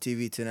watch enough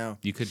TV to know.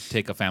 you could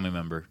take a family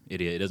member.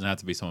 Idiot. It doesn't have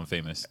to be someone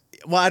famous.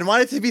 Well, I'd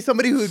want it to be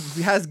somebody who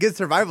has good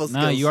survival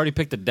skills. Nah, you already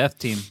picked the death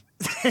team.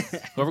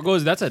 Whoever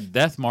goes, that's a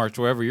death march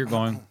wherever you're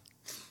going.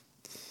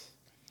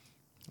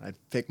 I'd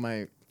pick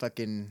my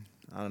fucking,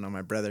 I don't know,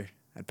 my brother.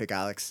 I'd pick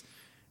Alex.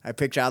 I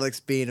picture Alex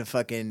being a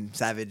fucking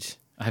savage.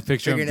 I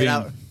picture him Figuring it being.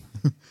 out.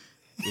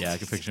 Yeah, I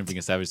can picture him being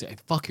a savage. Say, hey,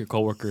 fuck your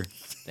coworker.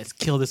 Let's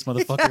kill this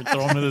motherfucker and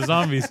throw him to the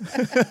zombies.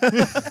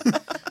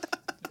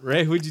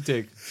 Ray, who'd you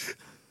take?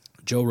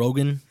 Joe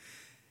Rogan.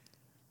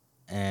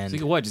 So And you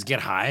could what? Just get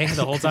high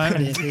the whole I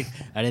time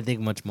didn't think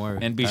much more.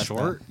 and be past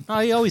short? that. No,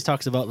 he always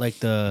talks about like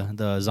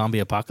the zombie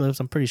apocalypse.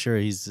 I'm pretty sure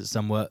he's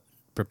somewhat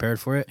prepared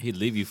for it. He'd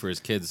leave you for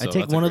his kids. I So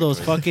take that's a one of great those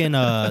choice. fucking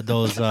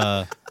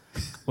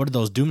what are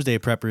those doomsday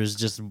preppers?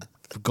 Just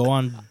go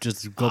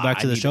back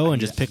I to the need- show I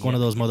and need just a- pick one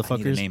of those I need a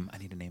motherfuckers. name. I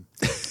need a name.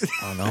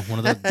 I don't know, one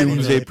of the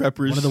Doomsday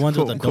preppers. one of the ones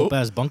with the quote, unquote. dope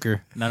ass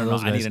bunker. No, One of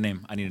those I need guys. a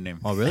name. I need a name.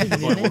 Oh really?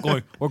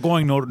 We're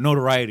going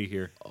notoriety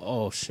here.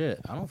 Oh shit!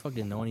 I don't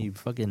fucking know any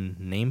fucking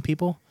name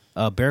people.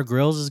 Bear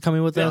Grylls is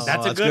coming with us.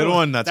 That's a that's good good one.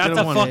 one. That's That's good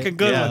a one. fucking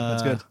good Yeah, one.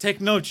 that's good.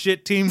 Take notes,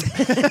 shit team.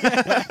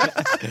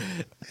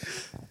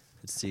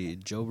 Let's see,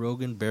 Joe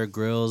Rogan, Bear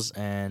Grylls,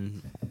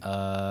 and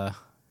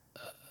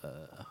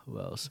who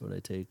else would I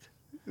take?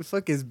 The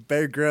fuck is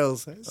Bear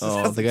Grylls?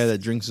 Oh, the guy that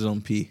drinks his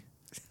own pee.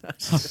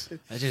 It's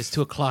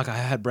 2:00. I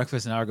had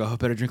breakfast an hour ago. I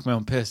better drink my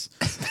own piss.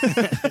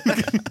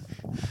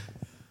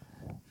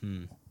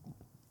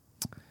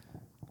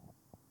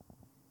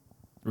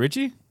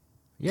 Richie?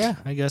 Yeah,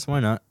 I guess why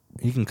not?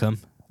 He can come.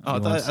 Oh,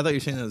 I thought you were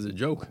saying that as a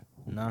joke.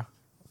 Nah.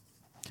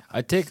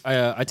 I take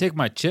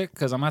my chick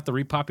because I'm gonna have to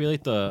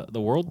repopulate the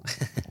world.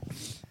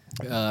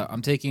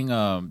 I'm taking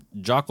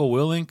Jocko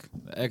Willink,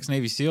 ex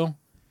Navy SEAL.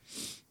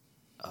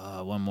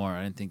 One more.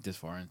 I didn't think this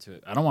far into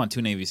it. I don't want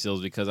 2 Navy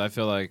SEAls because I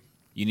feel like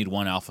you need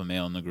one alpha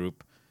male in the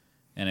group.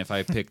 And if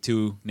I pick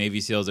 2 Navy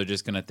SEAls, they're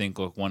just gonna think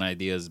like one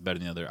idea is better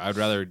than the other. I'd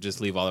rather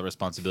just leave all the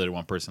responsibility to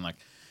one person. Like,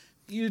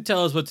 you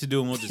tell us what to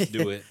do and we'll just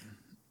do it.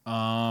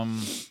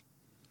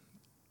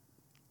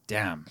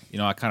 Damn.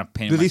 I kind of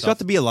painted Do myself. they still have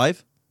to be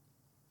alive?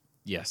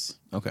 Yes.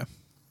 Okay.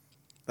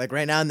 Like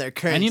right now in their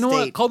current And you know state,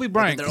 what? Kobe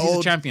Bryant, they're he's a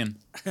old. champion.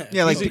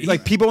 Yeah,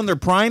 like people in their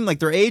prime, like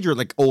their age, or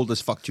like old as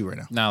fuck too right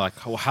now. Now, like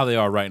how they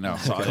are right now.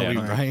 So, Kobe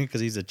yeah, Bryant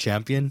because he's a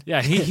champion.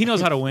 yeah, he knows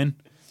how to win.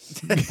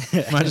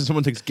 Imagine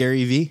someone takes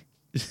Gary V.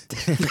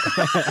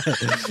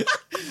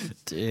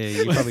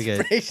 You probably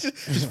get.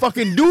 Just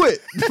fucking do it.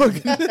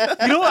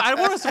 You know what? I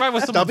want to survive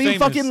with someone Stop being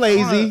famous. fucking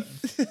lazy.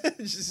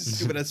 Just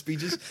stupid ass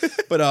speeches.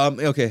 But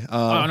okay.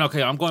 Oh, no,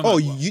 okay, I'm going. Oh,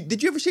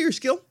 did you ever say your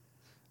skill?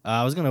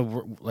 I was gonna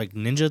like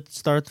ninja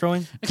star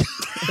throwing.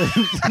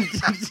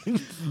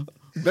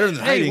 Better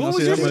than Hey, hiding. what I'll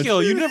was say your that much.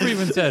 skill? You never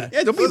even said.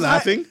 Yeah, don't be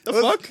laughing. The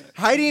fuck?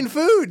 Hiding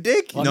food,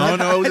 dick. No,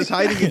 it was just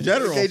hiding in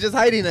general. Okay, just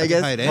hiding, I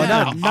guess. hide Well,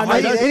 anything. not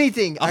hiding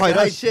anything. I'll I hide can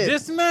hide us. shit.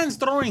 This man's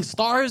throwing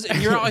stars, and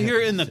you're out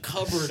here in the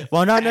cupboard.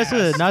 Well, not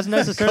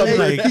necessarily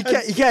Hey,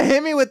 like. you can't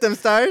hit me with them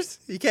stars.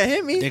 You can't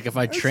hit me. Dick, if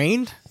I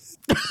trained.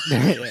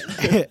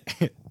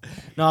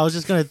 No, I was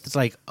just gonna. It's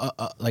like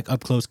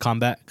up close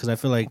combat because I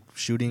feel like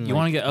shooting. You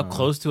want to get up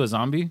close to a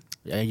zombie?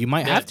 Yeah, you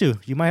might Yeah. have to.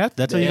 You might have to.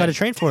 That's what you Yeah. got to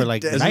train for.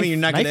 Like, Doesn't mean you're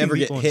not gonna knifing ever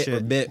get people and hit or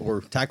shit. bit or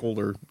tackled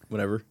or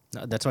whatever.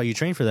 No, that's why you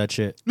train for that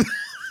shit. We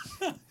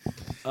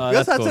That's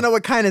also have cool. to know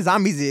what kind of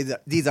zombies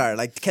these are.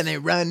 Like, can they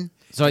run?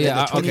 So yeah,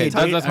 the okay.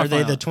 28 That's my Are they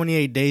final. the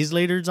 28 days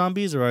later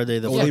zombies or are they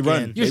the Oh, they fucking?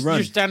 run. Your, They run.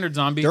 your standard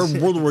zombies.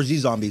 They're World War Z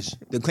zombies.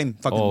 They claim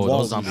fucking Oh, walls.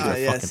 those zombies Ah, are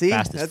yeah, fucking see?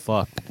 fast as That's-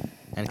 fuck.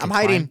 And I'm can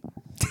hiding.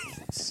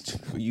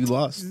 climb. You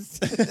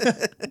lost.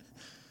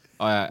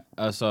 All right,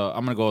 so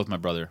I'm gonna go with my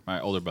brother, my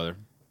older brother.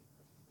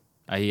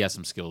 He has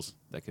some skills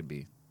that could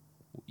be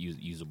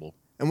usable.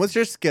 And what's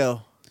your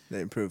skill that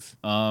improves?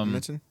 You Um,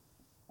 mentioned?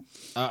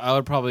 I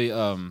would probably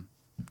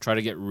try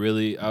to get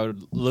really. I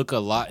would look a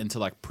lot into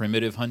like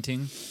primitive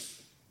hunting,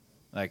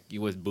 like you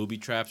with booby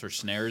traps or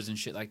snares and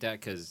shit like that,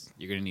 because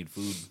you're gonna need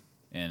food,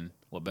 and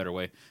what better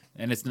way?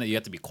 And you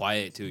have to be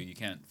quiet too. You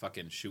can't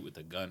fucking shoot with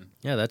a gun.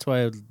 Yeah, that's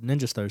why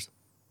ninja stars.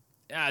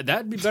 Yeah,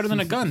 that'd be better than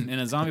a gun in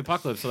a zombie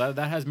apocalypse. So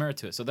that has merit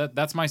to it. So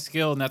that's my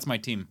skill and that's my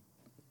team.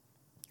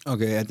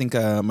 Okay, I think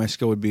my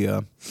skill would be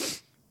Like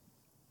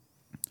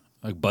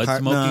bud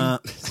smoking.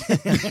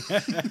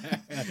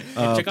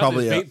 Check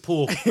probably out this vape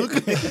pool.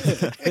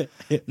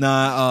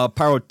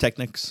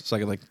 pyrotechnics, so I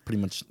could like pretty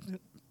much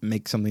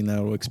make something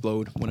that will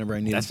explode whenever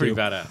I need. That's it pretty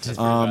to. badass. That's pretty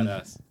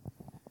badass.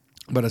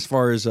 But as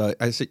far as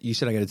you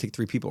said I got to take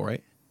 3 people,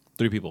 right?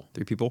 3 people.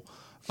 3 people.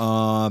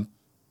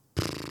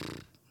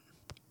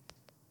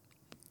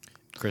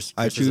 Chris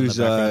I is in the choose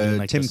background doing,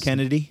 like, Tim the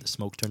Kennedy. The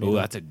smoke tornado. Oh,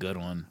 that's a good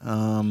one.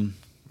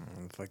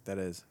 What the fuck that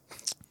is?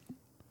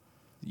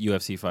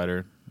 UFC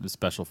fighter, the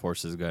special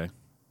forces guy.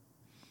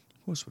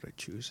 Who else would I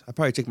choose? I'd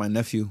probably take my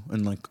nephew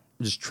and like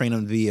just train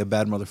him to be a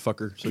bad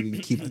motherfucker, so he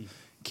can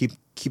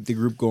keep the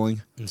group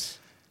going.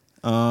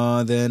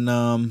 Then You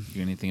got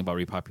anything about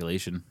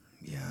repopulation?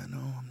 yeah, no,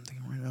 I'm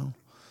thinking right now.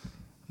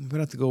 I'm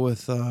gonna have to go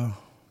with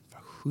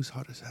who's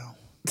hot as hell.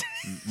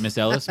 Miss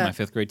Ellis, my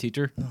 5th grade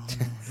teacher. No,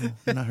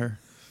 not her.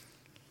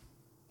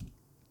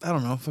 I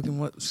don't know. Fucking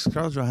what?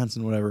 Scarlett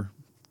Johansson, whatever.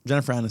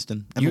 Jennifer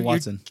Aniston, Emma You're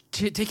Watson.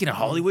 Taking a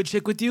Hollywood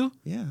chick with you?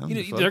 Yeah, I don't You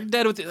know, give a fuck. they're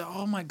dead with it.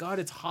 Oh my god,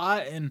 it's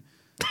hot and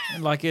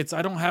like it's.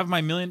 I don't have my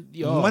million.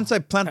 Yo. Once I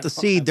plant the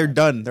seed, they're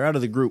done. They're out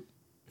of the group.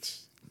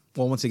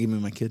 Well, once they give me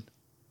my kid,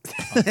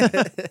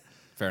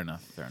 Fair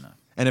enough. Fair enough.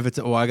 and if it's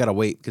I gotta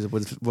wait because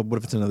what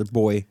if it's another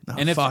boy? Oh,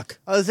 And if- fuck.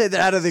 I was say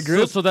they're out of the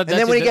group. So that, and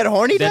then when you get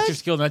horny, that's Dad? your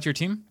skill. And that's your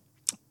team.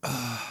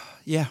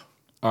 Yeah.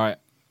 All right.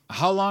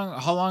 How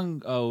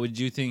long would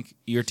you think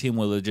your team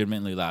will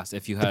legitimately last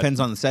if you had? Depends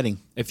on the setting.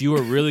 If you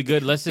were really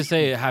good, let's just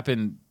say it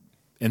happened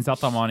in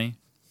South Amani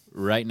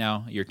right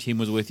now. Your team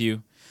was with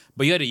you,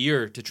 but you had a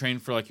year to train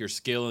for like your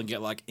skill and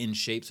get like in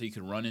shape so you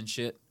could run and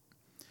shit.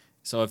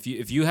 So if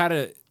you had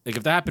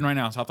if that happened right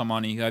now, South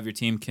Amani, you have your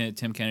team,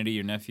 Tim Kennedy,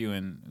 your nephew,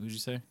 and who'd you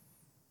say?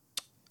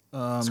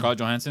 Scarlett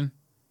Johansson.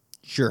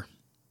 Sure.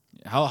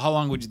 How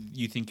long would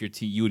you think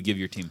you would give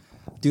your team?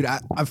 Dude, I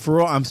for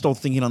real, I'm still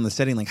thinking on the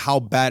setting. Like, how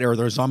bad are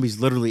there zombies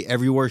literally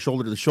everywhere,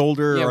 shoulder to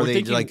shoulder? Yeah, or are we're they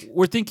thinking like?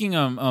 we're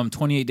thinking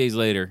 28 days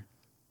later,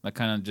 like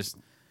kind of just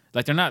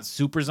like they're not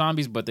super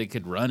zombies, but they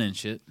could run and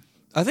shit.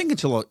 I think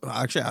until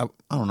actually, I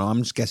don't know.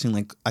 I'm just guessing.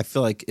 Like, I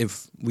feel like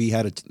if we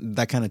had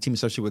that kind of team,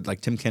 especially with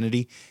like Tim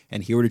Kennedy,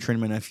 and he were to train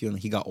my nephew, and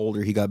he got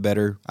older, he got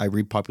better. I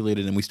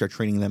repopulated, and we start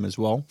training them as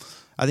well.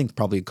 I think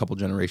probably a couple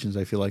generations.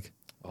 I feel like.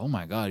 Oh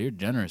my God, you're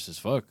generous as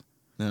fuck.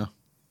 Yeah.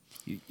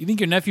 You think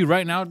your nephew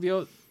right now would be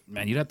able?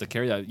 Man, you'd have to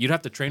carry that. You'd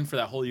have to train for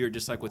that whole year,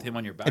 just like with him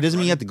on your back. It doesn't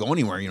mean you have to go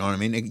anywhere. You know what I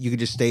mean? You could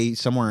just stay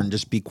somewhere and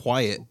just be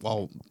quiet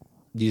while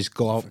you just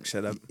go out.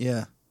 Shut up.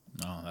 Yeah.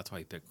 Oh, that's why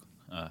you pick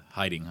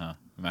hiding, huh?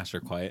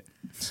 Master quiet.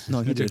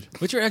 No, he did.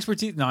 What's your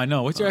expertise? No, I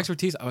know. What's your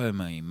expertise? I'm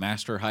a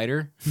master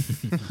hider.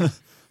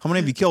 How many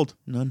have you killed?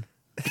 None.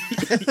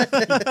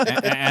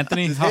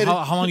 Anthony,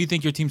 how long do you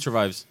think your team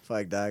survives?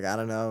 Fuck, dog. I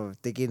don't know.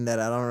 Thinking that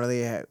I don't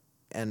really have.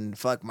 And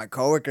fuck, my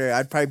coworker,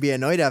 I'd probably be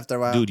annoyed after a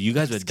while. Dude, you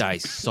guys would die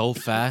so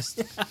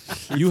fast.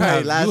 Probably You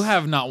last-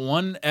 have not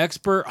one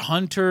expert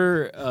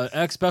hunter,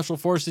 ex special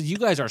forces. You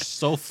guys are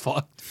so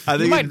fucked. I You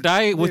think might it-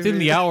 die within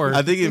the hour.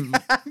 I think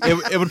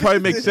it would probably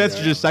make sense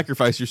to just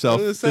sacrifice yourself.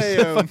 I was Just saying,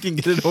 to fucking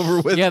get it over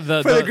with. yeah,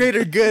 For the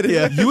greater good.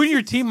 Yeah. you and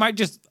your team might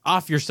just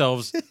off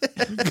yourselves.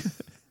 What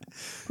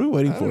are we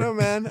waiting I for? don't know,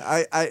 man.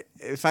 I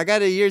if I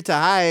got a year to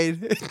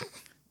hide,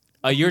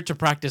 A year to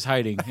practice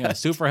hiding. Yeah,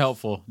 super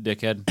helpful,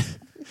 dickhead.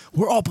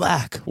 We're all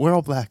black. We're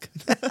all black.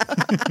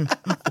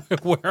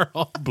 We're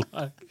all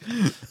black.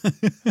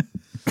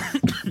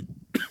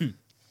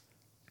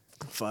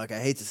 fuck, I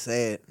hate to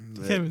say it,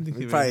 but Can't even think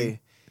we of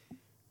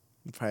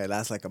probably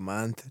last like a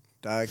month,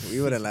 dog.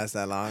 We wouldn't last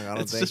that long. I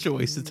don't It's think. such a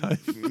waste of time.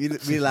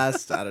 we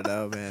last. I don't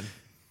know, man.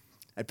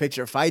 I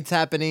picture fights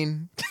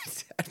happening.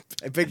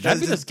 I picture That'd be us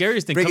the just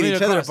scariest thing. breaking coming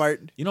each other across.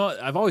 apart. You know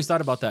what? I've always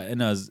thought about that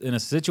in a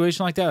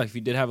situation like that. Like if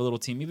you did have a little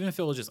team, even if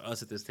it was just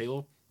us at this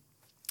table,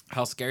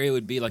 how scary it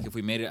would be. Like if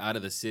we made it out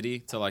of the city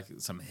to like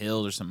some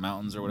hills or some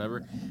mountains or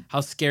whatever. How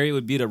scary it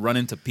would be to run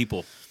into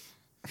people.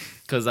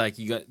 Because like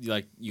you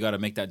got to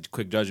make that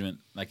quick judgment.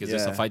 Like is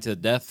this a Yeah. fight to the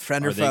death?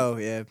 Friend Are or they- foe?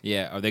 Yeah.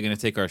 Yeah. Are they gonna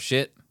take our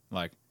shit?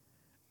 Like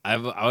I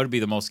would be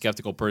the most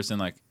skeptical person.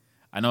 Like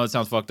I know it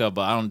sounds fucked up,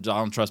 but I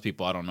don't trust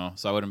people. I don't know.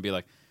 So I wouldn't be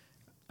like.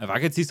 If I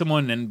could see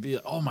someone and be,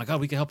 oh my God,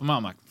 we can help them out.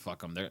 I'm like,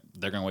 fuck them.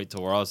 They're gonna wait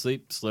till we're all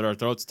asleep, slit our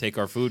throats, take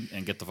our food,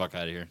 and get the fuck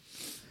out of here.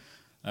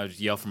 I would just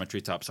yell from my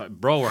treetop. So,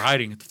 bro, we're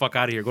hiding. Get the fuck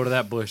out of here. Go to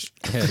that bush.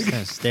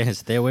 Yeah,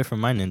 stay away from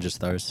my ninja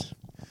stars.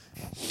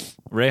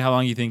 Ray, how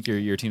long do you think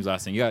your team's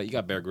lasting? You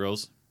got Bear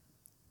Grylls.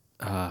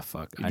 Ah,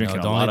 fuck. You're I know.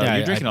 drinking The a only lot of. thing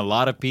You're drinking a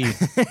lot of pee.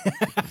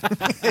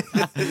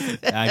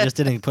 I just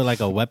didn't put like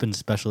a weapons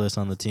specialist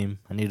on the team.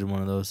 I needed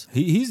one of those.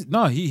 he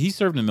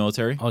served in the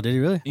military, Oh, did he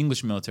really?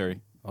 English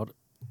military. Oh.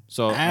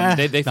 So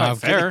they No, fight I'm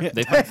fair. kidding.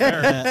 They fight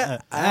fair.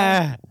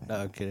 No,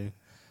 I'm kidding.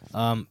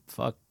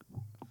 Fuck.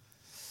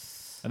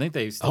 I think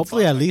they still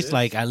Hopefully, fight at least this.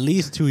 like at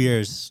least 2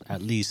 years.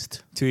 At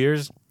least 2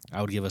 years.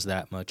 I would give us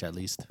that much. At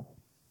least.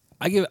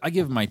 I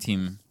give my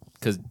team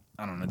because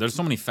I don't know. There's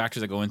so many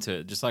factors that go into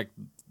it. Just like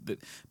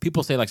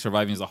people say, like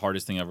surviving is the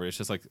hardest thing ever. It's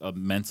just like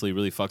mentally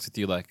really fucks with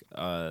you. Like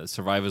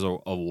survive is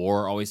a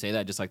war. Always say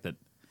that. Just like that.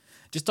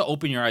 Just to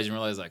open your eyes and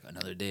realize like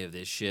another day of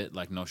this shit.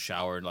 Like no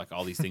shower. Like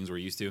all these things we're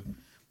used to.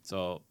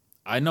 So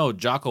I know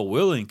Jocko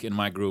Willink in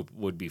my group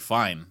would be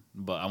fine,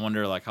 but I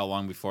wonder like how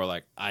long before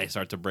like I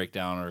start to break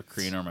down or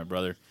Karina or my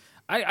brother.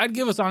 I'd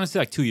give us honestly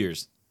like 2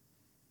 years.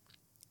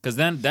 Because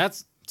then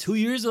that's 2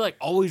 years of like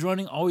always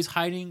running, always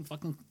hiding,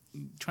 fucking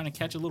trying to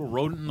catch a little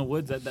rodent in the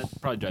woods. That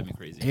probably drive me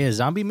crazy. Hey, is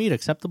zombie meat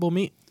acceptable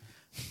meat?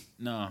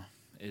 No,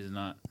 it is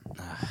not.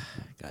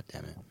 God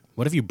damn it!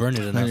 What if you burn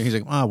it enough? He's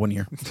like, 1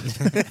 year.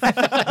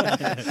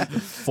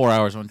 4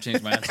 hours won't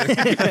change my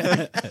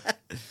answer.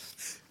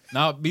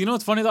 Now, but you know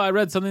what's funny though? I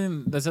read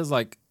something that says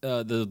like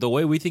the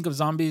way we think of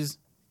zombies,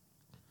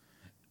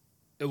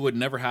 it would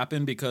never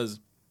happen because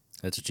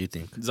That's what you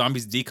think.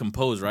 zombies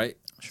decompose, right?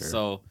 Sure.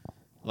 So,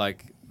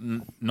 like,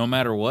 no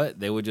matter what,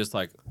 they would just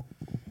like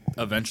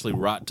eventually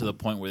rot to the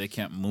point where they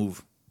can't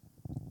move.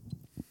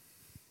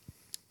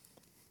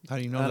 How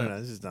do you know I that? don't know.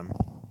 This is dumb.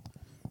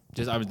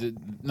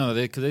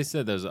 Because they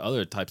said there's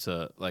other types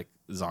of like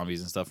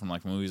zombies and stuff from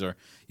like movies, or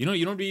you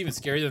know, be even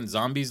scarier than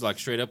zombies. Like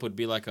straight up would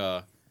be like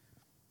a,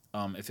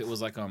 if it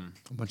was like A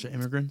bunch of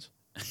immigrants?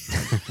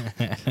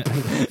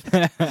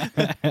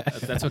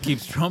 that's what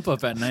keeps Trump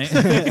up at night.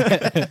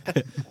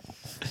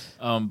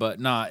 But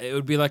nah, it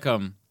would be like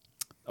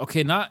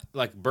okay, not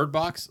like Bird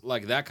Box,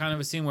 like that kind of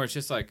a scene where it's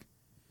just like,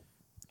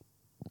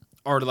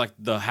 or like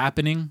The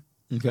Happening,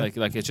 Okay.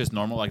 like it's just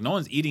normal. Like no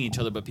one's eating each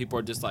other, but people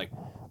are just like,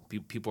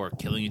 people are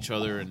killing each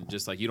other, and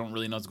just like you don't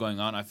really know what's going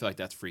on. I feel like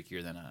that's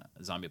freakier than a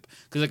zombie,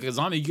 because like a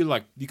zombie,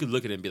 you could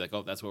look at it and be like,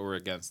 oh, that's what we're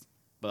against.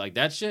 But like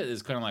that shit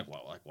is kind of like,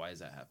 well, like why is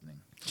that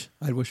happening?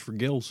 I'd wish for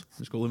gills.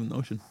 Just go live in the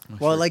ocean.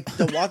 Well, like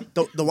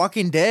the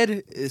Walking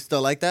Dead is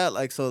still like that.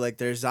 Like so, like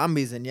there's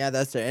zombies, and yeah,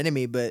 that's their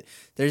enemy. But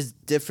there's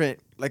different,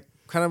 like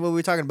kind of what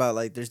we're talking about.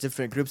 Like there's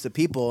different groups of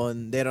people,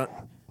 and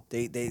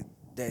they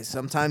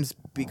sometimes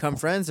become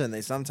friends, and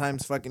they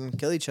sometimes fucking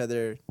kill each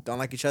other. Don't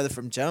like each other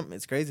from jump.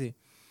 It's crazy.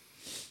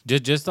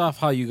 Just off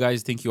how you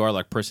guys think you are,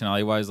 like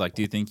personality wise, like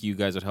do you think you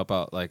guys would help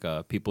out like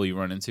people you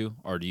run into,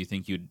 or do you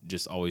think you'd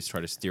just always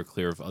try to steer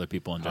clear of other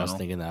people in I was general?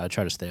 thinking that I'd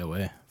try to stay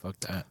away. Fuck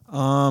that.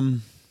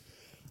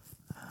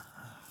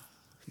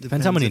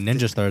 Depends how many if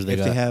ninja stars they if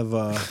got.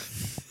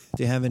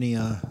 They have any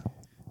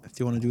if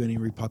they want to do any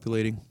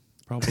repopulating.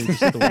 Probably just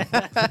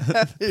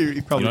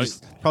the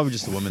probably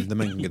just the women. The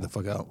men can get the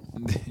fuck out.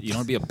 You know,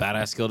 it'd be a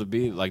badass skill to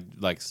be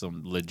like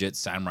some legit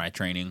samurai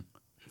training.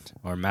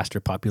 Or master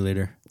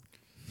populator.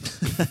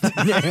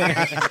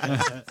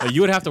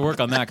 You would have to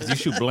work on that because you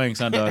shoot blanks,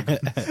 huh, Doug?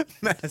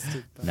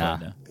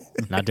 Nah,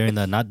 not during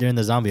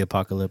the zombie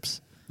apocalypse.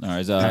 All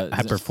right,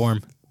 I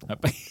perform.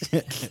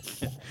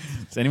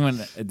 Does anyone?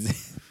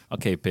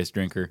 Okay, piss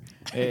drinker.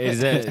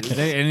 Is there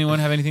anyone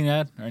have anything to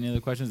add or any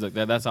other questions? Like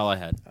that's all I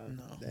had.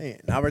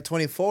 Dang, now we're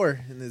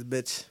 24 in this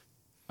bitch.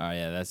 All right,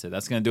 yeah, that's it.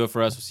 That's gonna do it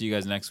for us. We'll see you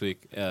guys next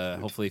week.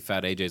 Hopefully,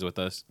 Fat AJ's with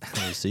us.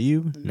 I'll see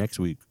you next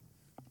week.